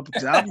that, you know,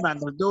 because I'm not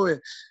going to do it.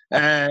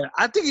 And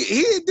I think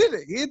he did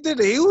it. He did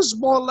it. He was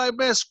more like,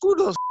 man, screw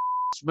those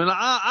man.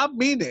 I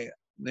mean it.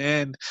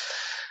 And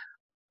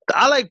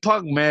I like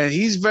Punk, man.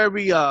 He's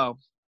very, a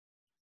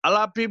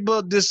lot of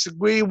people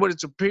disagree with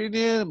his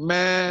opinion,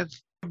 man,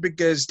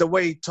 because the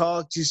way he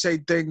talks, he say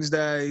things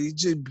that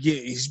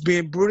he's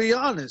being brutally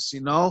honest,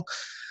 you know.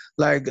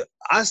 Like,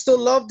 I still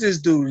love this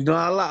dude, you know.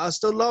 I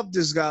still love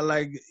this guy.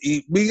 Like,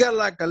 we got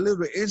like a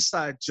little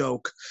inside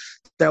joke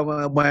that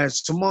when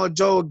Samoa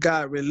Joe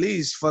got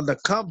released from the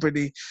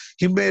company,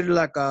 he made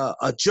like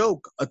a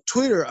joke, a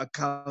Twitter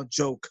account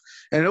joke.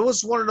 And it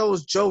was one of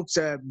those jokes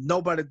that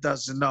nobody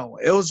doesn't know.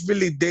 It was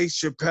really Dave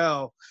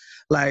Chappelle,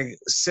 like,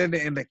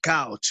 sitting in the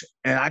couch.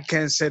 And I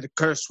can't say the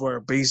curse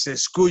word, but he said,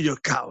 screw your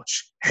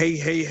couch. Hey,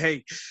 hey,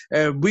 hey.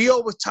 And we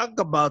always talk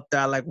about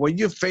that. Like, when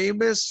you're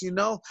famous, you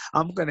know,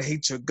 I'm going to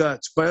hate your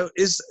guts. But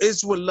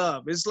it's with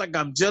love. It's like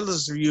I'm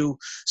jealous of you,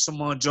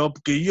 Samoa Joe,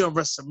 because you're in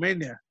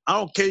WrestleMania. I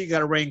don't care you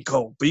got a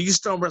raincoat, but you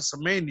still in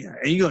WrestleMania,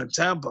 and you're in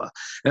Tampa.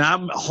 And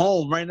I'm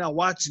home right now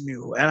watching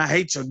you, and I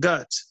hate your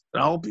guts.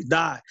 And I hope you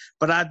die.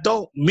 But I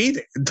don't mean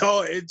it,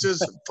 though. It's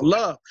just for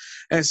love.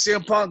 And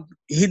CM Punk,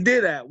 he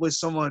did that with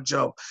Samoa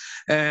Joe.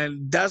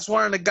 And that's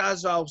one of the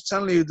guys I was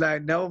telling you,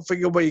 like, never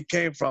forget where you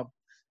came from.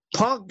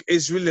 Punk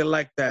is really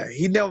like that.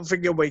 He never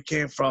forget where he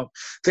came from.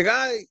 The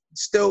guy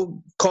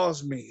still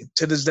calls me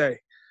to this day.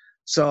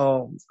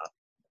 So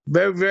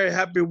very, very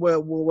happy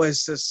with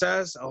his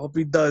success. I hope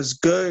he does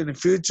good in the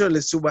future.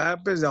 Let's see what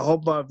happens. I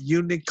hope a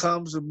unit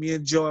comes with me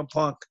and Joe and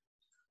Punk.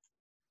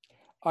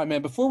 All right,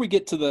 man, before we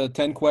get to the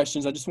 10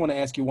 questions, I just want to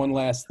ask you one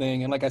last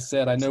thing. And like I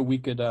said, I know we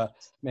could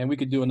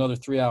do another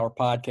 3-hour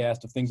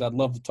podcast of things I'd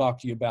love to talk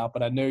to you about,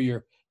 but I know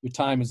your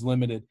time is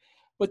limited.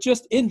 But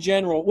just in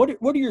general, what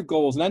are your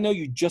goals? And I know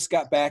you just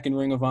got back in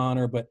Ring of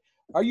Honor, but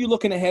are you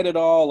looking ahead at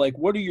all? Like,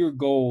 what are your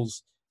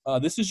goals?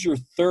 This is your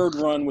third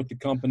run with the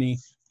company.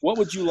 What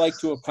would you like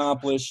to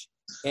accomplish?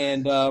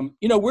 And,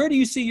 where do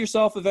you see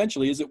yourself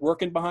eventually? Is it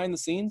working behind the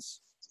scenes?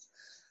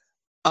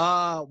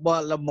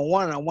 Well, number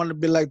one, I want to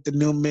be like the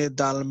new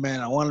 $1,000,000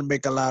 man. I want to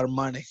make a lot of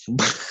money.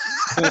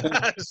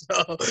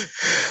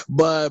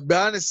 But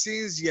behind the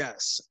scenes,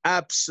 yes,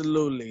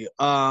 absolutely.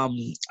 I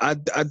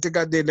think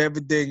I did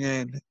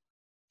everything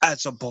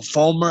as a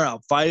performer, a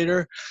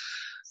fighter.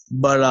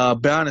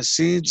 But behind the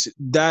scenes,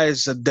 that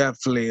is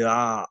definitely.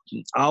 I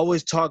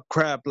always talk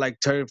crap like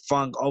Terry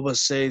Funk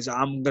always says,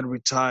 I'm going to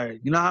retire.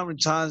 You know how many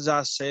times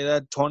I say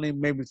that? 20,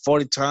 maybe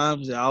 40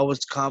 times. I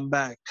always come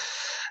back.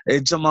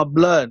 It's in my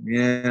blood.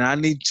 And I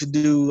need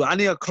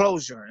a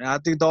closure. And I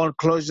think the only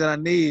closure I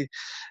need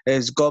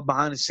is go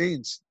behind the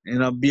scenes.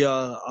 Be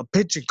a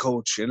pitching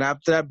coach. And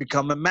after that,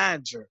 become a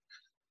manager.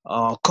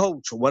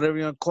 Coach or whatever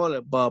you want to call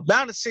it. But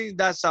behind the scenes,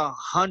 that's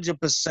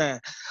 100%.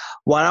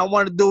 What I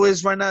want to do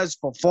is right now is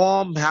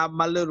perform, have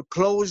my little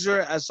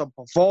closure as a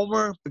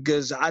performer,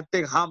 because I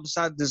think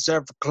Homicide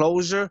deserves a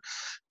closure.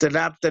 Then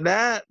after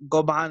that,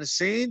 go behind the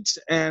scenes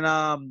and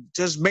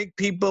just make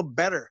people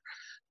better,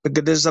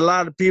 because there's a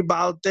lot of people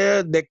out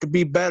there that could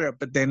be better,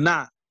 but they're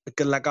not.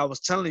 Because like I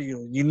was telling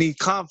you, you need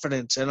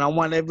confidence. And I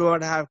want everyone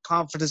to have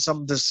confidence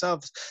in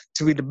themselves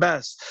to be the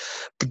best.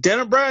 But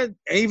Daniel Bryan,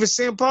 and even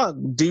CM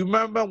Punk, do you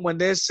remember when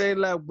they say,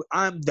 like,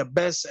 I'm the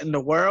best in the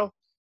world?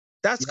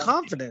 That's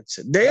confidence.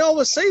 They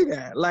always say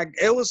that. Like,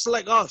 it was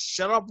like, oh,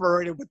 shut up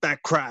already with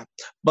that crap.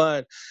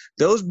 But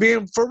those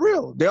being for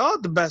real, they are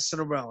the best in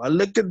the world. I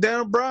look at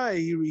Daniel Bryan.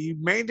 He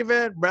main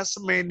event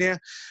WrestleMania.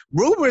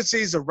 Rumors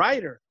he's a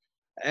writer.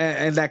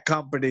 And that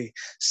company.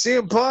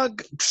 CM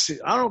Punk,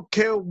 I don't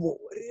care.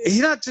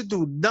 He not to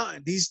do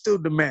nothing. He's still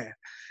the man.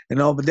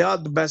 But they are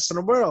the best in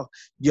the world.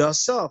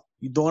 Yourself,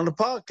 you're doing the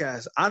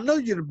podcast. I know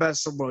you're the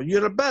best in the world.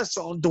 You're the best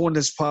on doing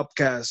this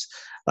podcast.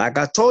 Like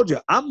I told you,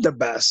 I'm the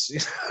best.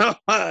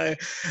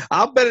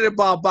 I'm better than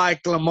Bob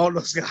Michael and all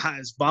those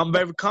guys, but I'm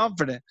very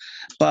confident.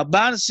 But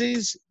behind the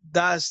scenes,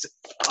 that's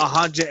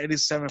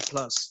 187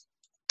 plus.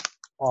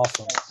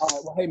 Awesome. All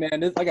right. Well, hey,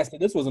 man, like I said,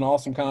 this was an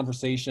awesome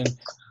conversation.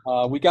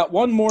 We got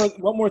one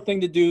more thing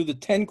to do, the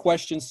 10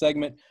 questions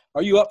segment.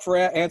 Are you up for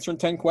answering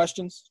 10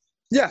 questions?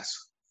 Yes.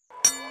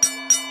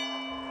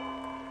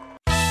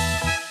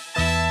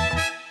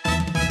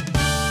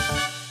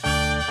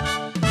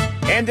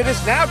 And it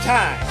is now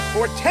time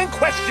for 10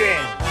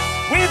 questions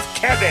with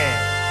Kevin.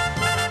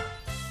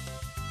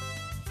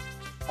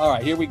 All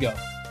right, here we go.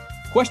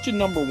 Question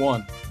number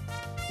 1.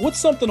 What's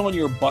something on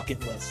your bucket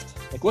list?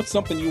 Like, what's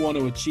something you want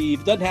to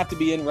achieve? It doesn't have to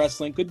be in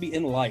wrestling. Could be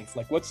in life.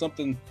 Like, what's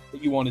something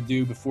that you want to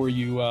do before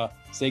you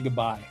say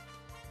goodbye?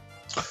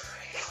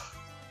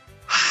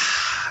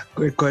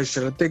 Great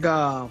question. I think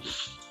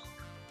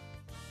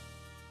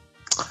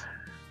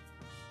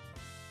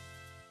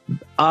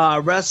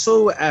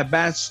wrestle at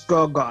Madison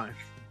Square Garden.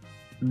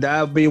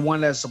 That would be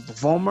one as a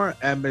performer,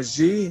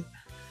 MSG.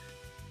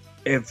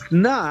 If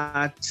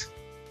not,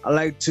 I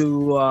like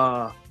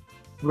to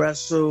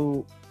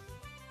wrestle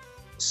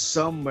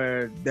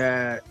somewhere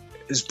that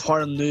is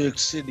part of New York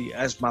City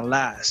as my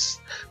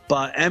last.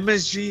 But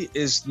MSG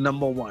is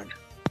number 1.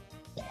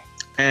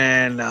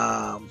 And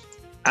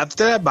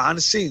after that, behind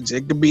the scenes,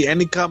 it could be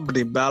any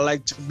company, but I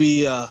like to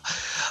be a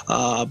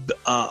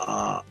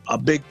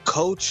big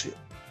coach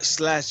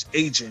 /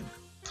 agent.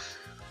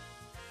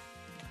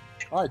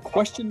 All right,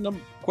 question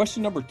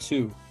number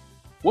 2.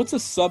 What's a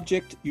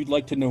subject you'd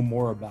like to know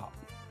more about?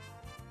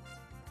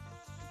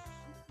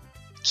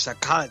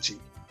 Psychology.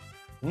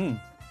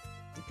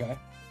 Okay.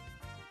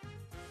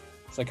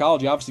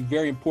 Psychology, obviously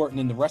very important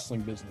in the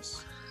wrestling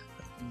business.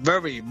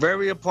 Very,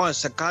 very important.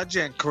 Psychology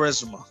and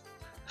charisma.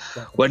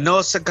 With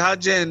no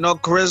psychology and no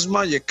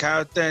charisma, your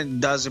character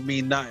doesn't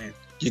mean nothing.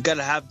 You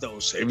gotta have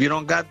those. If you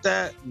don't got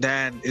that,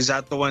 then it's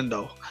out the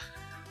window.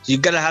 You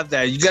gotta have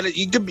that.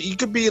 You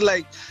could be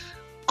like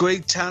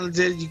great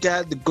talented. You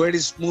got the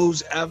greatest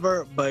moves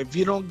ever, but if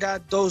you don't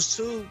got those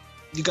two,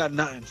 you got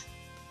nothing.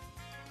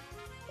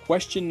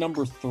 Question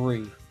number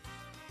 3.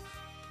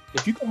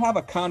 If you could have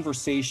a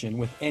conversation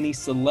with any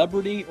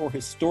celebrity or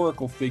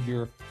historical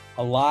figure,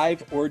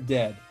 alive or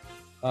dead,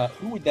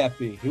 who would that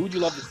be? Who would you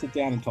love to sit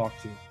down and talk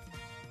to?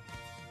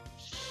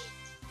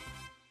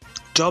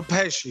 Joe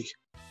Pesci.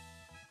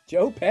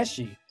 Joe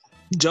Pesci.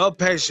 Joe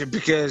Pesci,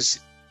 because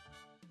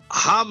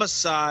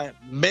Homicide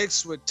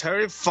mixed with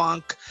Terry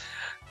Funk,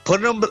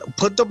 put them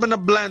in a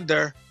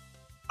blender.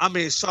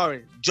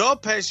 Joe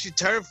Pesci,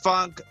 Terry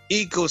Funk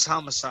equals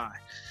Homicide.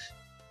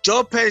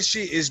 Joe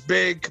Pesci is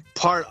big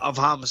part of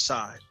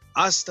Homicide.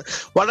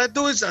 What I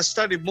do is I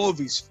study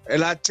movies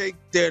and I take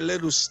their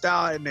little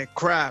style and their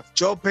craft.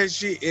 Joe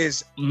Pesci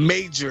is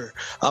major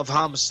of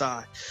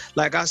Homicide.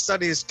 Like, I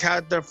study his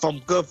character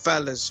from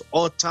Goodfellas,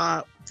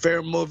 all-time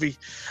favorite movie.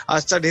 I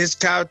study his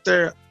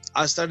character.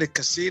 I studied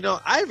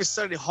Casino. I even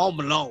studied Home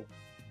Alone.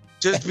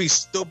 Just be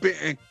stupid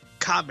and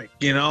comic,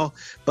 you know?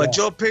 But yeah.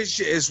 Joe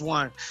Pesci is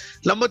one.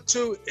 Number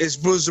 2 is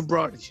Bruce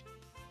Brody.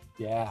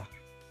 Yeah.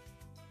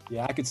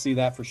 Yeah, I could see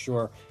that for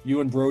sure.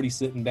 You and Brody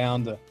sitting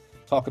down to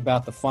talk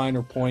about the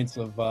finer points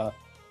of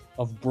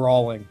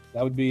brawling.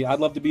 I'd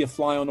love to be a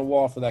fly on the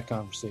wall for that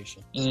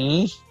conversation.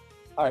 Mm-hmm.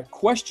 All right,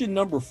 question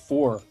number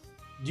 4.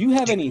 Do you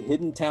have any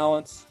hidden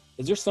talents?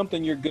 Is there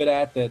something you're good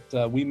at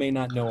that we may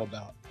not know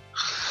about?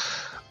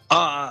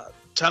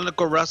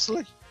 Technical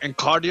wrestling and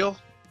cardio.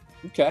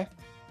 Okay.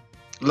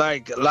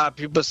 Like, a lot of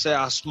people say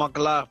I smoke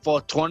a lot of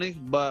 420,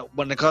 but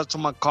when it comes to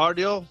my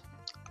cardio,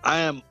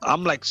 I'm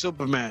like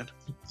Superman.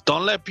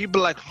 Don't let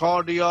people like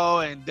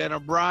cardio and Dan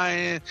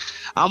O'Brien.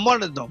 I'm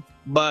one of them.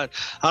 But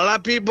a lot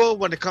of people,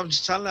 when it comes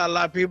to talent, a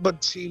lot of people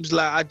seems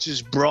like I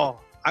just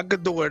brawl. I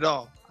could do it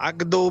all. I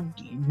could do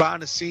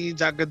behind the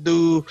scenes. I could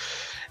do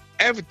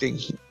everything.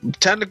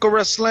 Technical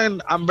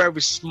wrestling, I'm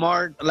very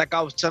smart. Like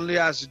I was telling you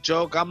as a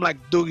joke, I'm like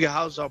Doogie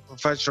Howser of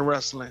professional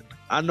wrestling.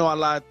 I know a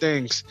lot of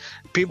things.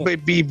 People may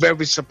be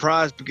very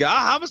surprised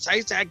because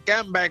he's that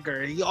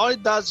gambagger. All he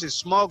does is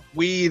smoke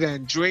weed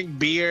and drink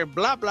beer,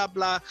 blah, blah,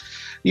 blah.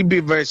 You'd be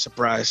very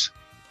surprised.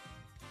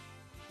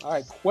 All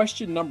right,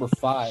 question number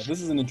 5.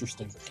 This is an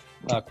interesting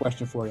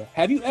question for you.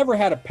 Have you ever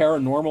had a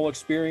paranormal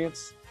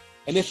experience?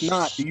 And if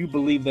not, do you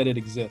believe that it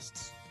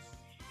exists?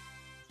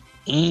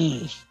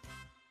 Man,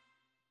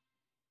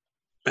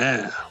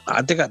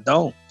 I think I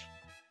don't.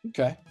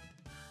 Okay.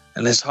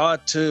 And it's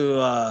hard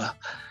to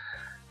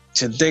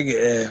think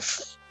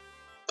if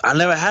I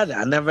never had it.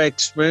 I never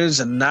experienced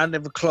it, not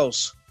never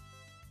close.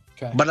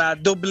 Okay. But I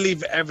do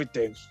believe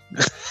everything.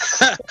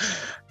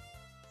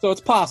 So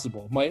it's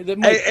possible. You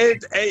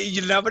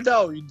never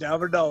know. You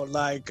never know.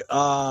 Like,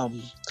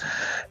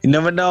 you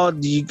never know.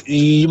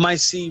 You might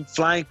see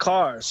flying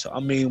cars.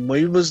 I mean,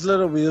 when we was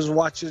little, we was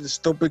watching the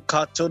stupid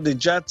cartoon, The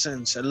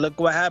Jetsons, and look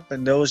what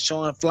happened. They was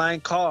showing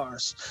flying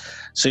cars.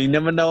 So you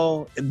never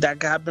know if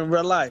that could happen in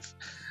real life.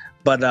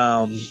 But,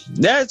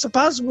 yeah, it's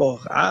possible.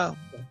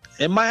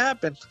 It might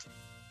happen.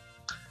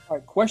 All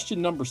right,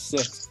 question number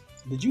 6.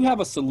 Did you have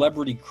a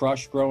celebrity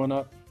crush growing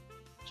up?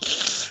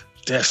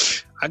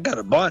 Yes, I got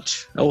a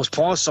bunch. That was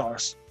porn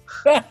stars.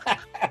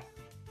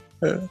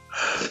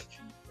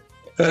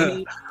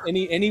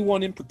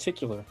 Anyone in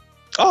particular?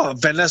 Oh,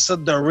 Vanessa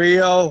Del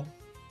Rio,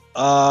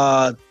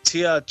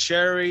 Tia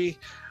Cherry.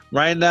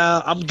 Right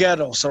now, I'm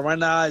ghetto. So right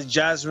now, it's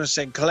Jasmine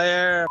St.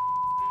 Clair.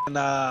 And,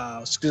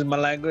 excuse my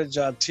language,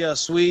 Tia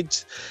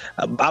Sweet.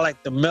 I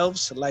like the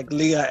MILFs, like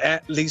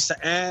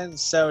Lisa Ann,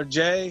 Sarah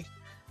J.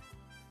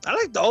 I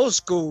like the old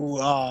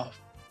school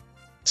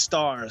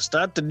stars,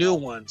 not the new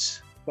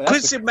ones.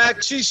 Chrissy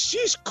Mack,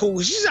 she's cool.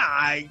 She's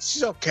alright.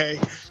 She's okay.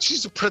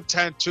 She's a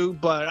pretend too,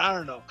 but I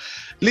don't know.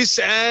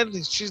 Lisa Ann,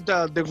 she's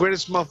the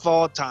greatest mom of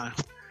all time.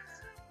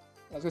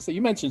 I was gonna say,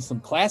 you mentioned some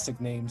classic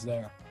names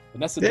there.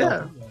 Vanessa Yeah.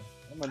 Del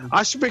Rio.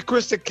 I should be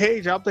Kristen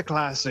Cage. I'm the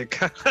classic.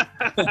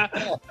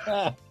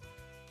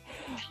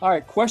 All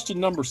right, question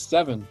number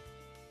 7.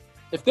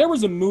 If there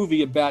was a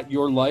movie about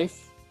your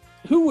life,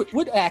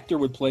 what actor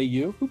would play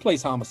you? Who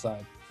plays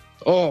Homicide?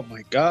 Oh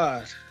my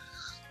God.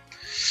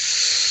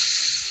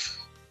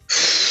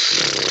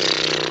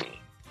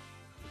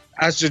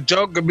 As a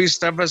joke, it'd be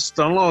Stephen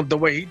Stallone the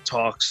way he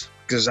talks,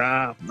 because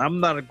I'm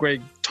not a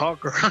great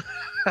talker.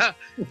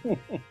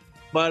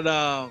 But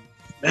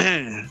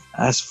man,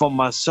 as for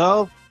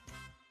myself,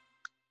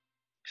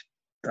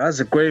 that's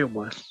a great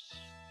one.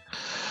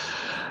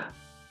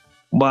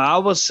 But I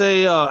would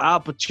say Al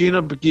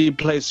Pacino because he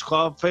plays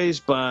Scarface,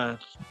 but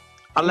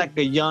I like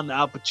a young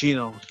Al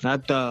Pacino,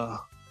 not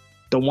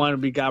the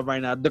one we got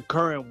right now, the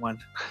current one.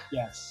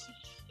 Yes.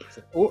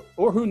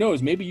 Or who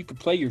knows? Maybe you could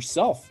play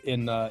yourself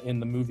in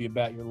the movie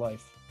about your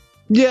life.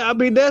 Yeah, I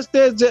mean I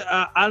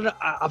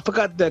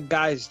forgot that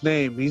guy's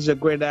name. He's a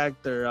great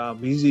actor.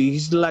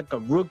 He's like a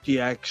rookie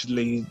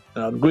actually,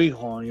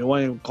 greenhorn. You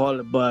want to call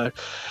it, but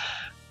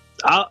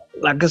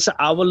like I said,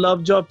 I would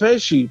love Joe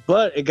Pesci,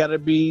 but it gotta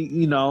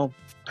be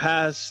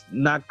past,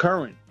 not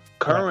current.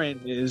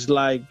 Current is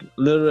like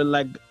literally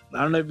like,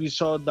 I don't know if you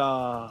saw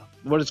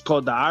what it's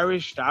called, The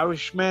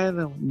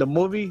Irishman, the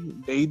movie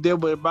that he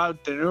did with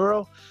Robert De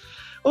Niro.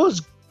 It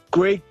was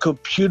great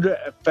computer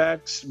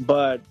effects,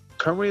 but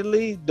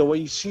currently the way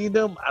you see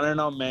them, I don't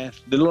know, man.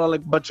 They look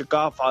like a bunch of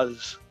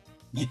Godfathers.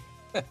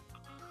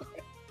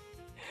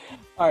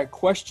 All right,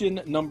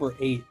 question number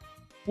 8.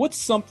 What's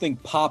something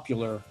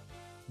popular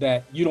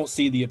that you don't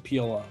see the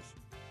appeal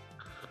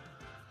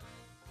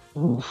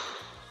of? Oof.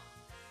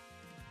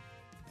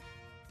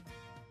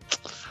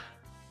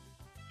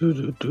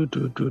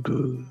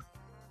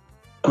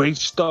 Great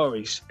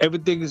stories.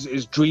 Everything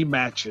is dream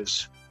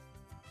matches.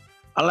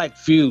 I like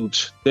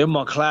feuds. They're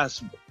more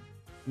classic.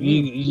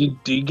 You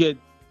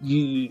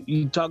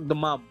talk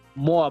them out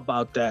more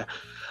about that.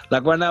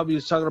 Like right now, we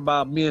was talking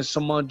about me and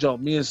Samoa Joe,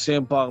 me and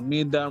CM Punk,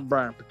 me and Dan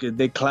Bryan, because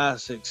they're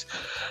classics.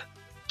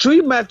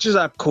 Dream matches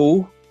are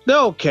cool. They're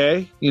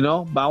okay,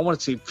 but I want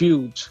to see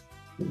feuds.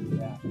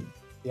 Yeah,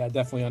 I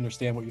definitely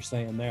understand what you're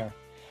saying there.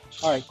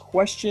 All right,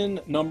 question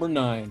number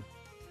 9.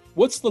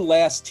 What's the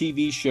last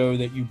TV show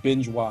that you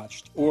binge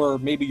watched, or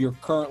maybe you're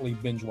currently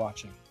binge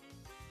watching?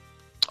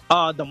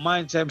 The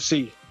Minds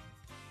MC.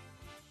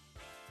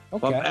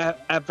 Okay. From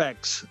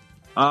FX.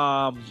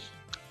 I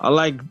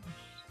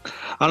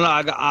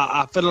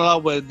fell in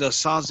love with the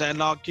Sons of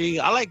Anarchy.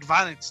 I like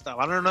violent stuff.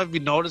 I don't know if you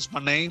noticed my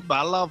name, but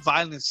I love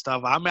violent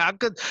stuff. I mean, I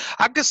could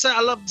say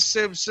I love The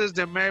Simpsons,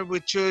 The Married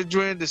with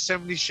Children, The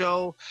 70s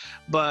Show,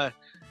 but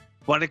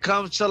when it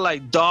comes to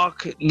like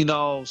dark,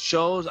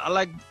 shows, I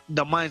like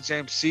the Minds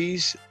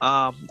MCs.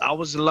 I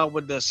was in love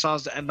with the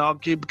Sons of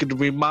Anarchy because it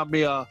remind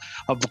me of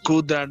a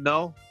cool that I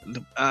know.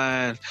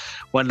 And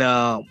when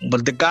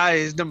the guy,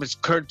 his name is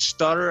Kurt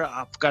Stutter,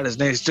 I forgot his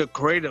name, he's still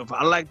creative.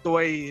 I like the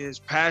way his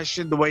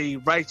passion, the way he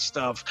writes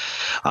stuff.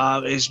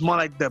 It's more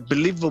like the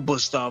believable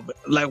stuff.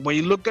 Like when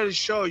you look at his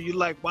show, you're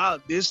like, wow,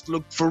 this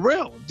look for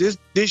real. This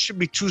should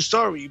be true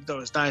story, even though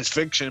it's science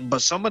fiction,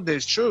 but some of it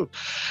is true.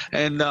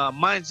 And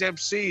Minds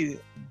MC,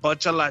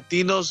 bunch of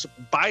Latinos,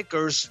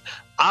 bikers,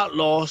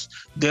 outlaws,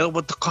 dealing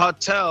with the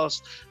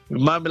cartels.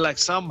 Remind me like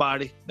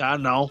somebody I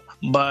know,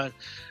 but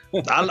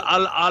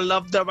I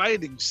love the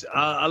writings.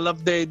 I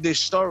love the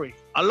story.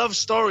 I love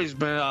stories,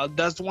 man.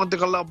 That's the one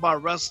thing I love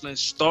about wrestling,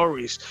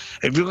 stories.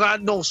 If you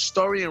got no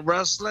story in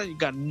wrestling, you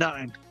got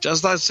nothing.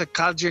 Just like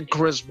psychology and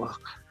charisma.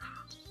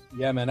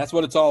 Yeah, man, that's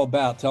what it's all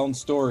about, telling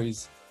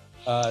stories.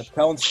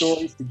 Telling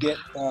stories to get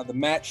the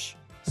match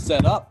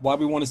set up, why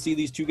we want to see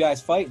these two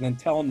guys fight, and then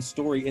telling the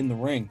story in the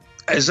ring.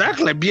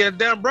 Exactly. Being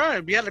Dan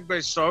Bryan, we had a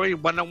great story.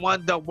 When I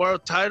won the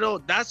world title,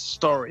 that's the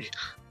story.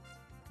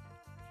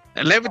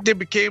 And everything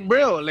became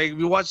real. Like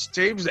we watched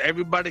the tapes,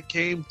 everybody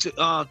came to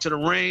the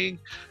ring.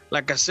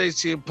 Like I said,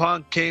 CM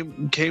Punk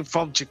came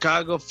from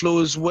Chicago, flew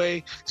his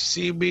way to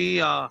see me.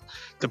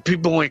 The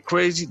people went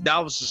crazy. That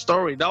was the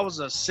story. That was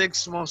a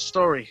 6-month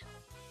story,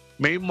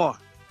 maybe more.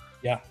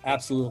 Yeah,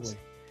 absolutely.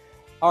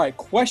 All right,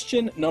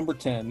 question number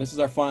 10. This is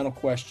our final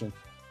question.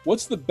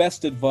 What's the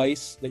best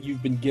advice that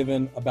you've been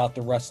given about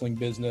the wrestling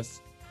business,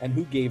 and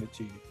who gave it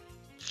to you?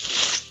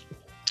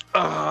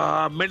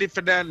 Manny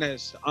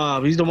Fernandez.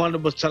 He's the one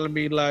that was telling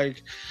me,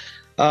 like,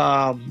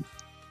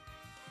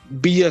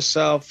 be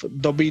yourself,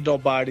 don't be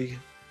nobody.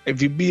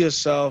 If you be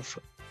yourself,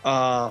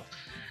 of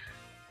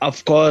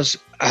course,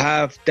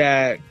 have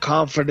that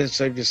confidence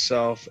of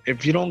yourself.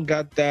 If you don't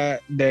got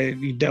that, then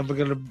you're never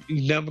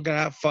gonna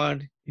have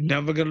fun. You're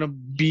never gonna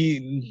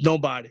be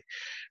nobody.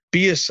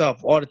 Be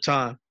yourself all the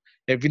time.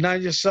 If you're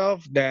not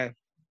yourself, then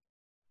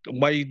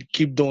why you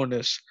keep doing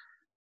this?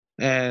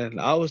 And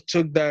I always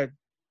took that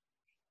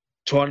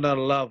to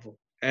another level.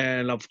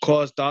 And of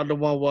course, the other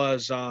one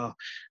was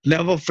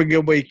never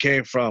forget where you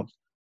came from,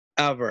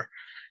 ever.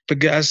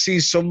 because I see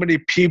so many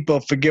people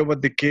forget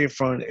what they came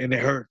from, and it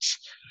hurts.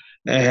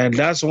 And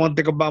that's one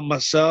thing about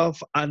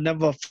myself. I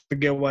never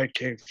forget where I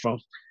came from.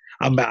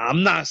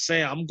 I'm not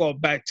saying I'm going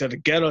back to the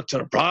ghetto, to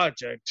the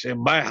projects, in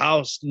my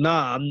house.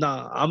 Nah, I'm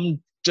not.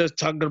 I'm just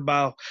talking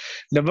about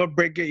never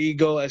break your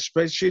ego,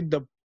 especially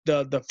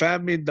the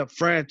family, the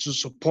friends who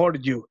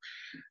supported you.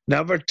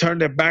 Never turn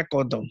their back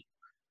on them.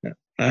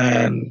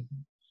 And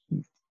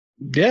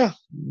yeah,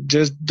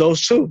 just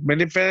those two,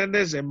 Manny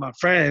Fernandez and my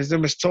friend. His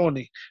name is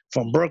Tony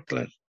from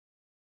Brooklyn.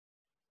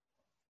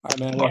 All right,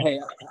 man. Well, hey,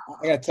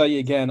 I got to tell you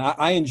again,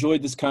 I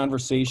enjoyed this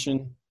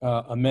conversation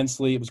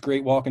immensely. It was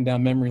great walking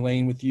down memory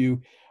lane with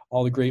you,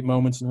 all the great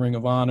moments in Ring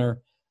of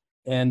Honor.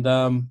 And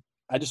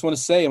I just want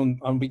to say,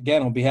 on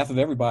behalf of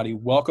everybody,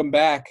 welcome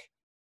back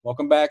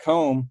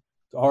home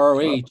to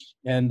ROH.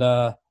 And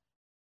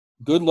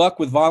good luck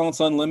with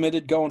Violence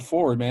Unlimited going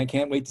forward, man.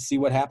 Can't wait to see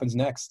what happens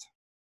next.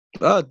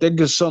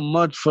 Thank you so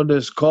much for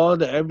this call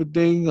and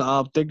everything.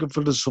 Thank you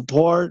for the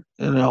support.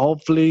 And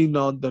hopefully,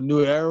 the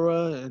new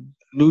era and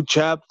new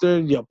chapter,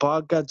 your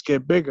podcast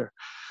get bigger.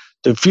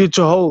 The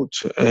future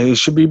holds, and it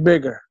should be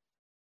bigger.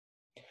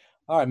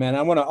 All right, man.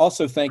 I want to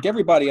also thank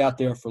everybody out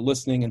there for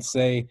listening and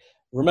say,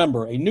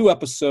 remember, a new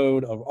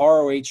episode of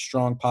ROH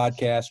Strong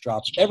Podcast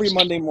drops every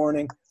Monday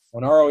morning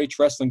on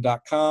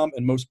ROHWrestling.com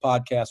and most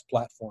podcast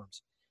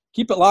platforms.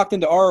 Keep it locked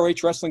into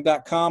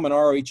ROHWrestling.com and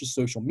ROH's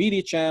social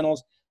media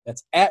channels.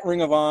 That's at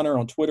Ring of Honor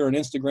on Twitter and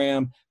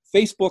Instagram,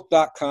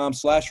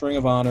 Facebook.com/Ring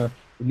of Honor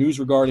for news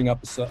regarding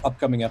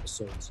upcoming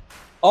episodes.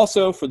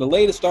 Also, for the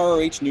latest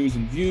ROH news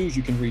and views,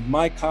 you can read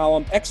my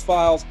column,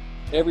 X-Files,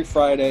 every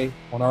Friday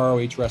on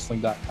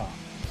ROHWrestling.com.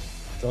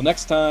 Until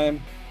next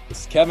time,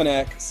 this is Kevin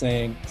Eck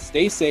saying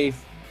stay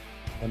safe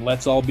and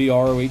let's all be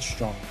ROH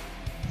strong.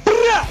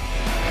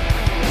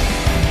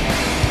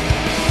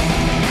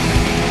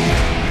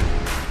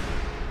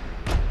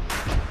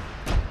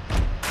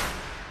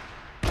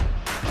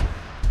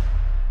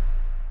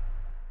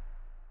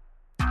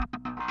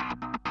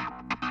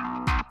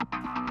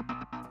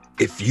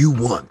 If you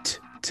want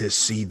to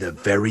see the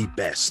very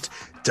best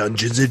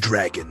Dungeons &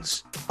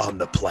 Dragons on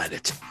the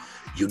planet,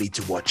 you need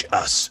to watch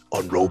us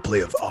on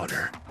Roleplay of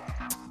Honor.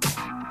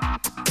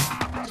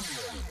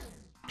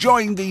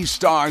 Join these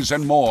stars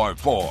and more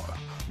for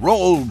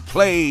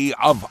Roleplay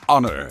of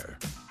Honor.